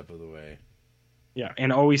 Every step of the way. Yeah,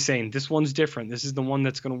 and always saying, this one's different. This is the one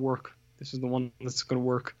that's going to work. This is the one that's going to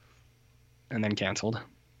work. And then canceled.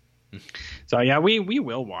 So, yeah, we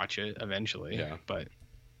will watch it eventually. Yeah. But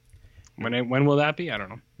when will that be? I don't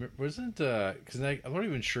know. Wasn't, because I'm not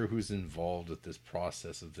even sure who's involved with this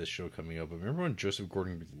process of this show coming up. But remember when Joseph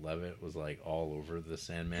Gordon-Levitt was like all over the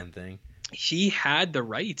Sandman thing? He had the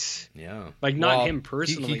rights. Yeah. Like, not him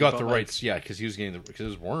personally. He got the rights, yeah, because he was getting because it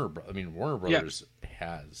was Warner Brothers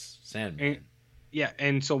has Sandman.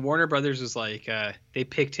 And so Warner Brothers was like, they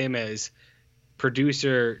picked him as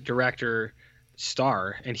producer, director,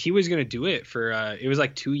 star, and he was going to do it for, it was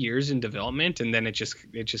like 2 years in development, and then it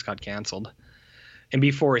just got canceled. And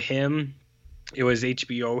before him, it was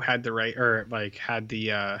HBO had the right, or like had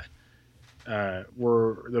the,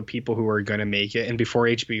 were the people who were going to make it. And before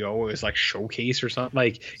HBO, it was like Showcase or something.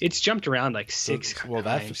 Like, it's jumped around like six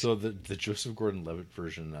times. So the Joseph Gordon-Levitt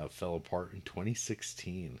version fell apart in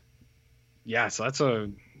 2016. Yeah, so it's a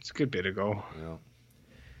good bit ago. Yeah.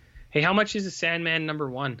 Hey, how much is the Sandman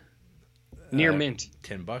 #1? Near mint.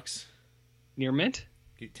 $10. Near mint?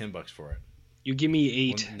 Get $10 for it. You give me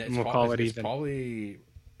 8, and we'll call it even. Probably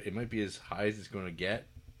it might be as high as it's going to get,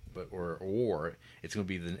 but or it's going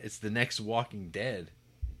to be it's the next Walking Dead.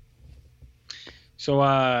 So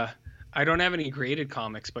I don't have any graded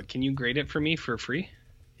comics, but can you grade it for me for free?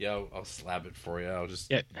 Yeah, I'll slab it for you. I'll just.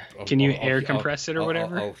 Yeah. Can you air compress it or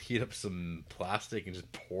whatever? I'll heat up some plastic and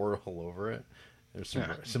just pour it all over it. There's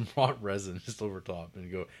some hot resin just over top,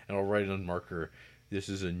 and I'll write on marker. This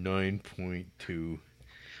is a 9.2.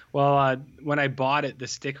 Well, when I bought it, the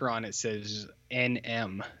sticker on it says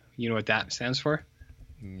NM. You know what that stands for?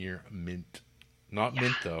 Near mint, not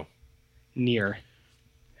mint though. Near.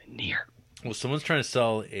 Well, someone's trying to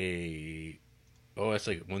sell a OS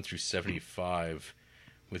like 1 through 75.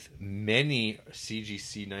 With many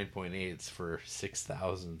CGC 9.8s for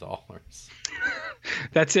 $6,000.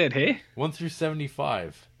 That's it, hey? 1 through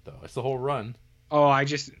 75, though. It's the whole run. Oh,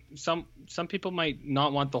 some people might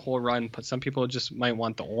not want the whole run, but some people just might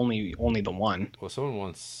want the only the one. Well, someone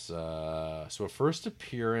wants so a first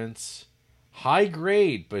appearance, high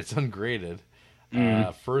grade, but it's ungraded.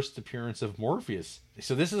 First appearance of Morpheus.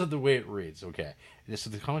 So this is the way it reads. Okay, so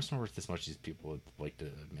the comic's not worth this much as people would like to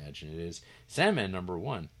imagine it is. Sandman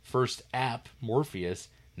 #1, first app Morpheus,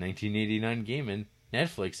 1989 Gaiman,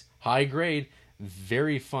 Netflix, high grade,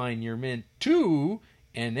 very fine near mint, 2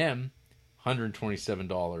 NM,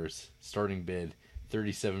 $127 starting bid,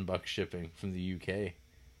 $37 shipping from the UK.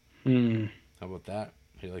 How about that?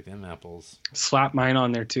 How do you like them apples? Slap mine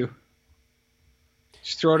on there too.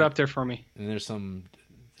 Just throw it up there for me. And there's some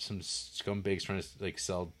scumbags trying to like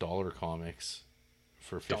sell dollar comics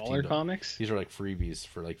for $15. Dollar comics? These are like freebies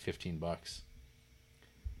for like $15.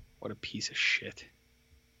 What a piece of shit.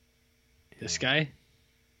 Yeah. This guy,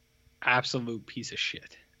 absolute piece of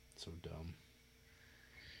shit. So dumb.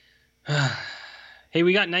 Hey,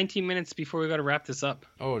 we got 19 minutes before we got to wrap this up.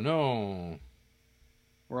 Oh no.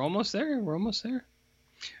 We're almost there.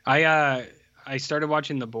 I started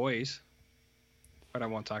watching The Boys. But I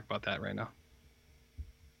won't talk about that right now.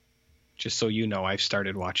 Just so you know, I've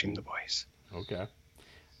started watching The Boys. Okay.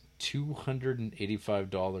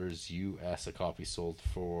 $285 US a copy sold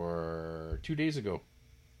for 2 days ago.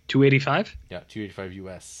 285? Yeah, 285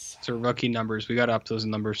 US. So rookie numbers. We got to up those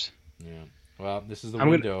numbers. Yeah. Well, this is the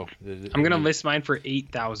window. I'm going to list mine for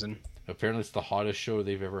 8,000. Apparently it's the hottest show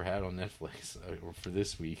they've ever had on Netflix for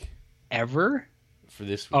this week. Ever? For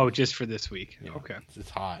this week. Oh, just for this week. Yeah, okay. It's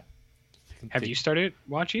hot. Have you started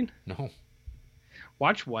watching? No.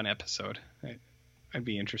 Watch one episode. I'd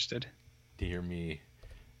be interested. To hear me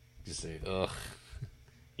just say, ugh.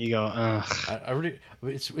 You go, ugh. I really.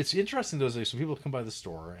 It's interesting though. Like, some people come by the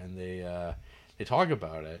store and they talk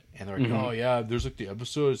about it and they're like, oh yeah, there's like the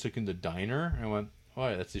episode. It's like in the diner. And I went, oh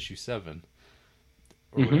yeah, that's issue 7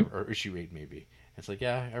 or whatever, or issue 8 maybe. And it's like,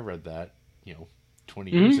 yeah, I read that. 20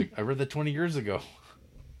 years ago. I read that 20 years ago.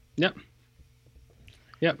 Yep.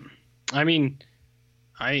 I mean,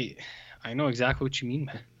 I know exactly what you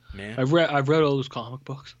mean, man. I've read all those comic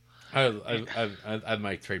books. I have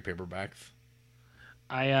my trade paperbacks.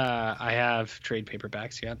 I have trade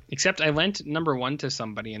paperbacks, yeah. Except I lent #1 to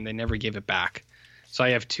somebody and they never gave it back. So I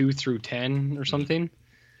have 2 through 10 or something.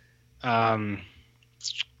 So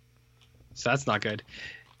that's not good.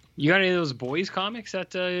 You got any of those boys comics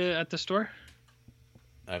at the store?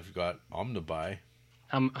 I've got Omnibuy.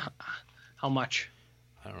 How much?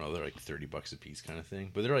 I don't know. They're like $30 a piece, kind of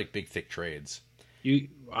thing. But they're like big, thick trades.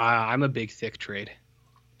 I'm a big thick trade.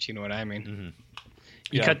 Do you know what I mean? Mm-hmm.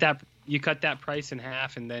 You cut that price in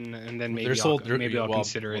half, and then maybe I'll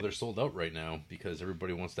consider it. They're sold out right now because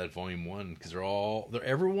everybody wants that volume 1 because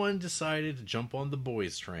everyone decided to jump on the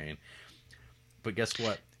boys train. But guess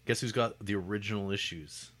what? Guess who's got the original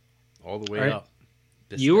issues all the way up?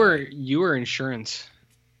 You were insurance.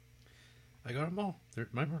 I got them all.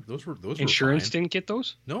 Those were insurance fine. Didn't get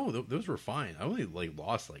those? No, those were fine. I only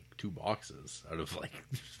lost 2 boxes out of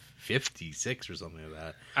 56 or something like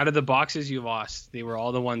that. Out of the boxes you lost, they were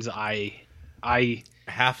all the ones I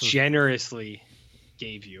generously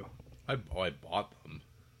gave you. I bought them.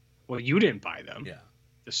 Well, you didn't buy them. Yeah.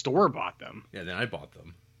 The store bought them. Yeah, then I bought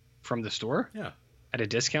them. From the store? Yeah. At a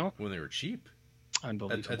discount? When they were cheap.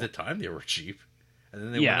 Unbelievable. At the time they were cheap. And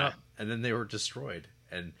then they went up. And then they were destroyed.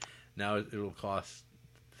 And now it'll cost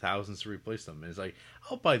thousands to replace them. And it's like,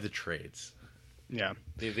 I'll buy the trades. Yeah.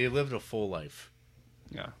 They lived a full life.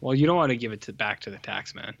 Yeah. Well, you don't want to give it back to the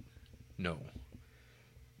tax man. No.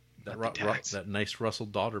 That nice Russell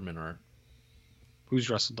Dodderman art. Who's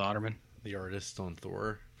Russell Dodderman? The artist on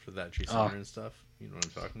Thor for that Jason and stuff. You know what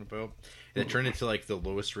I'm talking about? It turned into the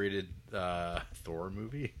lowest rated Thor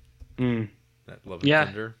movie. That Love and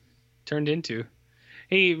Thunder. Turned into.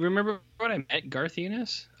 Hey, remember when I met Garth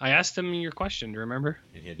Ennis? I asked him your question. Do you remember?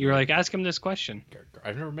 You were like, ask him this question.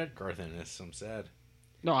 I've never met Garth Ennis, so I'm sad.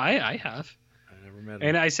 No, I have. I never met him.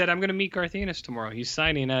 And I said, I'm going to meet Garth Ennis tomorrow. He's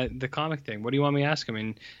signing at the comic thing. What do you want me to ask him?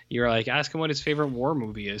 And you're like, ask him what his favorite war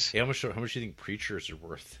movie is. Hey, how much do you think Preachers are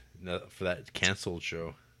worth for that canceled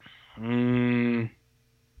show?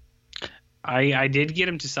 I did get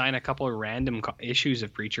him to sign a couple of random issues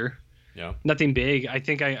of Preacher. Yeah. Nothing big. I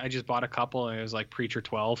think I just bought a couple, and it was like Preacher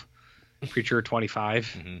 12, Preacher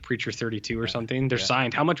 25, Preacher 32 or something. They're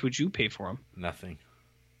signed. How much would you pay for them? Nothing.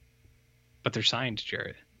 But they're signed,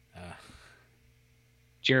 Jarrett.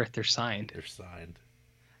 Jarrett, they're signed. They're signed.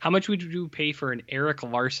 How much would you pay for an Eric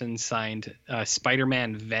Larson signed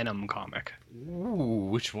Spider-Man Venom comic? Ooh,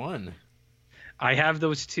 which one? I have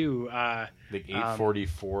those two.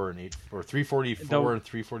 844 and 344 and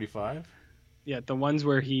 345. Yeah, the ones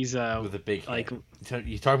where he's with a big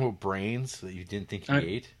you talking about brains that you didn't think he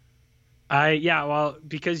ate? Well,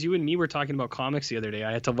 because you and me were talking about comics the other day,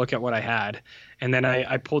 I had to look at what I had, and then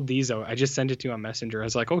I pulled these out. I just sent it to you on Messenger. I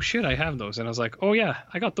was like, oh shit, I have those, and I was like, oh yeah,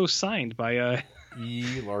 I got those signed by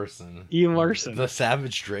E. Larson. E. Larson, the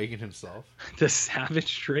Savage Dragon himself. The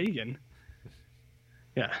Savage Dragon.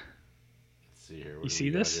 Yeah. Let's see here. You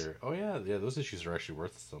see this? Here? Oh yeah. Those issues are actually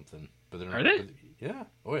worth something. But they're not. Are they? Yeah.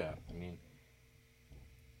 Oh yeah. I mean.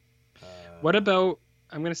 What about?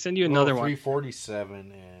 I'm gonna send you another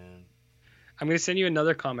 347 and. I'm gonna send you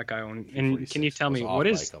another comic I own, and can you tell me what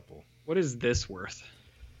is this worth?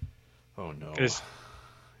 Oh no. Is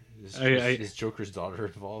Joker's daughter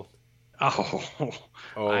involved? I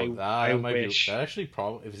wish. That actually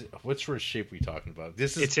probably. What sort of shape are we talking about?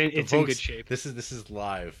 This is it's in good shape. This is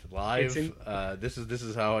live. This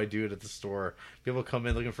is how I do it at the store. People come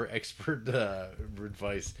in looking for expert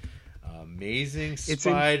advice. Amazing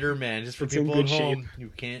Spider-Man, just for people at home who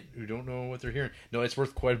don't know what they're hearing. No, it's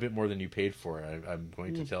worth quite a bit more than you paid for it. I'm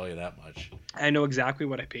going to tell you that much. I know exactly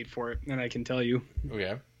what I paid for it, and I can tell you.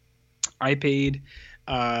 Okay. I paid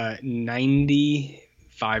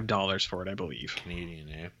 $95 for it, I believe. Canadian,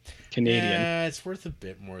 eh? Canadian. Yeah, it's worth a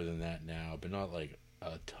bit more than that now, but not like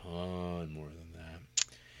a ton more than that.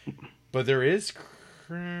 But there is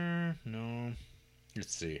no.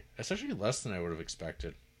 Let's see. It's actually less than I would have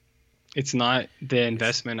expected. It's not the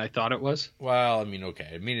investment I thought it was? Well, I mean, okay.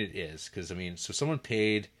 I mean, it is. Because, I mean, so someone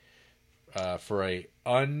paid for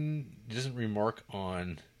doesn't remark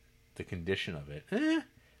on the condition of it.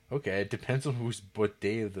 Okay, it depends on what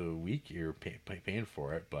day of the week you're paying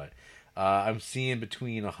for it. But I'm seeing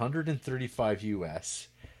between $135 US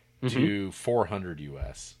to $400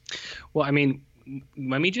 US. Well, I mean,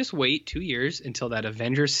 let me just wait 2 years until that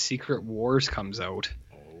Avengers Secret Wars comes out.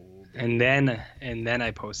 And then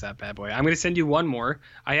I post that bad boy. I'm going to send you one more.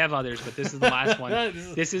 I have others, but this is the last one.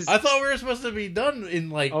 This is. I thought we were supposed to be done in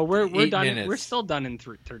like. Oh, we're 8 done. minutes. We're still done in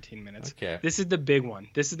 13 minutes. Okay. This is the big one.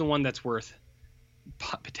 This is the one that's worth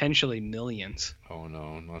potentially millions. Oh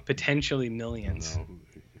no, not potentially millions. Oh, no.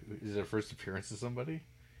 Is it a first appearance of somebody?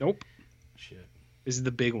 Nope. Shit. This is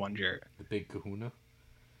the big one, Jarrett. The big Kahuna.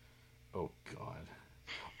 Oh God.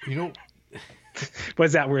 You know.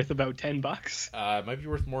 Was that worth about $10? It might be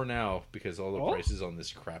worth more now because all the prices on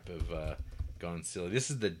this crap have gone silly.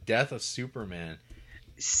 This is the Death of Superman.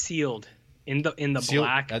 Sealed in the Sealed,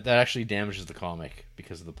 black. That actually damages the comic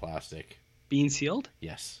because of the plastic. Being sealed?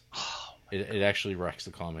 Yes. It actually wrecks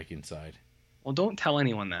the comic inside. Well, don't tell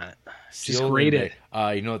anyone that. Sealed just rate it.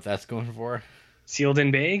 You know what that's going for? Sealed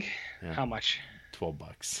in bag? Yeah. How much?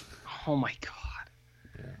 $12. Oh my god.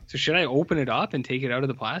 Yeah. So should I open it up and take it out of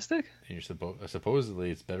the plastic? And you're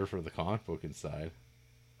supposedly it's better for the comic book inside.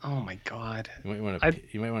 Oh my god. You might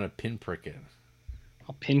want to pinprick it.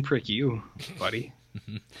 I'll pinprick you, buddy.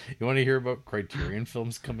 You want to hear about Criterion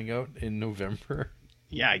films coming out in November?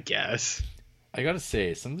 Yeah, I guess. I gotta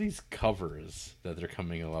say, some of these covers that they're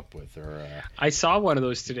coming up with are. I saw one of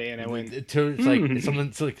those today, and I went.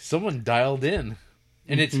 It's like someone dialed in,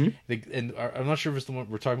 and and I'm not sure if it's the one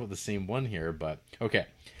we're talking about the same one here, but okay.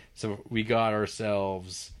 So we got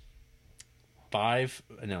ourselves 5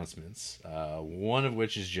 announcements. One of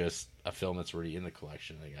which is just a film that's already in the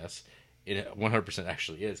collection, I guess. It 100%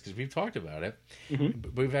 actually is because we've talked about it,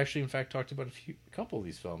 but we've actually, in fact, talked about a couple of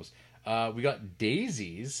these films. We got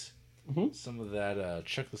Daisies. Some of that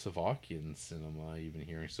Czechoslovakian cinema you've been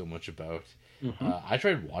hearing so much about. I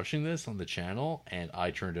tried watching this on the channel and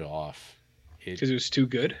I turned it off because it was too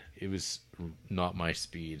good. It was not my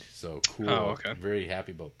speed. So cool. Oh, okay. I'm very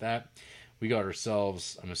happy about that. We got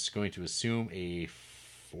ourselves, I'm just going to assume, a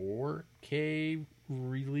 4K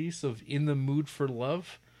release of In the Mood for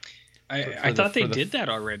Love. I thought they did that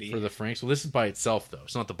already for the Franks. Well, this is by itself though.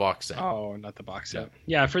 It's not the box set. Oh, not the box set.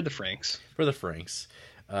 Yeah, for the Franks. For the Franks.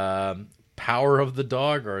 Power of the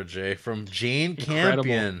Dog, RJ, from Jane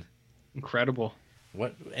Campion. Incredible.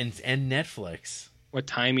 What and Netflix. What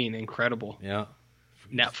timing? Incredible. Yeah.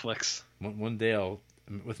 Netflix. One day I'll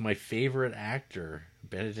with my favorite actor,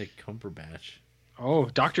 Benedict Cumberbatch. Oh,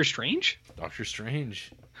 Doctor Strange? Doctor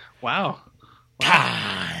Strange. Wow.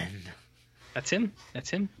 Khan. That's him.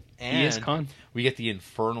 And he is Khan. We get the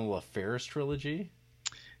Infernal Affairs trilogy.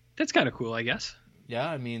 That's kind of cool, I guess. Yeah,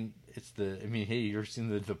 I mean, hey, you ever seen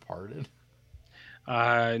The Departed?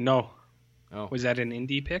 No. Oh. Was that an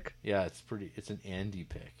indie pick? Yeah, it's an Andy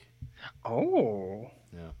pick. Oh.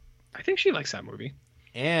 Yeah. I think she likes that movie.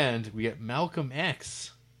 And we get Malcolm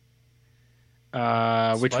X.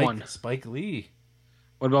 Which one? Spike Lee.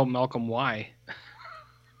 What about Malcolm Y?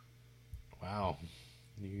 Wow.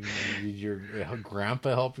 You need your grandpa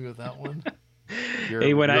help you with that one? Your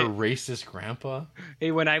racist grandpa?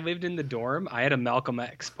 Hey, when I lived in the dorm, I had a Malcolm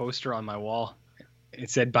X poster on my wall.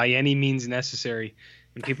 It said, "By any means necessary."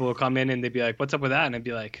 And people would come in and they'd be like, "What's up with that?" And I'd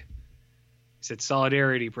be like, "It said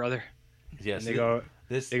solidarity, brother." Yes. And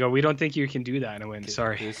they go, "We don't think you can do that." And I went,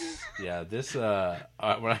 "Sorry." When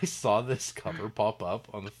I saw this cover pop up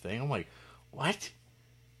on the thing, I'm like, "What?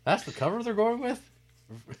 That's the cover they're going with?"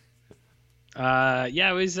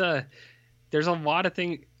 It was. There's a lot of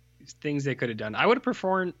things they could have done. I would have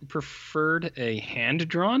preferred a hand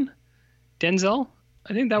drawn Denzel.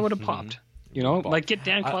 I think that would have popped. You know, like get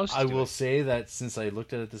Dan Close. I will say that since I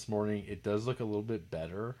looked at it this morning, it does look a little bit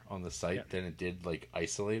better on the site than it did like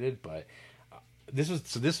isolated. But this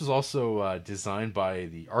was also designed by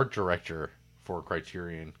the art director for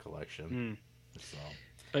Criterion Collection. So,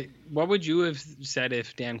 but what would you have said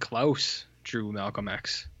if Dan Close drew Malcolm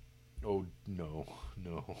X? Oh no.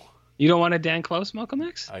 You don't want a Dan Close Malcolm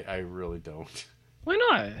X? I really don't. Why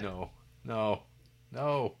not? No.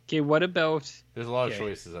 Okay, what about... There's a lot of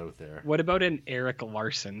choices out there. What about an Eric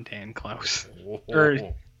Larson Dan Close? Oh.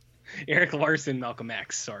 Or Eric Larson Malcolm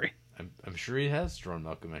X, sorry. I'm sure he has drawn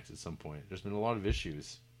Malcolm X at some point. There's been a lot of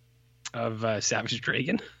issues. Of Savage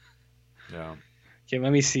Dragon? Yeah. Okay,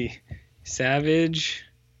 let me see. Savage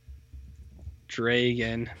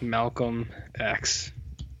Dragon Malcolm X.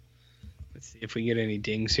 Let's see if we get any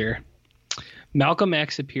dings here. Malcolm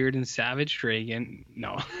X appeared in Savage Dragon.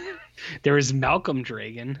 No. There was Malcolm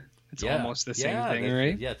Dragon. It's almost the same thing,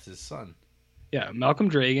 right? Yeah, it's his son. Yeah, Malcolm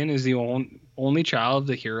Dragon is the only child of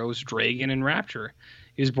the heroes Dragon and Rapture.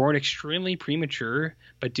 He was born extremely premature,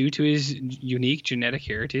 but due to his unique genetic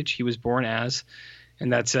heritage, he was born as,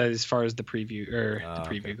 and that's as far as the preview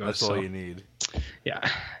goes. That's all you need. Yeah,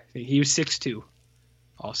 he was 6'2",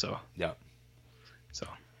 also. Yeah.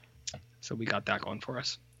 So we got that going for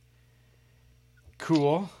us.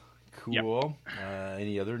 Cool. Yep.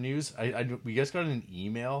 Any other news? We guys got an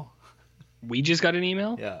email. We just got an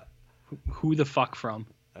email? Yeah. Who the fuck from?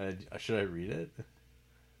 Should I read it?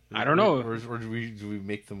 I don't know. Or do we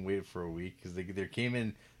make them wait for a week? Because they came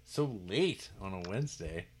in so late on a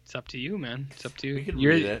Wednesday. It's up to you, man. It's up to you. We can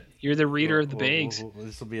read it. You're the reader of the bags.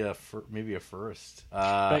 This will be maybe a first.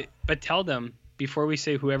 But tell them, before we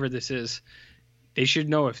say whoever this is, They should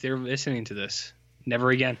know if they're listening to this.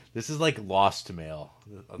 Never again. This is like lost mail.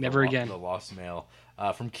 Never again. The lost mail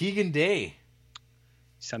from Keegan Day.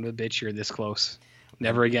 Son of a bitch, you're this close.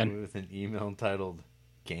 Never again. With an email entitled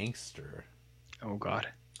Gangster. Oh, God.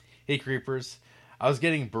 Hey, Creepers. I was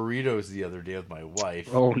getting burritos the other day with my wife.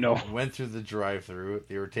 Oh, no. Went through the drive-thru.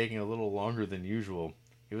 They were taking a little longer than usual.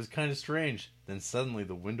 It was kind of strange. Then suddenly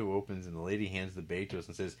the window opens and the lady hands the bag to us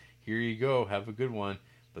and says, "Here you go, have a good one."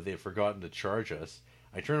 But they had forgotten to charge us.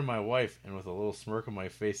 I turn to my wife and with a little smirk on my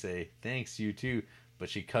face say, "Thanks, you too." But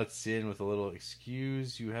she cuts in with a little,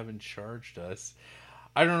 "Excuse, you haven't charged us."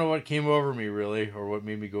 I don't know what came over me really, or what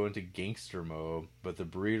made me go into gangster mode, but the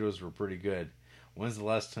burritos were pretty good. When's the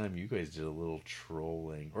last time you guys did a little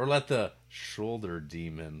trolling? Or let the shoulder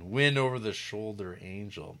demon win over the shoulder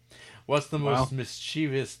angel? What's the most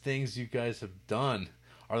mischievous things you guys have done?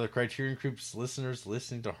 Are the Criterion Creeps listeners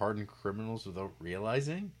listening to hardened criminals without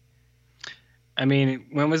realizing? I mean,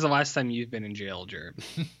 when was the last time you've been in jail, Jared?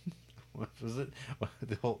 What was it?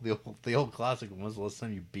 The old classic. When was the last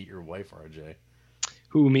time you beat your wife, RJ?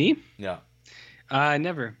 Who, me? Yeah.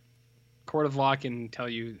 Never. Court of law can tell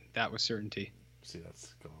you that with certainty. See,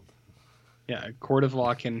 that's called. Yeah, a court of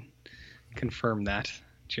law can confirm that,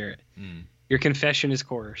 Jared. Mm. Your confession is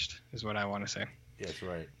coerced, is what I want to say. Yeah, that's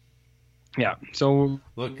right. Yeah, so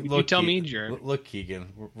look, you tell me, Jared. Look,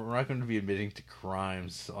 Keegan, we're not going to be admitting to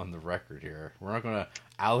crimes on the record here. We're not going to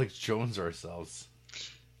Alex Jones ourselves.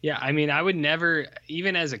 Yeah, I mean, I would never,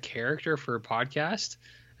 even as a character for a podcast,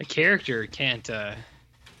 a character can't talk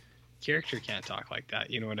like that.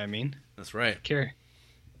 You know what I mean? That's right.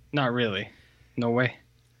 Not really. No way.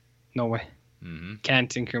 Mm-hmm.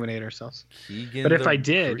 Can't incriminate ourselves. Keegan, but if I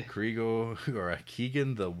did,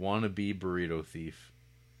 Keegan, the wannabe burrito thief.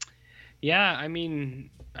 Yeah, I mean,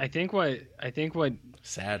 I think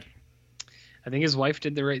sad. I think his wife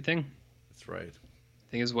did the right thing. That's right. I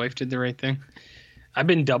think his wife did the right thing. I've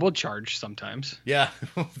been double charged sometimes. Yeah,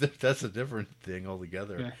 that's a different thing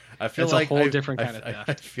altogether. Yeah. I feel that's like a whole different kind of theft.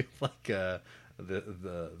 I feel like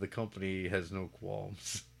the company has no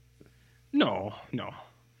qualms. No,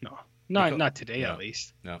 not today at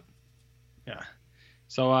least. No. Yeah.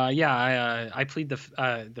 So I plead the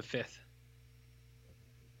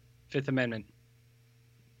Fifth Amendment.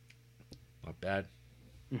 Not bad.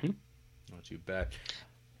 Mm-hmm. Not too bad.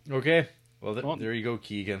 Okay. Well, there you go,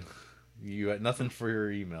 Keegan. You got nothing for your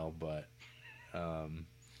email, but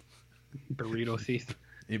burrito thief.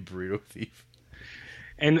 A burrito thief.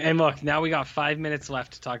 And look, now we got 5 minutes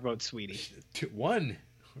left to talk about Sweetie. One.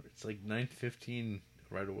 It's like 9:15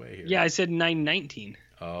 right away here. Yeah, I said 9:19.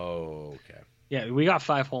 Oh, okay. Yeah, we got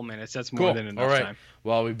 5 whole minutes. That's more than enough time.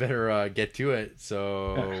 Well, we better get to it.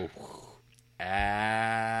 So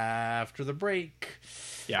after the break,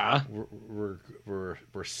 yeah, we're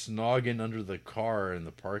snogging under the car in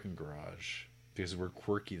the parking garage because we're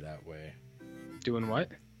quirky that way. Doing what?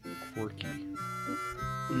 Quirky.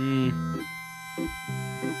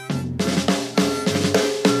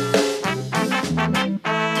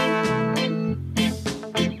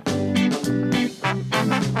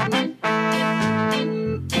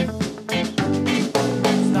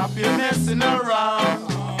 Stop your messing around.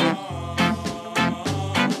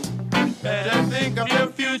 Better think of your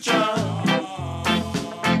future.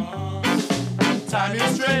 Time you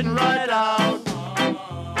straighten right out.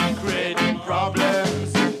 Creating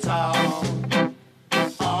problems in town.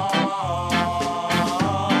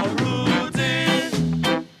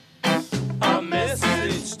 Routine. A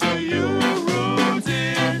message to you,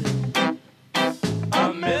 routine.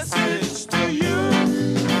 A message to you.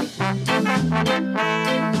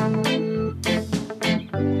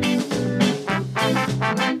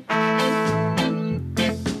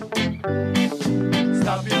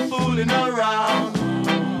 Stop your fooling around.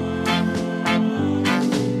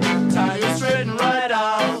 Tie you straight and right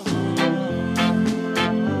out.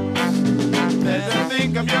 Better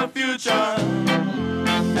think of your future,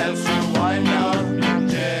 else you wind up in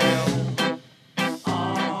jail.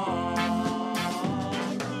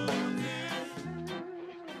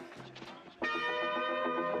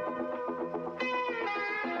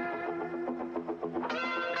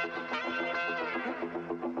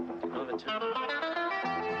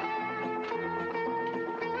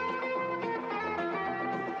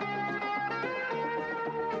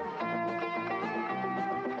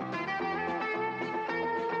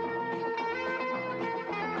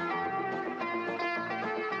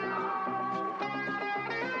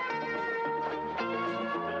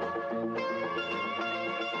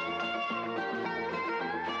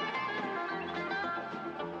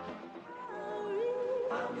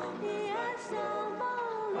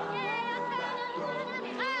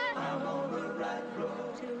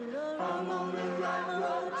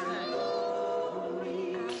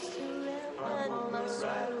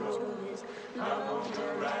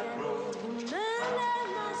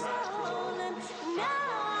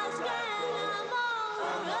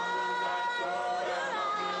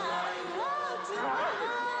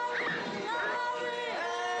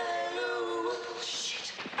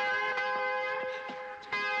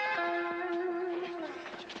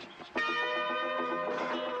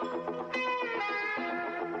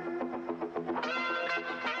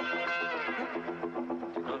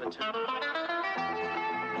 Street.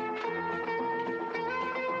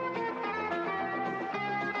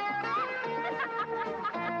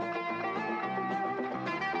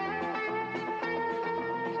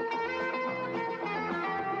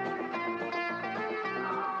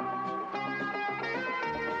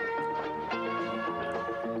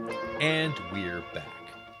 And we're back.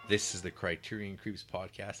 This is the Criterion Creeps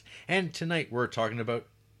podcast, and tonight we're talking about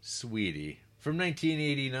Sweetie from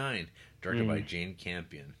 1989, directed by Jane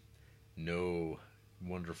Campion. No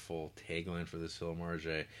wonderful tagline for this film,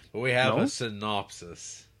 RJ, but we have a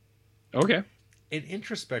synopsis. Okay. An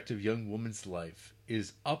introspective young woman's life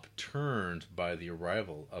is upturned by the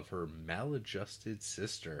arrival of her maladjusted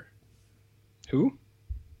sister. Who?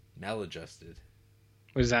 Maladjusted.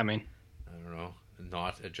 What does that mean? I don't know.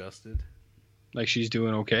 Not adjusted? Like she's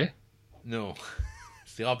doing okay? No.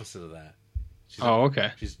 It's the opposite of that.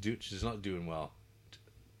 Okay. She's not doing well.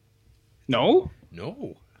 No?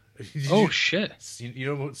 No. Shit. You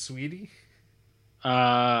know about Sweetie?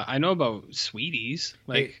 I know about Sweeties.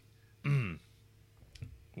 Like,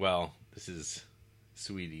 well, this is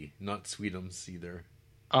Sweetie, not Sweetums either.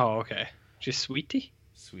 oh, okay. Just Sweetie?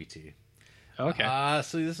 Sweetie. Okay.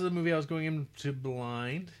 So this is a movie I was going into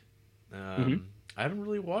blind. I haven't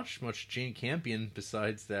really watched much Jane Campion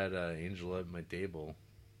besides that Angela at My Table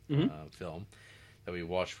film that we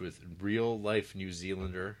watched with real-life New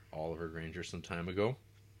Zealander Oliver Granger some time ago.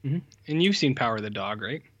 And you've seen Power of the Dog,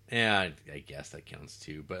 right? Yeah, I guess that counts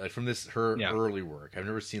too. But like from her early work, I've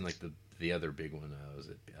never seen like the other big one. Was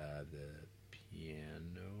it the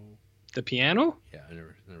Piano? The Piano? Yeah, I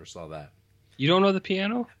never saw that. You don't know The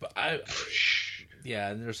Piano? But yeah,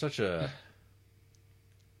 and there's such a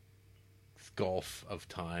gulf of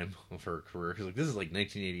time of her career. Like this is like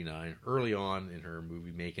 1989, early on in her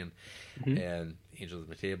movie making, and Angel at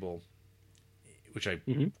My Table, which I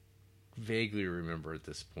vaguely remember at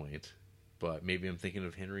this point, but maybe I'm thinking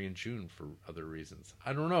of Henry and June for other reasons.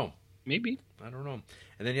 I don't know. Maybe. I don't know.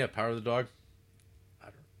 And then Power of the Dog.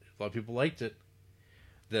 A lot of people liked it.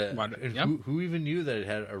 Who even knew that it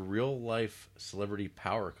had a real life celebrity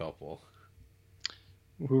power couple?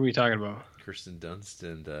 Who are we talking about? Kirsten Dunst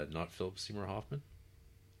and not Philip Seymour Hoffman.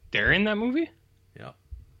 They're in that movie? Yeah.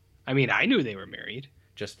 I mean, I knew they were married.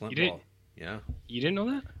 Just Blunt. Yeah. You didn't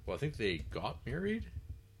know that? Well, I think they got married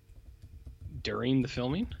during the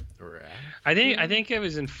filming. Or after? I think it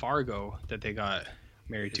was in Fargo that they got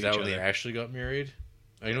married to each other. They actually got married?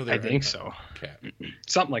 I know. I think so. Okay.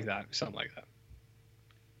 Something like that.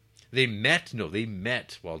 They met. No, they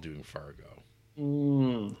met while doing Fargo.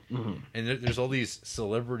 Mm-hmm. And there's all these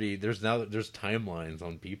celebrity. There's timelines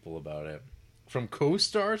on people about it. From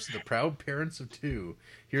co-stars to the proud parents of two.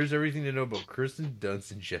 Here's everything to know about Kirsten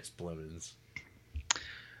Dunst and Jess Plemons.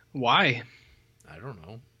 Why? I don't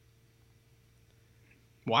know.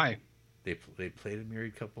 Why? They played a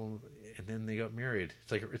married couple and then they got married.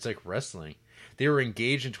 It's like wrestling. They were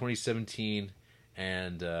engaged in 2017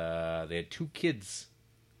 and they had 2 kids.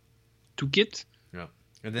 2 kids? Yeah.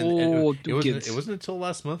 And then it wasn't until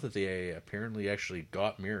last month that they apparently actually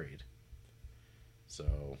got married.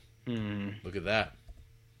 So look at that.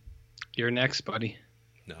 You're next, buddy.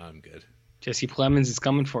 No, I'm good. Jesse Plemons is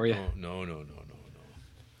coming for you. Oh, no.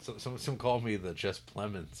 So, some called me the Jess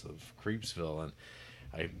Plemons of Creepsville, and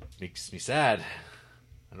it makes me sad.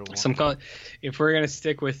 I don't want if we're gonna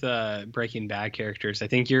stick with Breaking Bad characters, I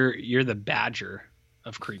think you're the Badger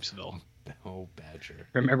of Creepsville. Oh, Badger.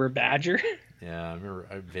 Remember Badger? Yeah,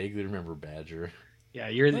 I vaguely remember Badger. Yeah,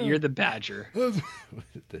 you're the Badger.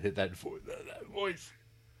 that voice.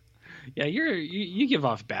 Yeah, you give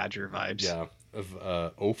off Badger vibes. Yeah, of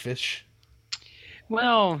oafish.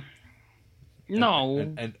 Well,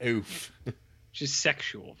 no. And oof. Just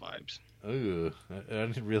sexual vibes. Oh, I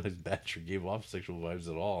didn't realize Badger gave off sexual vibes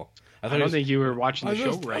at all. I don't think you were watching the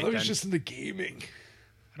show right. I was just into gaming.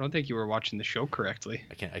 I don't think you were watching the show correctly.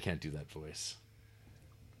 I can't do that voice.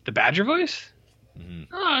 The Badger voice? Mm-hmm.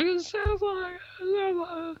 Oh, it sounds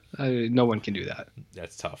like no one can do that.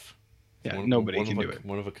 That's tough. Yeah, nobody can do it.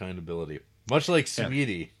 One of a kind ability, much like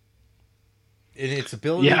Sweetie, in its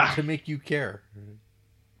ability to make you care.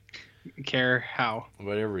 Care how?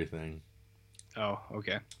 About everything. Oh,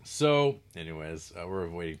 okay. So, anyways, we're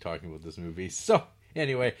avoiding talking about this movie. So,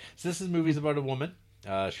 anyway, this movie's about a woman.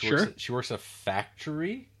 She works at a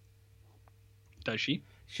factory. Does she?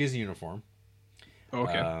 She has a uniform.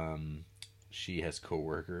 Okay. She has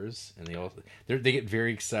coworkers, and they get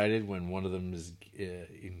very excited when one of them is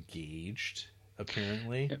engaged.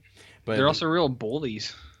 Apparently, yep. But they're also real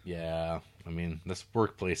bullies. Yeah, I mean, that's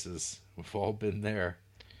workplaces. We've all been there.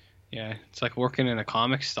 Yeah, it's like working in a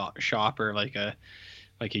comic shop or like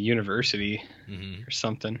like a university Mm-hmm. or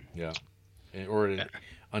something, Yeah. Or at an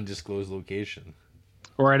undisclosed location.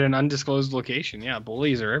 or at an undisclosed location. Yeah,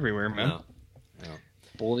 bullies are everywhere, man. Yeah. Yeah.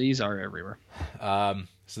 Bullies are everywhere.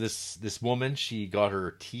 So this woman, she got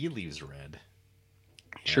her tea leaves read.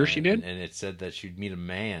 Sure, she did. And it said that she'd meet a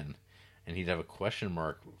man, and he'd have a question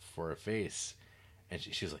mark for a face, and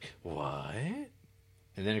she was like, "What?"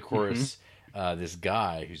 And then of course, this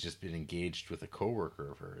guy who's just been engaged with a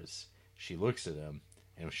coworker of hers, she looks at him,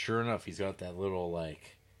 and sure enough, he's got that little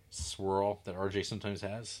like swirl that RJ sometimes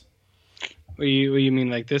has. What you mean,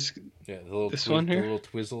 like this? Yeah, the little This one here? the little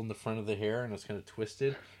twizzle in the front of the hair, and it's kind of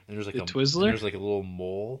twisted. And there's like The and Twizzler? there's like a little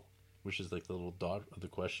mole, which is like the little dot of the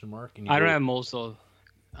question mark. And I don't have moles though.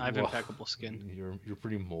 I have Well, impeccable skin. You're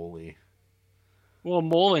pretty moly. Well,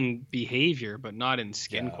 mole in behavior, but not in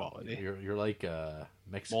skin Yeah, quality. You're like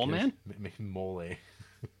Mexican Mole man? Mole.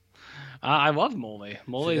 I love mole.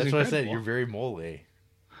 Mole See, is that's incredible. what I said. You're very mole.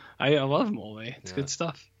 I love mole. It's Yeah. good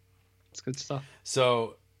stuff. It's good stuff.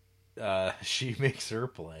 So she makes her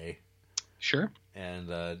play, Sure. and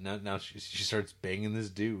now she starts banging this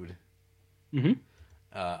dude. Mhm.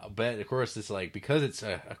 But of course, it's like because it's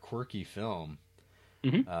a quirky film.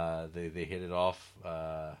 Mhm. They hit it off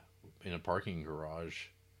in a parking garage,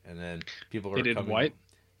 and then people They are did coming, what?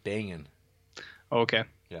 banging. Oh, okay.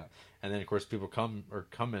 Yeah, and then of course people are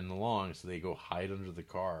coming along, so they go hide under the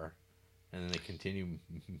car, and then they continue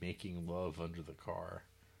making love under the car.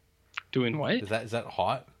 Doing what? Is that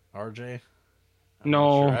hot, RJ?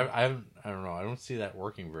 No. Not sure. I don't know. I don't see that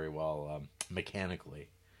working very well mechanically.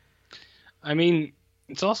 I mean,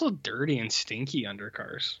 it's also dirty and stinky under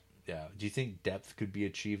cars. Yeah. Do you think depth could be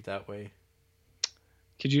achieved that way?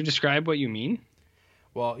 Could you describe what you mean?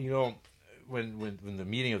 Well, when the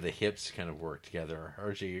meeting of the hips kind of work together,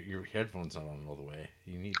 RJ, your headphones not on all the way.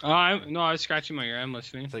 You need. I was scratching my ear. I'm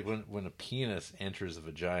listening. It's like when a penis enters the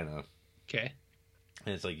vagina, Okay.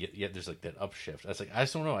 and it's like there's like that upshift. I was like, I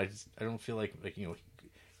just don't know. I don't feel like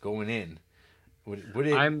going in. Would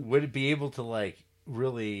it be able to like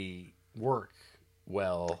really work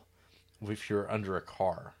well if you're under a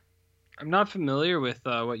car? I'm not familiar with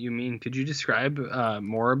what you mean. Could you describe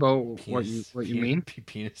more about what you mean?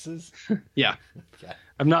 Penises? Yeah. Yeah.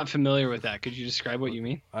 I'm not familiar with that. Could you describe what you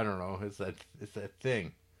mean? I don't know. It's that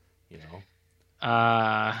thing, It's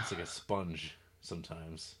like a sponge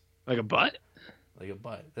sometimes, Like a butt? like a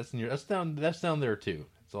butt. That's down there too.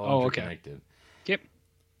 It's all Oh, okay. interconnected. Yep.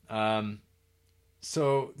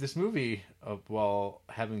 So this movie, while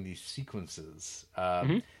having these sequences,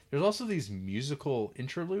 there's also these musical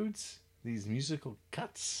interludes, these musical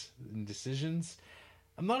cuts and decisions.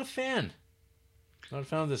 I'm not a fan. Not a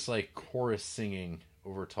fan of this like chorus singing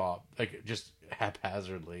over top, like just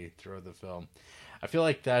haphazardly throughout the film. I feel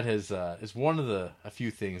like that is one of a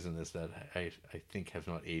few things in this that I think have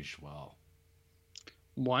not aged well.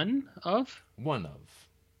 One of? One of.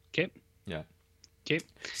 Okay. Yeah. Okay.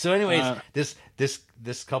 So, anyways,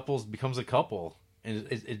 this couple becomes a couple, and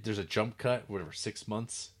there's a jump cut, 6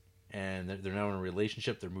 months, and they're now in a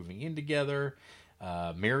relationship. They're moving in together,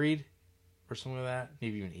 married, or something like that.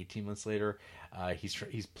 Maybe even 18 months later,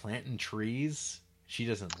 he's planting trees. She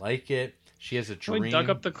doesn't like it. She has a dream. He dug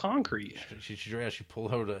up the concrete. She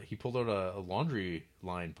pulled out a laundry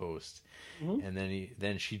line post, and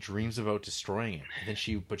then she dreams about destroying it. And then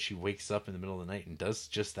she wakes up in the middle of the night and does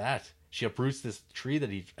just that. She uproots this tree that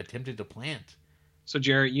he attempted to plant. So,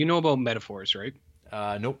 Jarrett, you know about metaphors, right?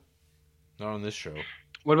 Nope, not on this show.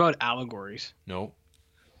 What about allegories? Nope.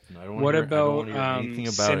 I don't What I don't about wanna hear anything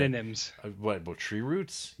about synonyms? What about tree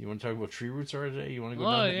roots? You want to talk about tree roots, RJ? You want to go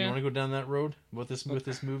Oh, down? yeah. You want to go down that road with this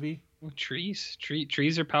movie? Well, trees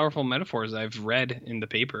are powerful metaphors I've read in the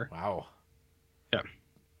paper. Wow.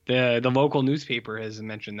 The local newspaper has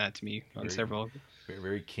mentioned that to me on several. Very,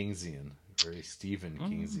 very Kingsian. Very Stephen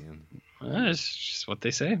Kingsian. It's just what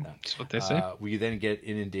they say. It's what they say. We then get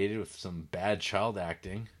inundated with some bad child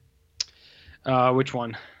acting. Which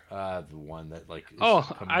one? The one that like. is Oh,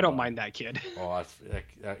 coming I don't by. mind that kid. Oh,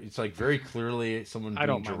 it's like very clearly someone I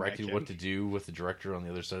don't being mind that directed kid. what to do with the director on the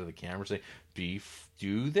other side of the camera saying,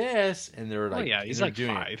 do this, and they're like, Oh yeah, he's they're like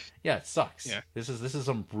doing it. 5. Yeah, it sucks. Yeah. This is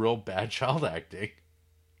some real bad child acting.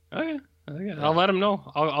 Oh yeah. I'll let him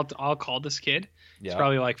know. I'll call this kid. Yeah. He's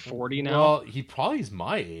probably like 40 now. Well, he probably is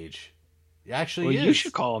my age. He actually Well, is. you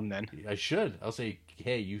should call him then. I should. I'll say,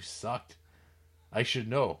 hey, you sucked. I should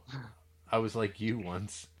know. I was like you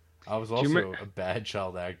once. I was also a bad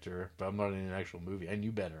child actor, but I'm not in an actual movie. I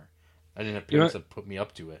knew better. I didn't have parents that put me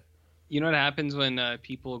up to it. You know what happens when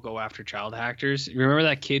people go after child actors? Remember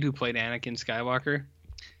that kid who played Anakin Skywalker?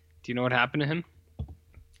 Do you know what happened to him?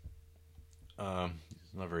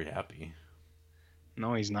 He's not very happy.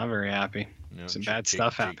 No, he's not very happy. You know, Some bad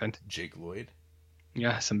stuff happened. Jake Lloyd.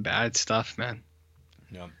 Yeah, some bad stuff, man.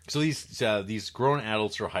 Yeah. So these grown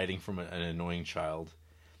adults are hiding from an annoying child,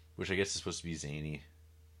 which I guess is supposed to be Zany.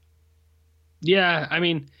 Yeah, I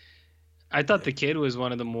mean, I thought the kid was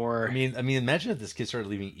one of the more. I mean, imagine if this kid started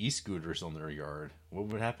leaving e-scooters on their yard. What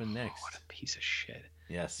would happen next? What a piece of shit.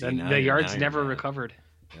 Yeah, see, The yard's never recovered.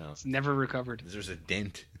 Yeah. It's never recovered. There's a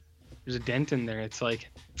dent. There's a dent in there. It's like,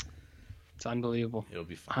 it's unbelievable. It'll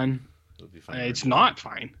be fine. It'll be fine. It's not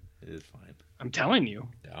fine. It is fine. I'm telling you.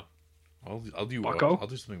 Yeah. I'll do Bucko? I'll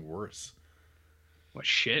do something worse. What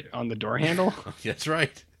shit on the door handle? That's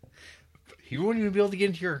right. You won't even be able to get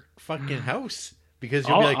into your fucking house because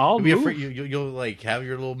I'll you'll be move. afraid. You'll like have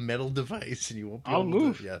your little metal device and you won't. Be I'll able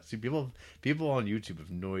move. To, yeah. See, people on YouTube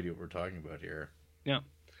have no idea what we're talking about here. Yeah.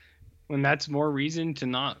 When that's more reason to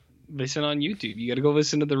not listen on YouTube. You got to go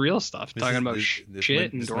listen to the real stuff. Talking about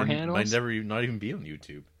shit and door handles. Might never not even be on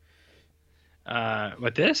YouTube.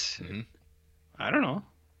 What this? Mhm. I don't know.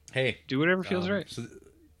 Hey, Do whatever feels right. So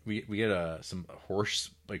we get some horse,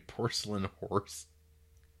 like porcelain horse,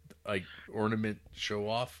 like ornament show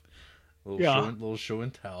off, little show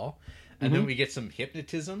and tell, and then we get some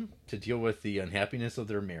hypnotism to deal with the unhappiness of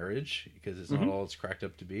their marriage because it's not all it's cracked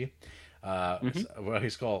up to be. What I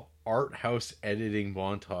used to call art house editing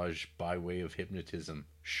montage by way of hypnotism.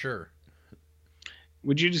 Sure.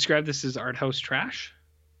 Would you describe this as art house trash?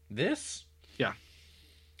 This? Yeah.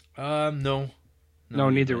 No. No,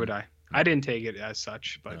 neither would I. I didn't take it as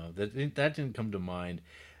such, but No, that didn't come to mind.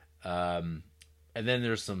 And then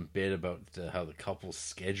there's some bit about how the couple's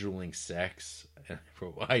scheduling sex.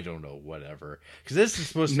 I don't know, whatever. Because this is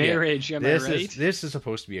supposed to marriage. be Am I right? This is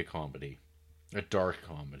supposed to be a comedy, a dark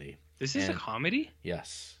comedy. This is a comedy,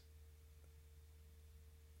 Yes.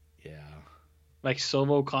 Yeah. like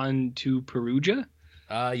Sovocon to Perugia.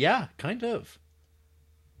 Yeah, kind of.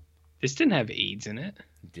 This didn't have AIDS in it.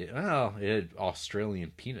 Well, it had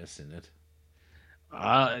Australian penis in it.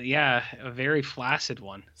 Yeah, a very flaccid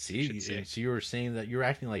one. See, should say. so you were saying that you're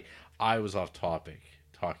acting like I was off topic,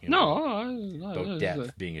 talking No, about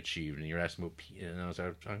depth being achieved, and you're asking about and I was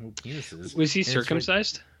talking about penises. Was he And it's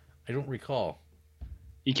circumcised? I don't recall.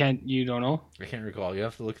 You don't know? I can't recall. You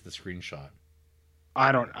have to look at the screenshot.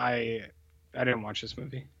 I didn't watch this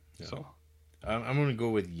movie. Yeah. So I'm going to go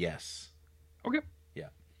with yes. okay. Yeah.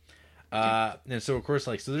 And so of course,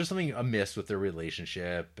 like, so there's something amiss with their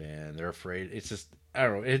relationship, and they're afraid. It's just I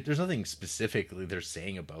don't know. There's nothing specifically they're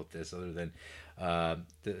saying about this other than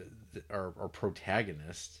our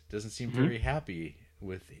protagonist doesn't seem very happy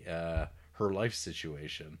with her life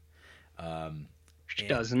situation. She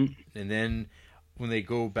doesn't. And then when they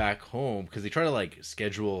go back home, because they try to like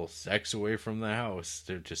schedule sex away from the house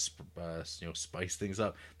to just spice things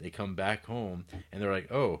up, they come back home and they're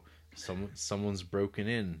like, oh, someone's broken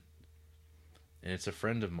in, and it's a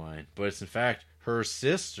friend of mine, but it's in fact her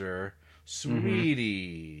sister,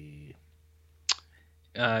 Sweetie.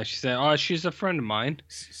 She said, "Oh, she's a friend of mine."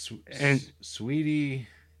 And Sweetie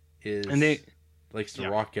likes to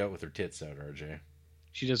rock out with her tits out. RJ,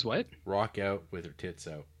 she does what? Rock out with her tits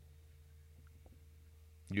out.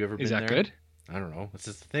 You ever been Is that there? good? I don't know. That's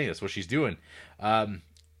just the thing. That's what she's doing.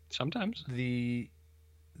 Sometimes. The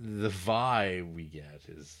vibe we get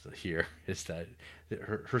is that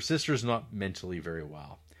her sister's not mentally very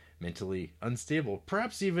well, mentally unstable.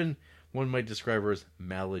 Perhaps even one might describe her as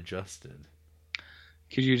maladjusted.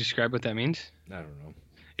 Could you describe what that means? I don't know.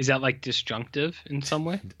 Is that like disjunctive in some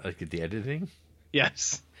way? Like the editing?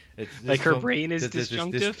 Yes. It's Like her brain is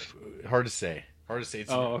disjunctive? Hard to say.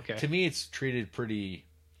 It's, okay. To me, it's treated pretty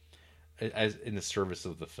as in the service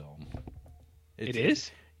of the film. It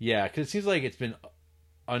is? Yeah, because it seems like it's been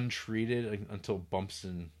untreated until bumps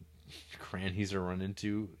and crannies are run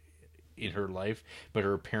into in her life, but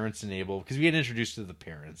her parents enable, because we get introduced to the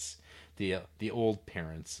parents, the old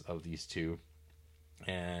parents of these two,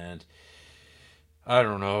 and I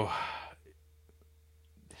don't know,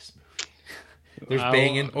 this movie. There's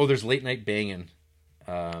banging. Oh, there's late night banging.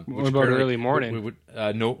 What about early morning?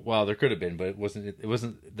 No, well, there could have been, but it wasn't. It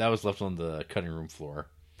wasn't. That was left on the cutting room floor.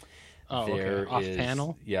 Oh, okay. Off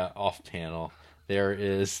panel. Yeah, off panel. There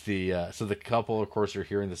is so the couple, of course, are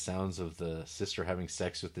hearing the sounds of the sister having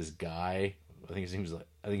sex with this guy. I think his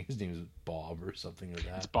name is Bob or something like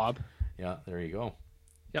that. It's Bob. Yeah, there you go.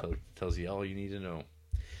 Yep. Tells you all you need to know.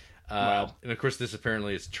 Wow. And of course, this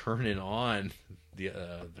apparently is turning on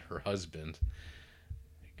her husband.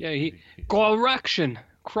 Yeah, go erection.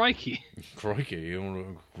 Crikey. Crikey, you want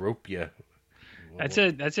to grope you. That's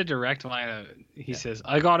a direct line. He says,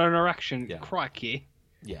 "I got an erection." Yeah. Crikey.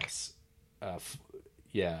 Yes.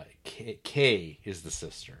 Yeah, Kay is the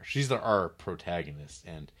sister. She's our protagonist,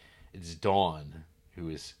 and it's Dawn who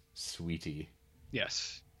is Sweetie.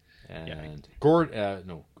 Yes. And Gord,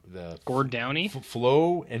 Gord Downey.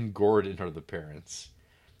 Flo and Gordon are the parents,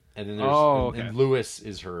 and then there's and Lewis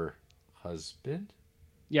is her husband.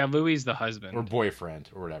 Yeah, Louis the husband or boyfriend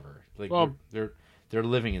or whatever. Like, they're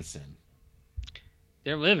living in sin.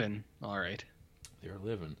 They're living, all right. They're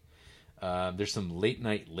living. There's some late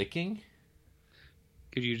night licking.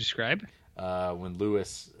 Could you describe? When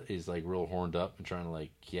Lewis is like real horned up and trying to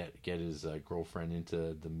like get his girlfriend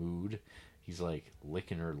into the mood, he's like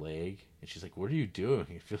licking her leg, and she's like, "What are you doing?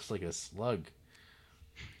 It feels like a slug."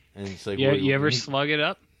 And it's like, yeah, you ever slug it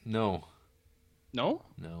up? No. No?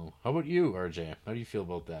 No. How about you, RJ? How do you feel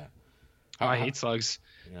about that? I hate slugs.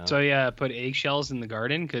 Yeah. So yeah, put eggshells in the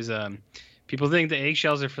garden because people think the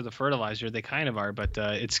eggshells are for the fertilizer. They kind of are, but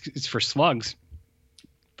it's for slugs.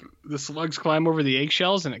 The slugs climb over the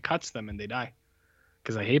eggshells and it cuts them and they die.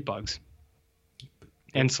 Because I hate bugs.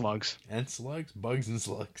 And slugs. And slugs, bugs and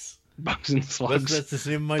slugs. Bugs and slugs. That's the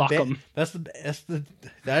name of my band. That's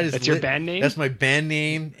your band name? That's my band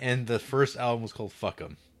name, and the first album was called Fuck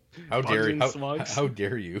 'em. How dare you? How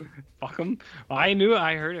dare you? Fuck 'em. Well,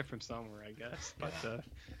 I heard it from somewhere, I guess. But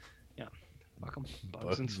yeah, fuck 'em.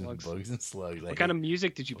 Bugs and slugs. Bugs and slugs. What kind of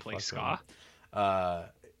music did you play? Ska?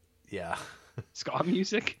 Yeah. Ska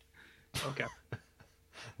music. Okay.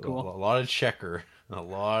 Cool. A lot of checker.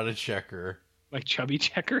 Like Chubby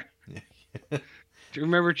Checker. Do you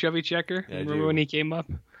remember Chubby Checker? Yeah, remember when he came up?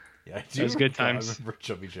 Yeah, I do. It was good times. I remember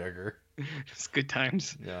Chubby Checker. It's good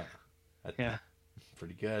times. Yeah. Yeah.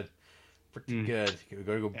 Pretty good. Pretty good. We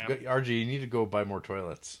gotta go. Yeah. RG, you need to go buy more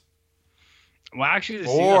toilets. Well, actually, the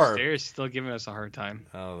scene upstairs is still giving us a hard time.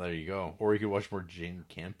 Oh, there you go. Or you could watch more Jane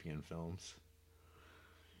Campion films.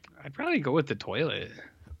 I'd probably go with the toilet.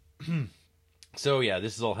 So yeah,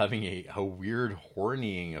 this is all having a weird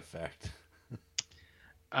hornying effect.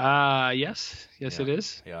 Yes, it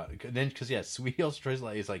is. Yeah, then because Sweetie also tries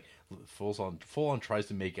is like full on tries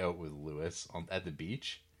to make out with Lewis at the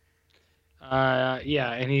beach.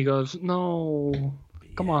 Yeah, and he goes, "No,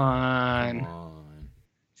 come on." He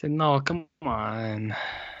said, "No, come on."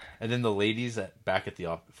 And then the ladies back at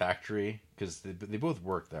the factory, because they both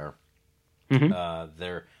work there. Mm-hmm.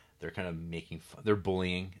 They're kind of making fun. They're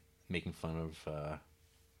bullying, making fun of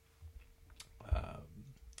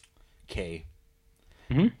Kay.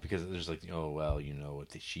 Mm-hmm. Because there's like, oh well, you know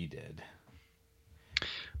what she did.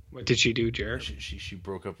 What did she do, Jared? She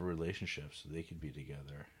broke up a relationship so they could be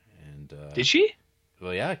together. And did she?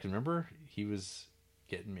 Well, yeah, I can remember he was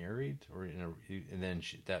getting married, and then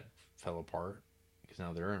that fell apart because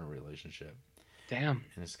now they're in a relationship. Damn.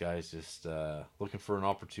 And this guy's just looking for an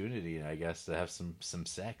opportunity, I guess, to have some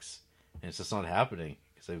sex, and it's just not happening.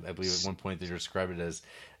 Because I believe at one point they describe it as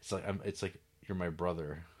it's like you're my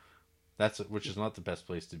brother. Which is not the best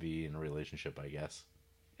place to be in a relationship, I guess.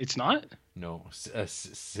 It's not? No,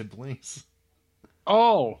 siblings.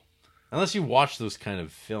 Oh. Unless you watch those kind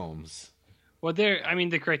of films. Well,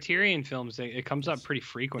 the Criterion films, it comes up pretty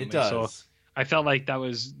frequently. It does. So I felt like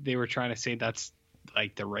they were trying to say that's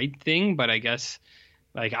like the right thing, but I guess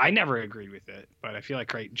like I never agreed with it. But I feel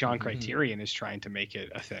like John Criterion is trying to make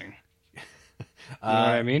it a thing. You know what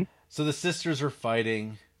I mean? So the sisters are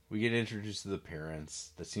fighting. We get introduced to the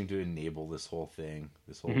parents that seem to enable this whole thing,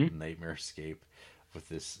 this whole nightmare escape with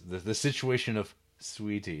the situation of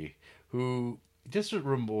Sweetie, who just I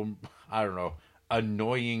don't know,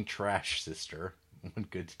 annoying trash sister, one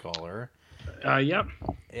could call her. Yep.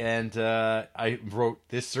 And I wrote,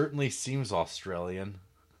 this certainly seems Australian.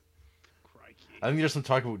 Crikey. I think there's some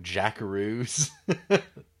talk about jackaroos.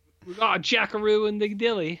 We got a jackaroo in the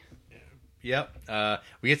dilly. Yep.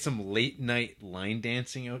 We get some late night line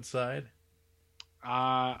dancing outside.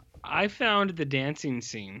 I found the dancing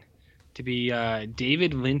scene to be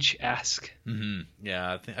David Lynch-esque. Mm-hmm.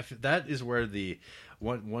 Yeah, that is where the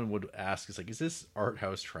one would ask, is like, is this art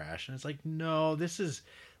house trash? And it's like, no, this is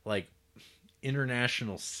like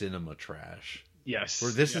international cinema trash. Yes.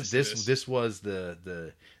 Where this was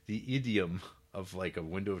the idiom of like a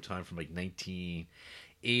window of time from like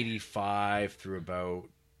 1985 through about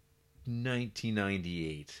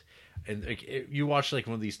 1998, and like you watch like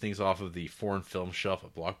one of these things off of the foreign film shelf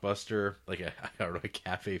at Blockbuster, like I don't know, a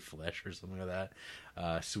Cafe Flesh or something like that.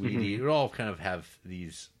 Sweetie, it would all kind of have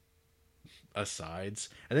these asides,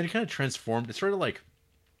 and then it kind of transformed. It started like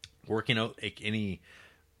working out like any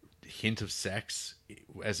hint of sex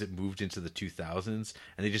as it moved into the 2000s,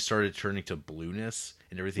 and they just started turning to blueness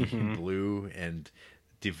and everything blue and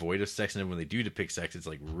devoid of sex. And then when they do depict sex, it's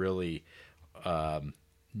like really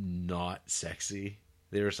not sexy.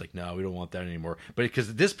 They were just like, no, we don't want that anymore. But because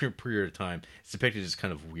at this period of time, it's depicted as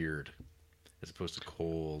kind of weird, as opposed to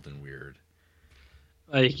cold and weird.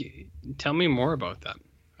 Like, tell me more about that.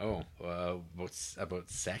 Oh, about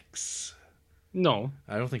sex? No.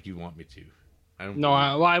 I don't think you want me to. I don't. No,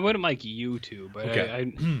 I wouldn't like you to, but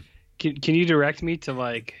Okay. Can you direct me to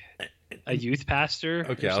like a youth pastor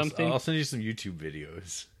Okay, or something? I'll send you some YouTube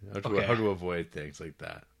videos. Okay. How to avoid things like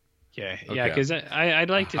that. Yeah, Okay. yeah, because I'd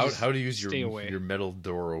like to just how to use stay away. your metal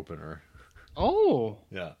door opener. Oh,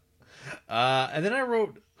 Yeah. And then I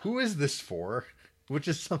wrote, "Who is this for?" Which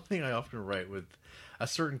is something I often write with a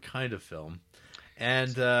certain kind of film.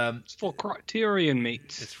 And it's for Criterion,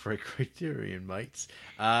 mates. it's for Criterion, mates.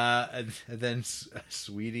 And then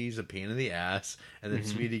Sweetie's a pain in the ass, and then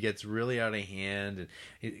Sweetie gets really out of hand, and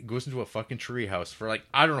it goes into a fucking treehouse for like,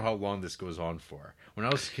 I don't know how long this goes on for. When I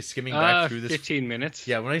was skimming back through this, 15 minutes.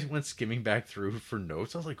 yeah, when I went skimming back through for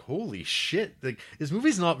notes, I was like, holy shit! Like, this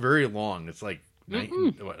movie's not very long. It's like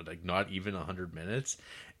like not even 100 minutes,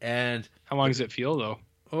 and How long does it feel though?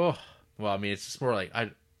 oh, well, I mean, it's just more like,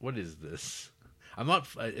 what is this?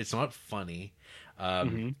 It's not funny. I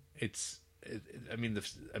mean,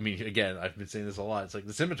 again, I've been saying this a lot. It's like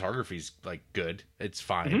the cinematography's like good. It's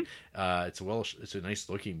fine. It's a nice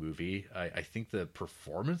looking movie. I think the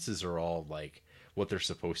performances are all like what they're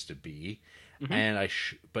supposed to be. And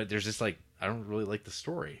but there's just like, I don't really like the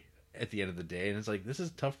story at the end of the day. And it's like, this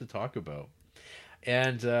is tough to talk about.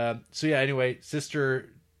 And so yeah, anyway, sister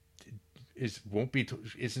is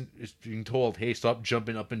being told, hey, stop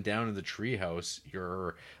jumping up and down in the treehouse.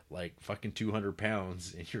 You're like fucking 200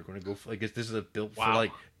 pounds, and you're going to go. I guess this is built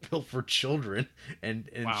for children, and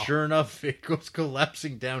sure enough, it goes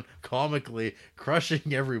collapsing down comically,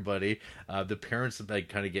 crushing everybody. The parents like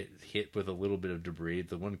kind of get hit with a little bit of debris.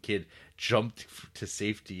 The one kid jumped to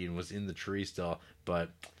safety and was in the tree still, but.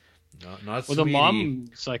 Not Well, Sweetie. the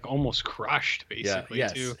mom's like almost crushed, basically,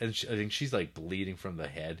 yes. too. And I think she's like bleeding from the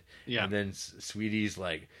head. Yeah. And then Sweetie's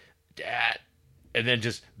like, Dad. And then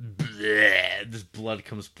just bleh, this blood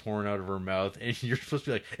comes pouring out of her mouth, and you're supposed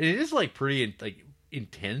to be like, and it is like pretty like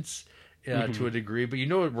intense to a degree, but you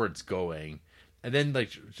know where it's going. And then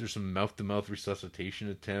like there's some mouth-to-mouth resuscitation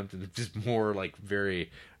attempt, and just more like very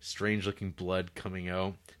strange-looking blood coming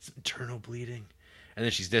out, some internal bleeding, and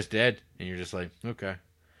then she's just dead, and you're just like, okay.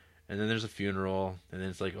 And then there's a funeral, and then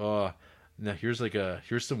it's like, oh, now here's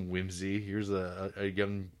some whimsy. Here's a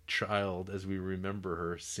young child as we remember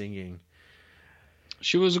her singing.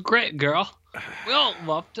 She was a great girl. We all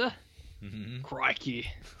loved her. Crikey.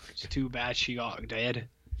 It's too bad she got dead.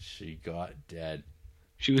 She got dead.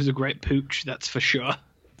 She was a great pooch, that's for sure.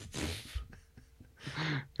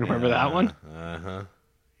 Remember that one? Uh-huh.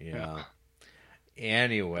 Yeah.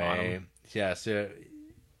 Anyway, yeah, so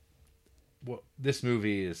this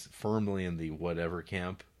movie is firmly in the whatever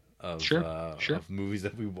camp of of movies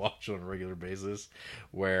that we watch on a regular basis,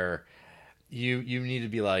 where you need to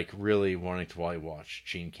be like really wanting to watch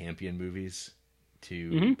Jane Campion movies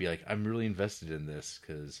to be like, I'm really invested in this,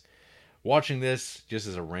 because watching this just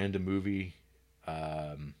as a random movie,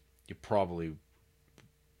 you probably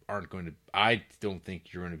aren't going to. I don't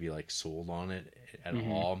think you're going to be like sold on it at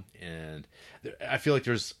all, and I feel like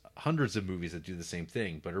there's hundreds of movies that do the same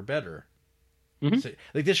thing but are better. So,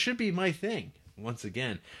 like, this should be my thing once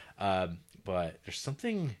again, but there's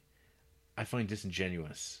something I find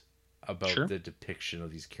disingenuous about the depiction of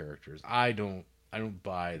these characters. I don't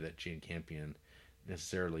buy that Jane Campion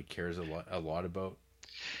necessarily cares a lot about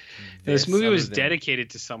this movie was dedicated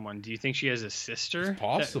to someone. Do you think she has a sister? It's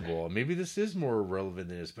possible. Maybe this is more relevant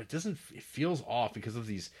than this, but it feels off because of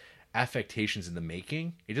these affectations in the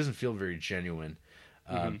making. It doesn't feel very genuine,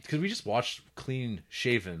 because we just watched Clean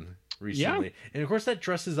Shaven recently, and of course that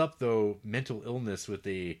dresses up though mental illness with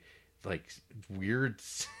a like weird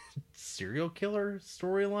serial killer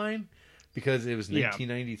storyline, because it was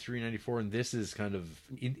 1993, 94, and this is kind of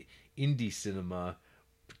indie cinema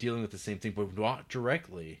dealing with the same thing, but not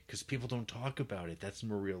directly, because people don't talk about it. That's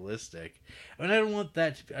more realistic, and I don't want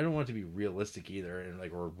that. I don't want it to be realistic either, and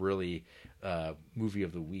like, or really movie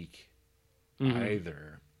of the week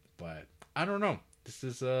either. But I don't know. This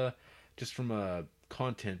is just from a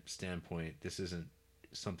content standpoint, this isn't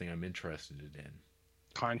something I'm interested in.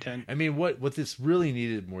 Content. I mean, what this really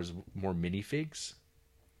needed was more minifigs.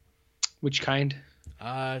 Which kind?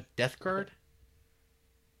 Death Guard.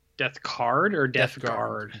 Death Card or Death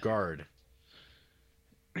Guard? Guard.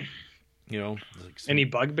 You know, like any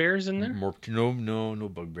bugbears in there? No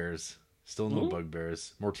bugbears. Still no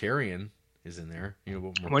bugbears. Mortarion is in there. You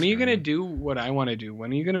know, when are you gonna do what I want to do?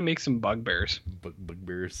 When are you gonna make some bugbears?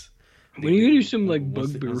 Bugbears. When are you gonna do some like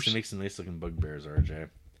bugbears? Let's make some nice looking bugbears, RJ.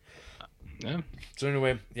 Yeah. So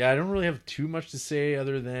anyway, I don't really have too much to say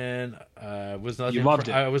other than was not You loved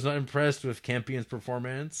it. I was not impressed with Campion's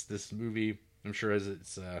performance. This movie, I'm sure, has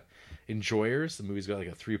its enjoyers. The movie's got like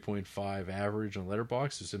a 3.5 average on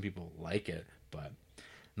Letterboxd, so some people like it, but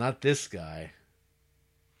not this guy.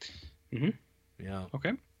 Mhm. Yeah.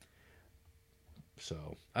 Okay.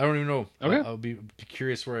 So I don't even know. Okay. I'll be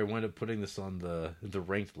curious where I wind up putting this on the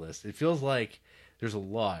ranked list. It feels like there's a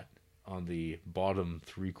lot on the bottom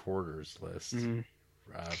 3/4 list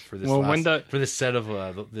for this. Well, for this set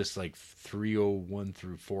of this like 301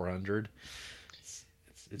 through 400.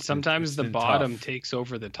 Sometimes it's the been bottom tough. takes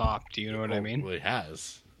over the top. Do you know what I mean? Well, it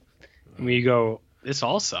has. We go, this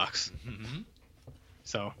all sucks. Mm-hmm.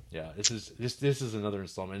 So Yeah, this is another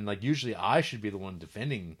installment, and like usually I should be the one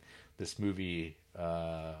defending this movie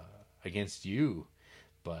against you,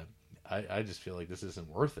 but I just feel like this isn't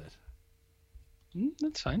worth it.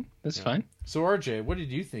 that's fine. That's fine. So RJ, what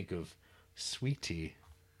did you think of Sweetie?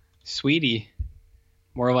 Sweetie,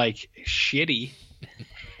 more like shitty.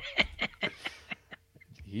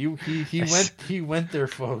 He went there,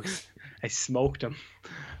 folks. I smoked him.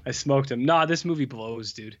 Nah, this movie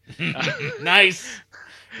blows, dude. Nice.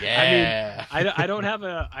 Yeah. I mean, I don't have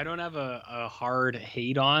a hard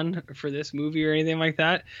hate on for this movie or anything like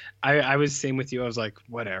that. I was same with you. I was like,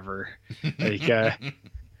 whatever. Like, yeah.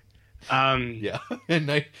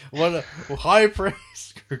 And what a high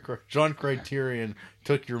praise. John Criterion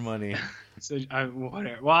took your money. So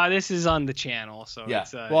whatever. Well, this is on the channel, so yeah.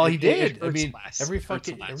 It's, well, he did. It I mean, less. every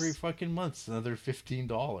fucking month's another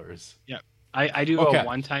 $15. Yeah. I do Okay. a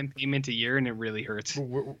one-time payment a year, and it really hurts.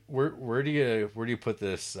 Where do you put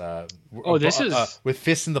this? This is with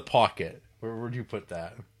fists in the pocket. Where do you put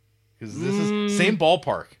that? Because this is same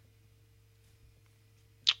ballpark.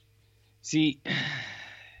 See,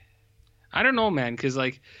 I don't know, man. Because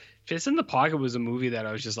like, Fist in the Pocket was a movie that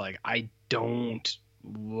I was just like, I don't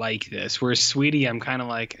like this. Whereas Sweetie, I'm kind of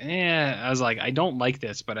like, I was like, I don't like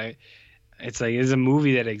this, but it's like it's a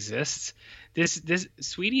movie that exists. This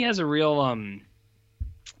Sweetie has a real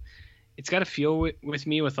it's got a feel with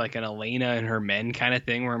me with like an Elena and her men kind of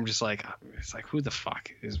thing where I'm just like, it's like, who the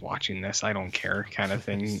fuck is watching this? I don't care kind of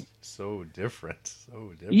thing. So different.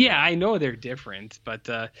 Yeah, I know they're different, but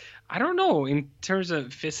I don't know in terms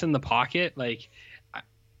of Fists in the Pocket, like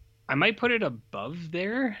I might put it above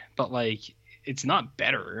there, but like it's not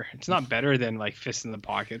better. It's not better than like Fists in the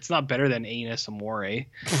Pocket. It's not better than Anus Amore.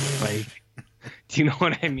 Like, do you know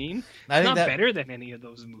what I mean? It's not better than any of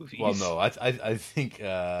those movies. Well, no, I think.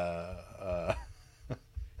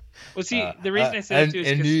 Well, see, the reason I said it too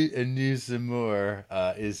is Anus Amore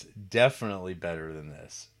is definitely better than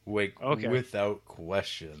this. Without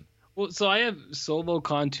question. Well, so I have Solo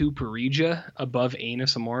Con 2 Parija above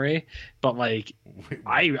Anus Amore, but like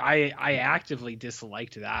I actively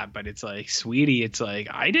disliked that. But it's like Sweetie, it's like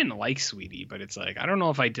I didn't like Sweetie, but it's like I don't know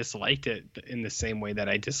if I disliked it in the same way that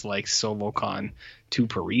I disliked Solo Con 2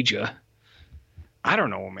 Parija. I don't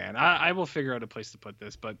know, man. I will figure out a place to put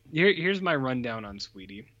this, but here's my rundown on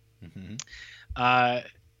Sweetie. Mm-hmm.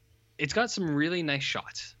 It's got some really nice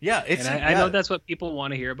shots. Yeah, I know that's what people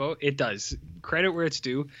want to hear about. It does. Credit where it's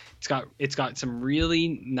due. It's got some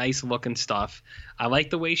really nice looking stuff. I like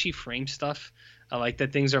the way she frames stuff. I like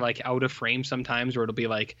that things are like out of frame sometimes, where it'll be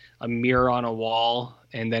like a mirror on a wall,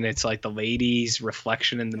 and then it's like the lady's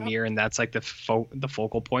reflection in the mirror, and that's like the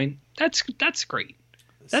focal point. That's great.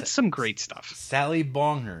 That's some great stuff. Sally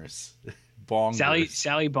Bongers.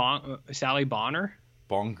 Sally Bonner.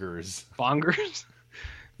 Bongers.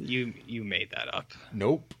 You made that up.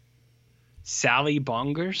 Nope. Sally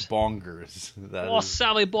Bongers.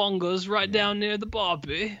 Sally Bongers right down near the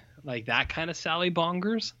Barbie. Like that kind of Sally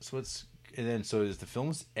Bongers. So the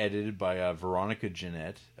film's edited by Veronica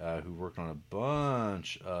Jeanette, who worked on a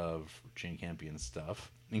bunch of Jane Campion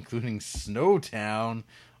stuff, including Snowtown.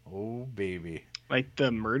 Oh baby. Like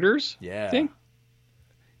the murders? Yeah. Thing?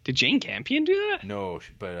 Did Jane Campion do that? No,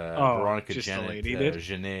 but Veronica Jeanette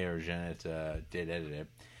did edit it.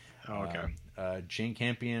 Oh, okay. Jane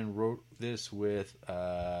Campion wrote this with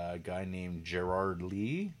a guy named Gerard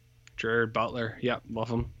Lee. Gerard Butler. Yep, love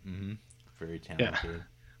him. Mm-hmm. Very talented. Yeah.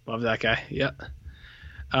 Love that guy. Yeah.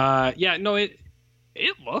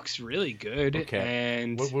 It looks really good. Okay.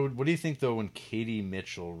 And what do you think though when Katie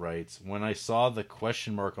Mitchell writes, "When I saw the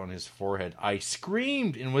question mark on his forehead, I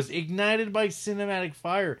screamed and was ignited by cinematic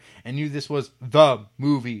fire and knew this was the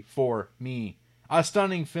movie for me. A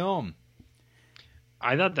stunning film."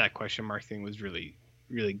 I thought that question mark thing was really,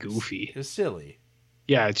 really goofy. It was silly.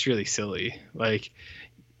 Yeah, it's really silly. Like,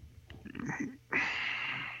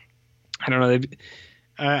 I don't know.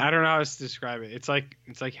 I don't know how else to describe it. It's like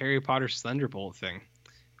Harry Potter's Thunderbolt thing,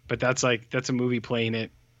 but that's a movie playing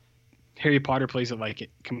it. Harry Potter plays it like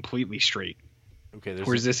it completely straight. Okay,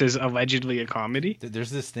 whereas this is allegedly a comedy.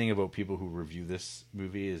 There's this thing about people who review this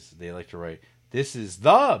movie is they like to write, "This is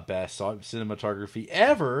the best cinematography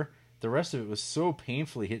ever." The rest of it was so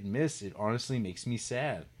painfully hit and miss. It honestly makes me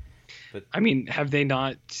sad. But I mean, have they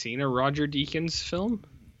not seen a Roger Deakins film?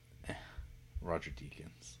 Roger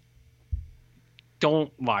Deakins.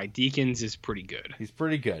 Don't lie. Deakins is pretty good. He's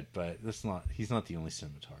pretty good, but he's not the only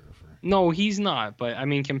cinematographer. No, he's not. But I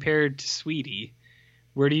mean, compared to Sweetie,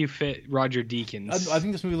 where do you fit Roger Deakins? I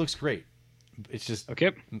think this movie looks great. It's just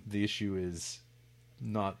okay. The issue is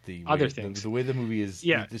not the other way, things. The way the movie is.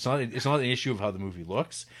 Yeah. It's not an issue of how the movie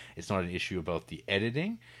looks. It's not an issue about the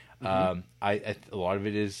editing. Mm-hmm. A lot of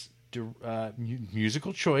it is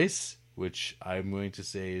musical choice, which I'm going to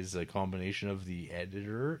say is a combination of the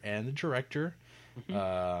editor and the director.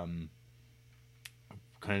 Mm-hmm.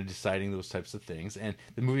 Kind of deciding those types of things, and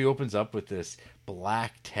the movie opens up with this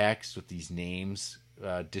black text with these names,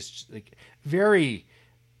 very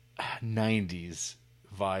 90s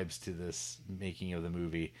vibes to this making of the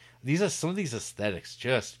movie. Some of these aesthetics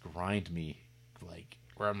just grind me, like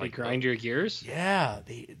where I'm like, grind your gears. Yeah,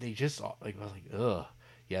 they just like I was like, ugh,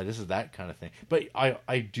 yeah, this is that kind of thing. But I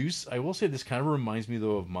will say this kind of reminds me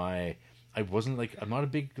though of I'm not a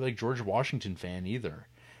big like George Washington fan either.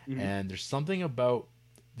 Mm-hmm. And there's something about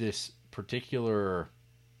this particular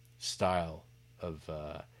style of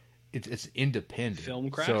it's independent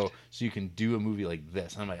filmcraft. So you can do a movie like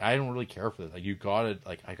this. I'm like, I don't really care for this. Like, you gotta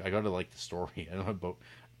like I gotta like the story. I don't know about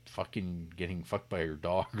fucking getting fucked by your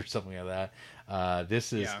dog or something like that.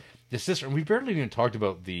 This sister, and we barely even talked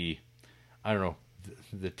about the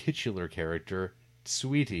titular character,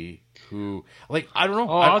 Sweetie, who, like, I don't know.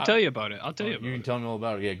 I'll tell you about it. You can tell me all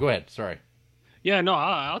about it. Yeah, go ahead. Sorry. Yeah, no,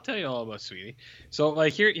 I'll tell you all about Sweetie. So,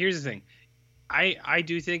 like, here's the thing. I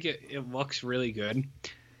do think it looks really good.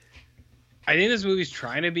 I think this movie's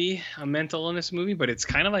trying to be a mental illness movie, but it's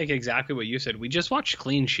kind of like exactly what you said. We just watched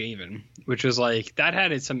Clean Shaven, which was like, that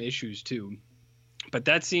had some issues too, but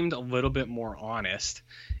that seemed a little bit more honest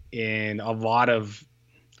in a lot of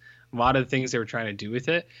the things they were trying to do with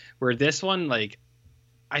it. Where this one, like,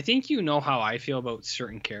 I think you know how I feel about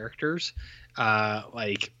certain characters.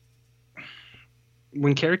 Like,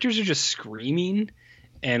 when characters are just screaming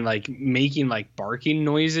and like making like barking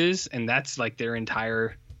noises, and that's like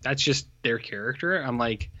that's just their character. I'm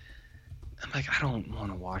like, I don't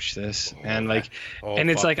want to watch this. And like, and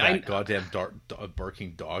it's like, that goddamn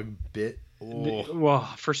barking dog bit. Well,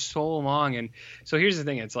 for so long. And so here's the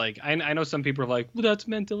thing. It's like, I know some people are like, well, that's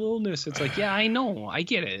mental illness. It's like, yeah, I know, I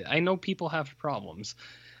get it. I know people have problems.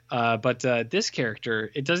 But this character,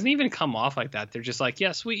 it doesn't even come off like that. They're just like,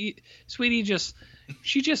 yeah, Sweetie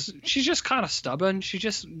she's just kind of stubborn. She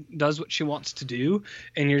just does what she wants to do.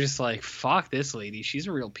 And you're just like, fuck this lady. She's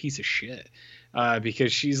a real piece of shit.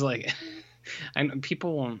 Because she's like,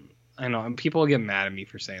 people will get mad at me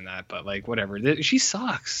for saying that, but like, whatever. She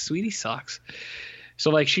sucks. Sweetie sucks. So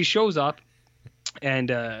like, she shows up, and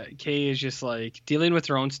Kay is just like dealing with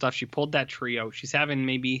her own stuff. She pulled that tree out. She's having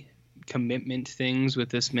maybe commitment things with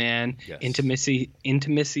this man, yes.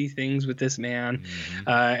 intimacy things with this man, mm-hmm.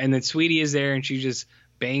 And then Sweetie is there, and she's just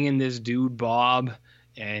banging this dude Bob,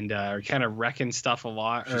 and kind of wrecking stuff a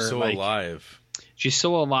lot. She's so like, alive. She's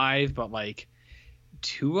so alive, but like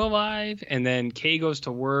too alive. And then Kay goes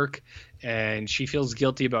to work, and she feels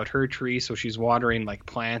guilty about her tree, so she's watering like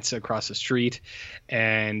plants across the street,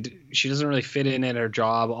 and she doesn't really fit in at her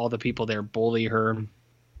job. All the people there bully her.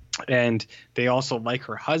 And they also like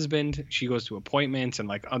her husband. She goes to appointments, and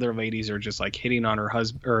like other ladies are just like hitting on her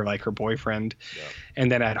husband or like her boyfriend. Yeah.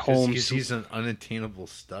 And then at home, he's an unattainable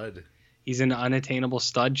stud. He's an unattainable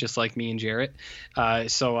stud, just like me and Jarrett.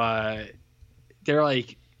 So they're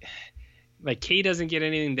like Kay doesn't get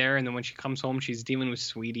anything there. And then when she comes home, she's dealing with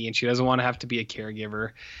Sweetie, and she doesn't want to have to be a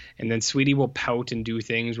caregiver. And then Sweetie will pout and do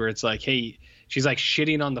things where it's like, hey, she's like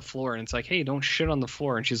shitting on the floor, and it's like, hey, don't shit on the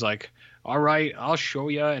floor. And she's like, all right, I'll show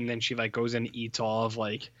you. And then she like goes and eats all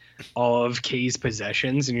of Kay's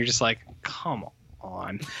possessions, and you're just like, come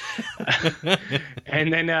on.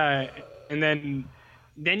 And then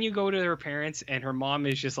you go to her parents, and her mom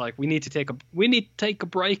is just like, we need to take a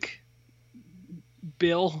break,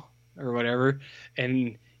 Bill, or whatever.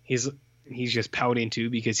 And he's just pouting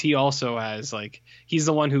too, because he also has like, he's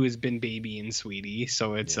the one who has been babying Sweetie.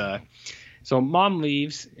 So it's so mom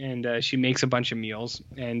leaves, and she makes a bunch of meals,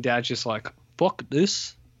 and dad's just like, fuck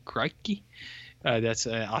this, crikey. That's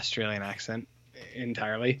an Australian accent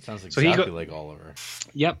entirely. Sounds exactly like Oliver.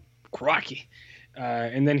 Yep, crikey.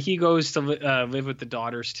 And then he goes to live with the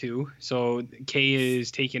daughters too. So Kay is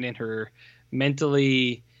taking in her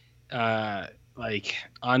mentally like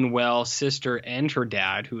unwell sister and her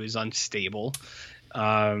dad who is unstable.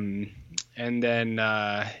 And then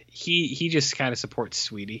he just kind of supports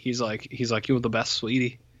Sweetie. He's like you're the best,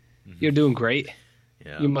 Sweetie. You're doing great.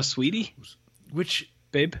 Yeah. You're my sweetie, Which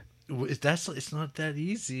babe. it's not that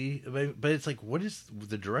easy, but it's like, what is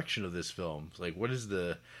the direction of this film? Like, what is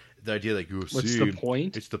the idea? Like, What's the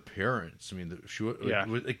point? It's the parents. I mean,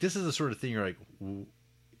 like this is the sort of thing you're like,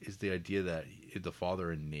 is the idea that the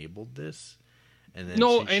father enabled this? And then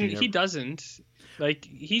No, she he doesn't. Like,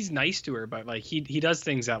 he's nice to her, but like he does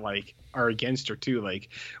things that like are against her too. Like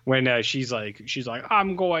when she's like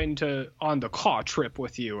I'm going on the car trip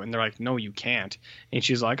with you, and they're like, no, you can't. And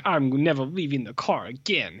she's like, I'm never leaving the car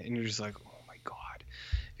again. And you're just like, oh my god,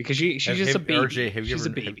 because she's just a baby. RJ, she's a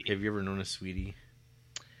baby. Have you ever known a Sweetie?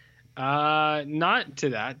 Not to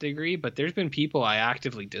that degree, but there's been people I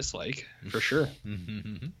actively dislike for sure.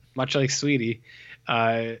 Much like Sweetie.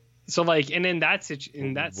 So like, and in that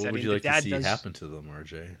setting, what would you like to see happen to them,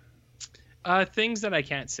 RJ? Things that I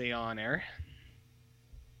can't say on air.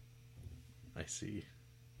 I see.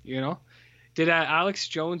 You know, did Alex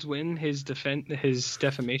Jones win his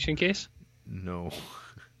defamation case? No.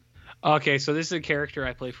 Okay, so this is a character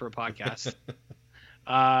I play for a podcast.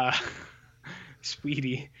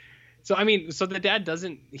 Sweetie. So I mean, so the dad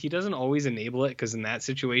doesn't always enable it, because in that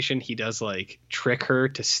situation he does like trick her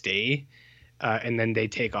to stay. And then they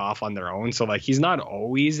take off on their own. So like, he's not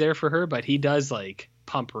always there for her, but he does like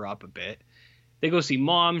pump her up a bit. They go see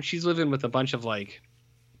mom. She's living with a bunch of like,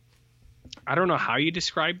 I don't know how you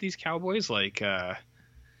describe these cowboys. Like they're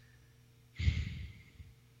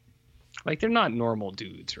not normal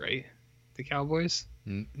dudes, right? The cowboys?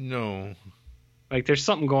 No. Like there's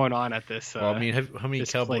something going on at this. Well, I mean, how many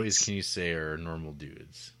cowboys place. can you say are normal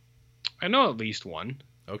dudes? I know at least one.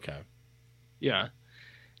 Okay. Yeah.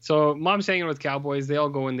 So mom's hanging with cowboys. They all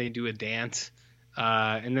go and they do a dance,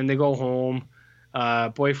 and then they go home.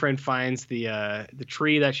 Boyfriend finds the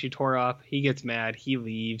tree that she tore up. He gets mad. He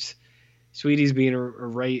leaves. Sweetie's being a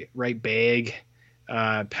right bag,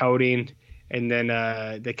 pouting, and then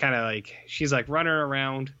they kind of like, she's like running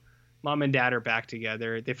around. Mom and dad are back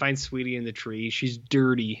together. They find Sweetie in the tree. She's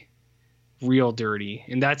dirty, real dirty,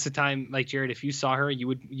 and that's the time. Like Jared, if you saw her, you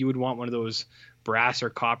would want one of those brass or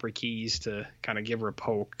copper keys to kind of give her a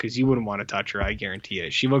poke, because you wouldn't want to touch her. I guarantee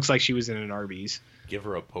it. She looks like she was in an Arby's. Give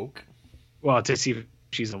her a poke? Well, to see if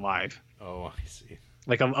she's alive. Oh, I see.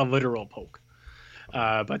 Like a literal poke.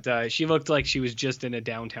 But she looked like she was just in a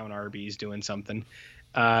downtown Arby's doing something.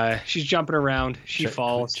 She's jumping around. She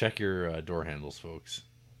falls. Check your door handles, folks.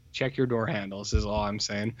 Check your door handles is all I'm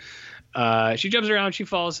saying. She jumps around. She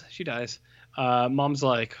falls. She dies. Mom's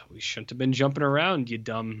like, we shouldn't have been jumping around, you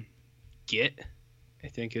dumb git, I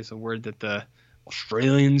think is a word that the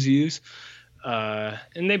Australians use. And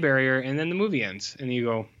they bury her, and then the movie ends, and you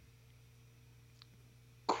go,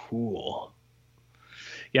 cool.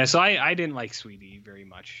 Yeah, so I didn't like Sweetie very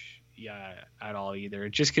much, at all either,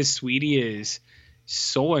 just because Sweetie is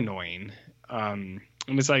so annoying. And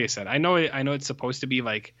it's like I said, I know it's supposed to be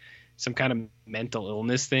like some kind of mental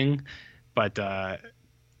illness thing, but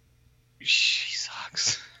she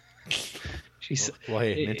sucks.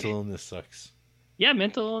 Mental illness sucks. Yeah,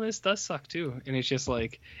 mental illness does suck too, and it's just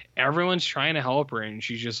like everyone's trying to help her, and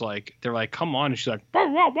she's just like, they're like, come on, and she's like, whoa,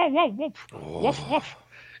 whoa, whoa, whoa, whoa, woof, woof,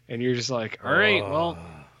 and you're just like, all right, well,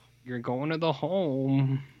 you're going to the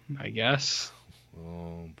home, I guess.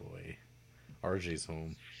 Oh boy, RJ's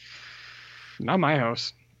home. Not my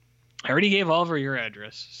house. I already gave Oliver your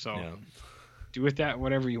address, so yeah. Do with that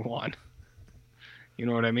whatever you want. You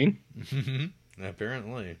know what I mean?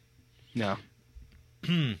 Apparently. No.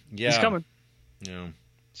 Yeah. He's coming. Yeah.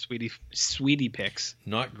 Sweetie pics.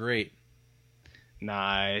 Not great.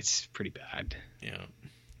 Nah, it's pretty bad. Yeah.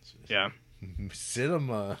 Yeah.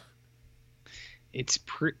 Cinema. It's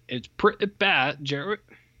pretty bad, Jared.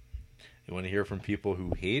 You want to hear from people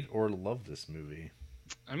who hate or love this movie?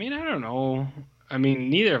 I mean, I don't know. I mean,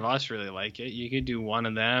 neither of us really like it. You could do one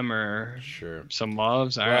of them or sure some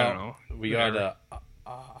loves. I don't know. We got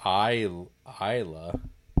Isla.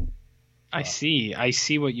 I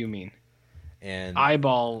see what you mean. And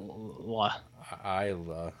Eyeball.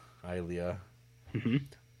 Isla. Mm-hmm.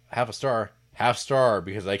 Half star,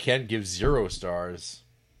 because I can't give 0 stars.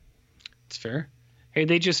 It's fair. Hey,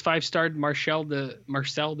 they just 5-starred Marcel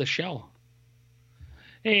the Shell.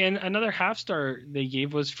 Hey, and another half-star they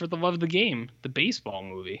gave was For the Love of the Game, the baseball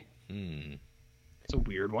movie. It's a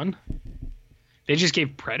weird one. They just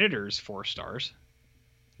gave Predators 4 stars.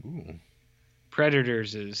 Ooh.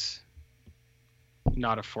 Predators is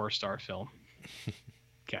not a 4-star film,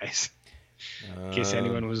 guys. In case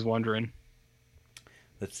anyone was wondering.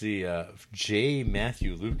 Let's see. J.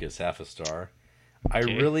 Matthew Lucas, half a star. I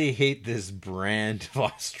Okay. really hate this brand of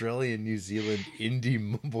Australian, New Zealand indie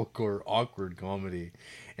mumblecore awkward comedy.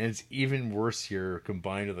 And it's even worse here,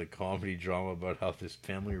 combined with a comedy drama about how this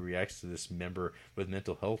family reacts to this member with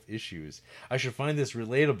mental health issues. I should find this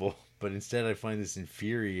relatable, but instead I find this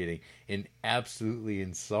infuriating and absolutely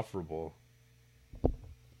insufferable.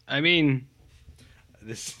 I mean,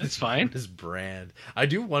 This That's fine. This brand. I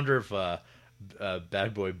do wonder if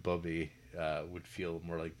Bad Boy Bubby would feel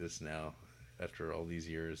more like this now after all these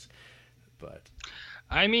years. But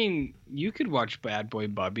I mean, you could watch Bad Boy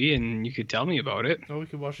Bubby and you could tell me about it. we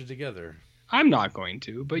could watch it together. I'm not going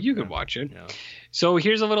to, but you could watch it. Yeah. So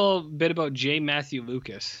here's a little bit about J. Matthew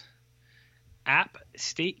Lucas. App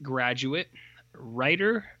State graduate,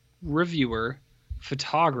 writer, reviewer,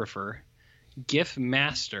 photographer, GIF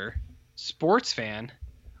master, sports fan,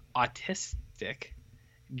 autistic,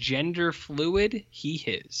 gender fluid, he,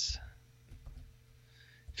 his.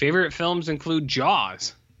 Favorite films include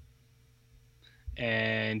Jaws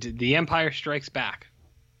and The Empire Strikes Back.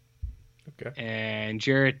 Okay. And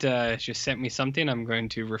Jarrett just sent me something I'm going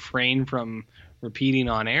to refrain from repeating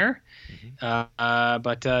on air.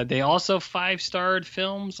 But they also 5-starred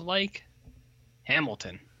films like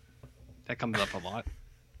Hamilton. That comes up a lot.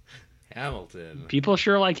 Hamilton. People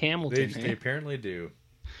sure like They Hamilton. eh? apparently do.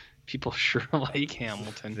 People sure like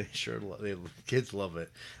Hamilton. They sure kids love it.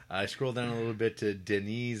 I scroll down a little bit to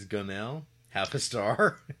Denise Gunnell, half a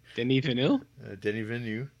star. Denis Villeneuve? Denny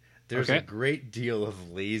Venue. There's Okay. a great deal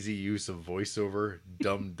of lazy use of voiceover,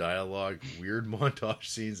 dumb dialogue, weird montage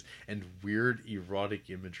scenes, and weird erotic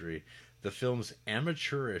imagery. The film's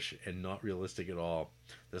amateurish and not realistic at all.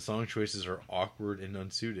 The song choices are awkward and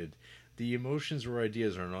unsuited. The emotions or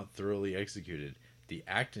ideas are not thoroughly executed. The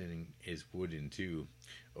acting is wooden too.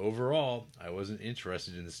 Overall, I wasn't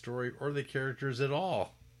interested in the story or the characters at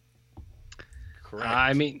all. Correct.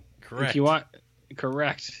 I mean, Correct. if you want,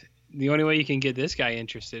 correct. The only way you can get this guy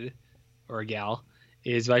interested, or a gal,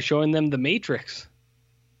 is by showing them The Matrix,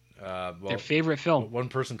 well, their favorite film. one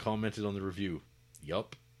person commented on the review.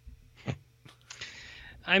 Yup.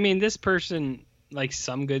 I mean, this person likes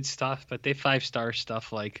some good stuff, but they 5-star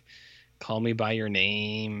stuff like Call Me By Your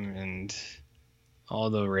Name and all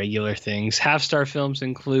the regular things. Half-star films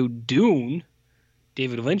include Dune,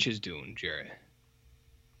 David Lynch's Dune, Jarrett.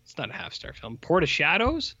 It's not a half-star film. Port of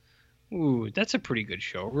Shadows? Ooh, that's a pretty good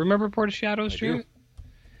show. Remember Port of Shadows, I do. Jarrett?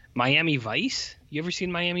 Miami Vice? You ever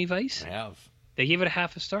seen Miami Vice? I have. They gave it a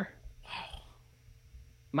half a star. Wow.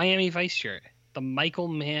 Miami Vice, Jarrett. The Michael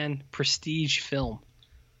Mann prestige film.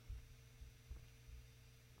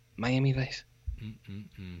 Miami Vice.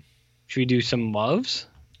 Mm-mm-mm. Should we do some loves?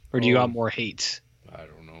 Or do you Oh. got more hates? I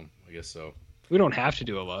don't know. I guess so. We don't have to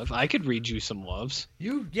do a love. I could read you some loves.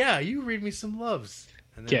 You read me some loves,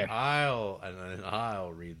 and then Okay.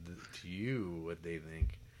 I'll read to you what they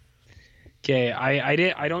think. Okay,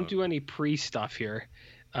 I don't do any pre stuff here.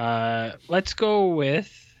 Let's go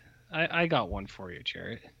with I got one for you,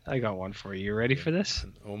 Jarrett. I got one for you. You ready for this?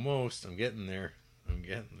 Almost. I'm getting there.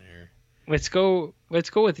 Let's go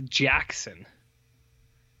with Jackson.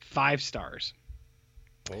 5 stars.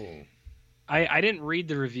 Oh. I didn't read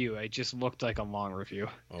the review. It just looked like a long review.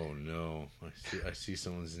 Oh no. I see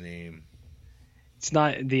someone's name. It's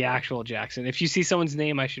not the actual Jackson. If you see someone's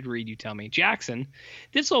name I should read, you tell me. Jackson.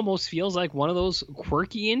 This almost feels like one of those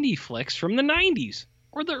quirky indie flicks from the 90s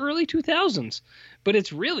or the early 2000s. But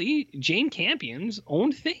it's really Jane Campion's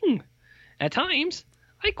own thing. At times,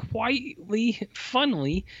 a quietly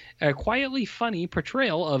funny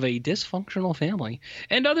portrayal of a dysfunctional family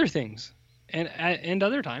and other things. And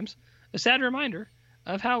other times, a sad reminder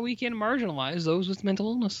of how we can marginalize those with mental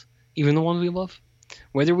illness, even the ones we love,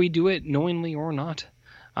 whether we do it knowingly or not.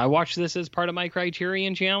 I watched this as part of my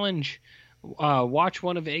Criterion challenge. Watch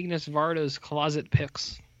one of Agnes Varda's closet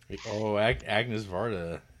picks. Oh, Agnes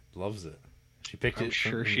Varda loves it. She picked I'm it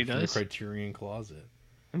sure she from the does. Criterion closet.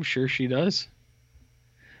 I'm sure she does.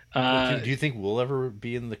 Do you think we'll ever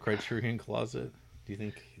be in the Criterion closet? Do you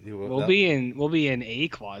think We'll be in a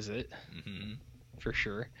closet Mhm. for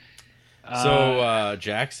sure. So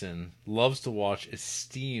Jackson loves to watch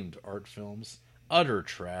esteemed art films, utter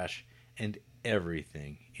trash, and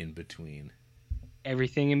everything in between.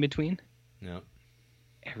 Everything in between. No,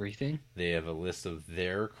 Everything. they have a list of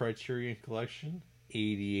their Criterion collection,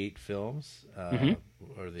 88 films. Mhm.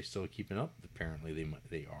 Are they still keeping up? Apparently,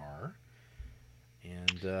 they are.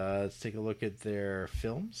 And let's take a look at their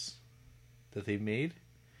films that they made.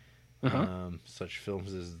 Uh-huh. Such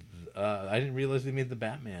films as I didn't realize they made the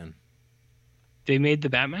Batman. They made the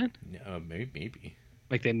Batman. Maybe.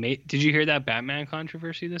 Like they made. Did you hear that Batman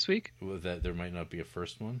controversy this week? That there might not be a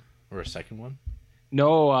first one or a second one.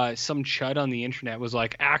 No, some chud on the internet was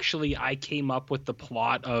like, actually, I came up with the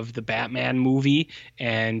plot of the Batman movie,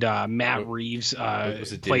 and Matt Reeves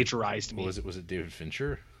plagiarized me. Was it David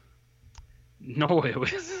Fincher? No, it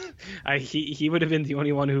was. He would have been the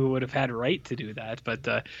only one who would have had right to do that. But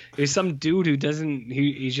it was some dude who doesn't.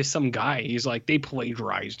 He's just some guy. He's like, they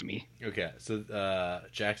plagiarized me. Okay, so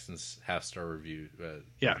Jackson's half-star review.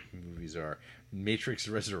 Movies are Matrix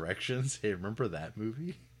Resurrections. Hey, remember that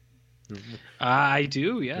movie? I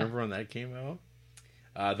do, yeah. Remember when that came out?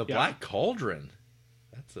 The Black Cauldron.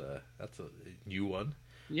 That's a new one.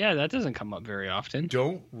 Yeah, that doesn't come up very often.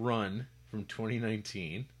 Don't Run from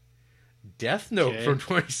 2019. Death Note from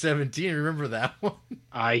 2017. Remember that one?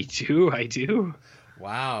 I do.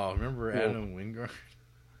 Wow, remember Adam Wingard?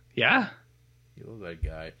 Yeah. You love that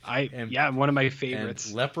guy. One of my favorites.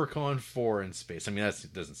 And Leprechaun 4 in space. I mean, that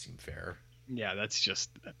doesn't seem fair. Yeah, that's just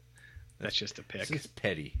a pick. It's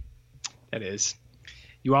petty. That is.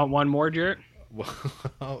 You want one more, Jarrett?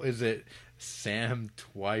 Well, is it Sam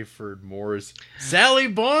Twyford Moore's Sally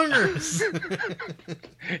Bongers?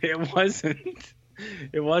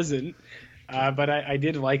 It wasn't. But I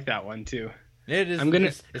did like that one too. It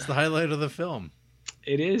is. It's the highlight of the film.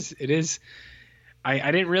 It is.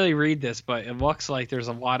 I didn't really read this, but it looks like there's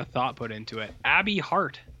a lot of thought put into it. Abby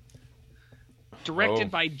Hart, directed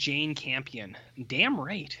by Jane Campion. Damn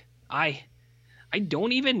right. I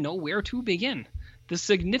don't even know where to begin. The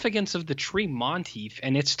significance of the tree motif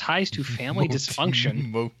and its ties to family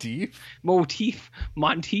dysfunction. Motif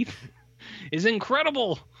is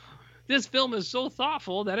incredible. This film is so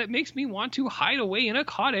thoughtful that it makes me want to hide away in a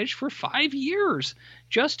cottage for 5 years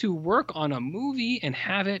just to work on a movie and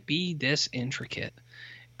have it be this intricate.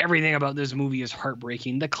 Everything about this movie is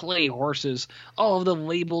heartbreaking. The clay horses, all of the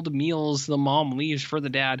labeled meals the mom leaves for the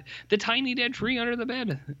dad, the tiny dead tree under the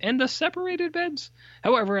bed, and the separated beds.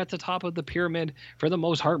 However, at the top of the pyramid, for the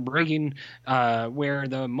most heartbreaking, were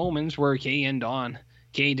the moments where Kay and Dawn.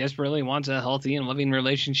 Kay desperately wants a healthy and loving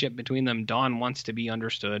relationship between them. Dawn wants to be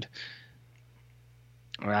understood.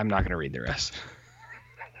 I'm not going to read the rest.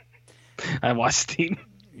 I watched Steam.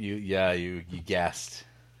 You gassed.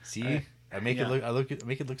 See? I make it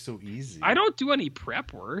look so easy. I don't do any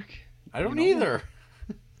prep work. I don't either.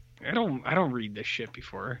 I don't read this shit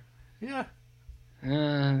before. Yeah.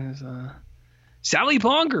 Sally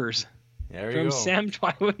Bongers. There you from go. Sam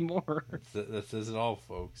Twyford Moore. That says it all,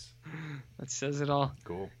 folks. That says it all.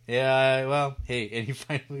 Cool. Yeah. Well, hey.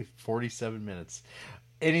 47 minutes.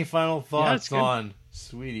 Any final thoughts on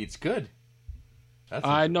Sweetie? It's good.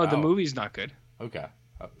 No, the movie's not good. Okay.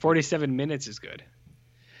 47 minutes is good.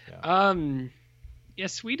 Yeah.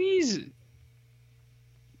 Sweetie's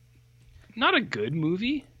not a good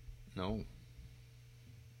movie. No.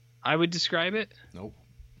 I would describe it. Nope.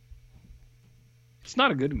 It's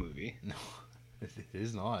not a good movie. No, it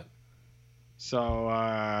is not. So,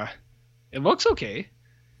 it looks okay,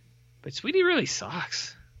 but Sweetie really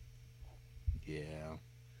sucks. Yeah.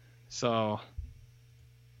 So,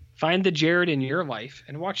 find the Jared in your life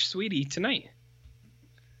and watch Sweetie tonight.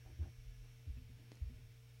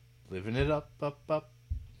 Living it up.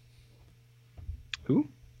 Who?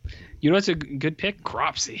 You know what's a good pick?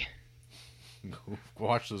 Cropsy. Go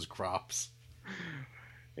watch those crops.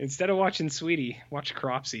 Instead of watching Sweetie, watch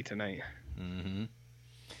Cropsy tonight. Mm-hmm.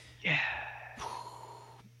 Yeah.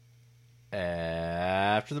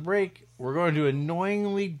 After the break, we're going to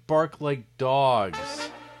annoyingly bark like dogs.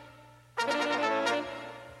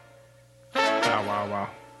 Wow.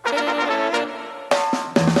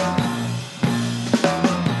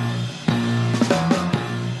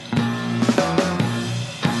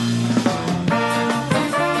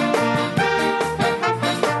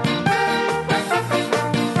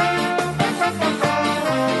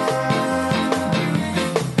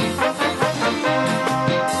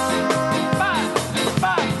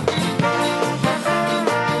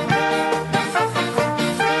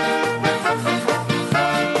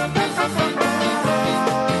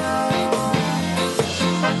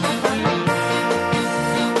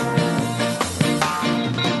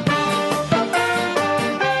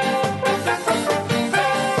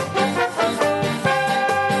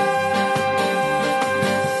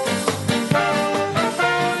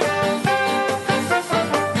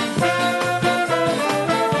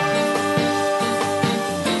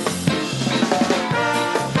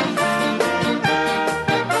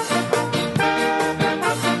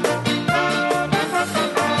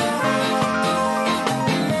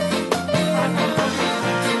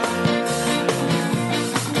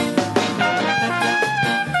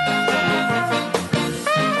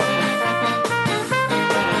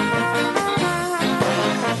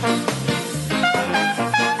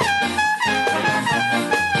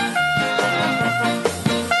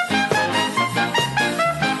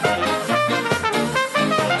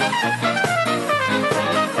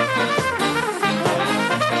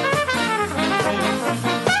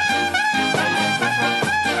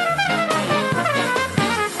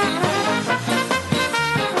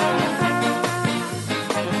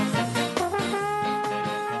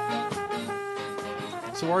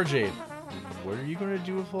 So RJ, what are you going to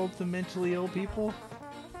do with all the mentally ill people?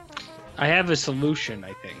 I have a solution,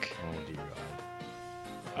 I think. Oh dear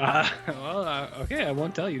God. Okay, I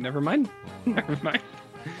won't tell you. Never mind. Never mind.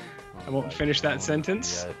 I won't finish that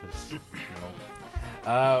sentence. Yeah,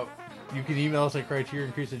 no. You can email us at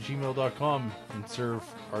criterioncrease@gmail.com and serve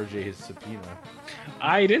RJ his subpoena.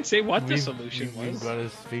 I didn't say what the We've- solution We've was. got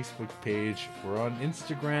his Facebook page. We're on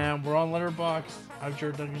Instagram. We're on Letterboxd. I'm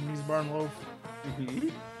Jared Duncan. He's Barnloaf.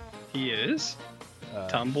 Mhm. He is.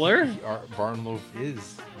 Tumblr? Barnloaf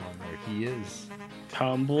is on there. He is.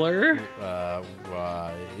 Tumblr.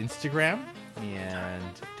 Instagram and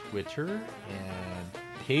Twitter and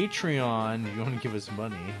Patreon. You want to give us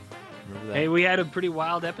money? Remember that? Hey, we had a pretty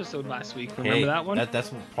wild episode last week. Remember that one?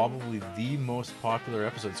 That's probably the most popular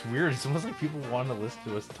episode. It's weird. It's almost like people want to listen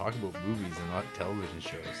to us talk about movies and not television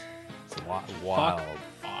shows. It's a lot wild.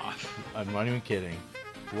 Fuck off. I'm not even kidding.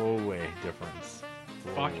 Blow away difference.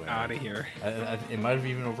 Blow Fuck away. out of here. It might have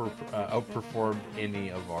even outperformed any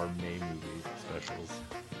of our May movie specials.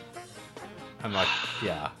 I'm not.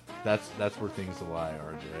 Yeah, that's where things lie,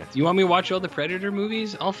 RJ. Do you want me to watch all the Predator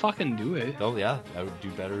movies? I'll fucking do it. Oh yeah, that would do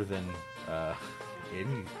better than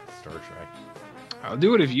any Star Trek. I'll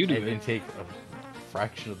do it if you do And it. take a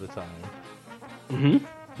fraction of the time. Mm-hmm.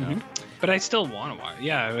 Yeah. But I still want to watch.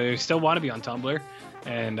 Yeah, I still want to be on Tumblr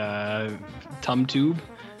and TumTube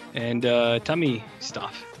and tummy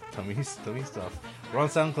stuff. Tummy stuff. We're on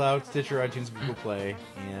SoundCloud, Stitcher, iTunes, Google Play,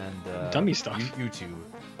 and Tummy stuff. YouTube,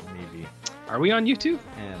 maybe. Are we on YouTube?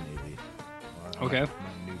 And maybe. Okay. I'm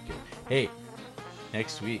a new kid. Hey,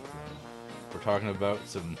 next week, man, we're talking about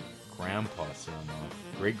some grandpa cinema,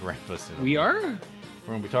 great grandpa cinema. We are? We're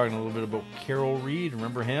going to be talking a little bit about Carol Reed.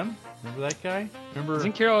 Remember him? Remember that guy? Remember?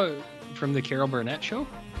 Isn't Carol from the Carol Burnett show?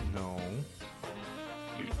 No.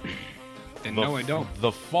 Then no, I don't.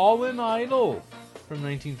 The Fallen Idol from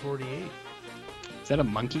 1948. Is that a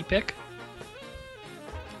monkey pick?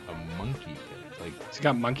 A monkey pit. Like It's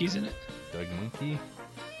got monkeys in it? Doug Monkey?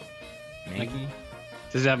 Mankey?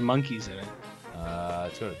 Does it have monkeys in it?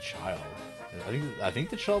 It's got a child. I think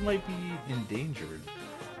the child might be endangered.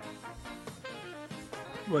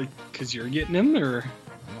 Like, because you're getting him, or?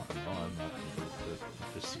 I'm not.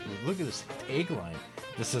 Just look at this tagline.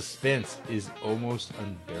 The suspense is almost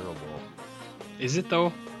unbearable. Is it,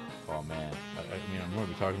 though? Oh man, I mean, I'm going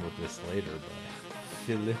to be talking about this later, but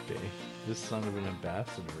Felipe, this son of an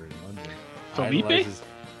ambassador in London, Felipe? idolizes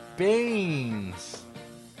Baines,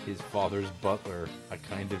 his father's butler, a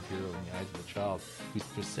kind of hero in the eyes of the child, whose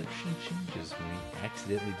perception changes when he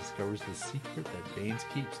accidentally discovers the secret that Baines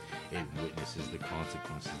keeps and witnesses the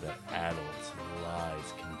consequences that adults'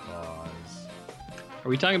 lies can cause. Are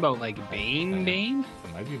we talking about, like, Bane?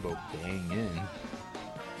 It might be about bang in.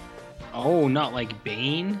 Oh, not like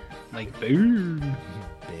Bane? Like boom.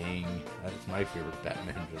 Bang. That's my favorite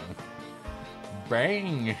Batman villain.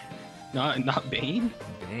 Bang! Not Bane?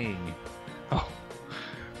 Bang. Oh.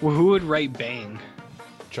 Well, who would write Bang?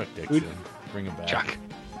 Chuck Dixon. Bring him back. Chuck.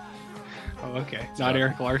 Oh, okay. Not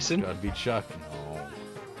Eric Larson? Gotta be Chuck.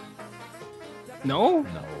 No?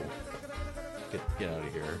 No. Get out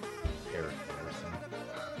of here. Eric Larson.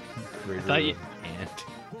 Greater thought you- ant.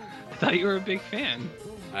 I thought you were a big fan.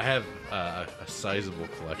 I have a sizable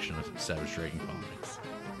collection of Savage Dragon comics.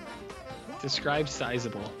 Describe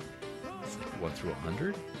sizable. It's like 1 through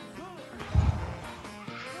 100.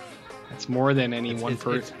 That's more than any one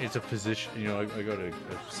person. It's a position. You know, I go to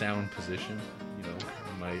a sound position. You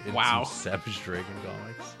know, in Wow. some Savage Dragon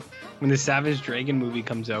comics. When the Savage Dragon movie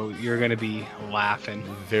comes out, you're gonna be laughing.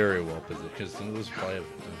 Very well positioned, because some of those probably have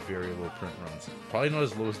very low print runs. Probably not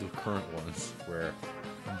as low as the current ones, where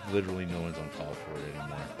literally no one's on call for it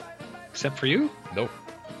anymore. Except for you? Nope.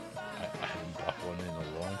 I haven't bought one in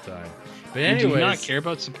a long time. But You anyways, do not care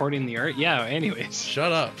about supporting the art? Yeah, anyways.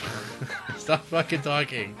 shut up. Stop fucking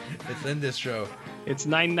talking. Let's end this show. It's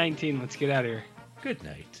 9:19. Let's get out of here. Good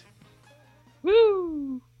night.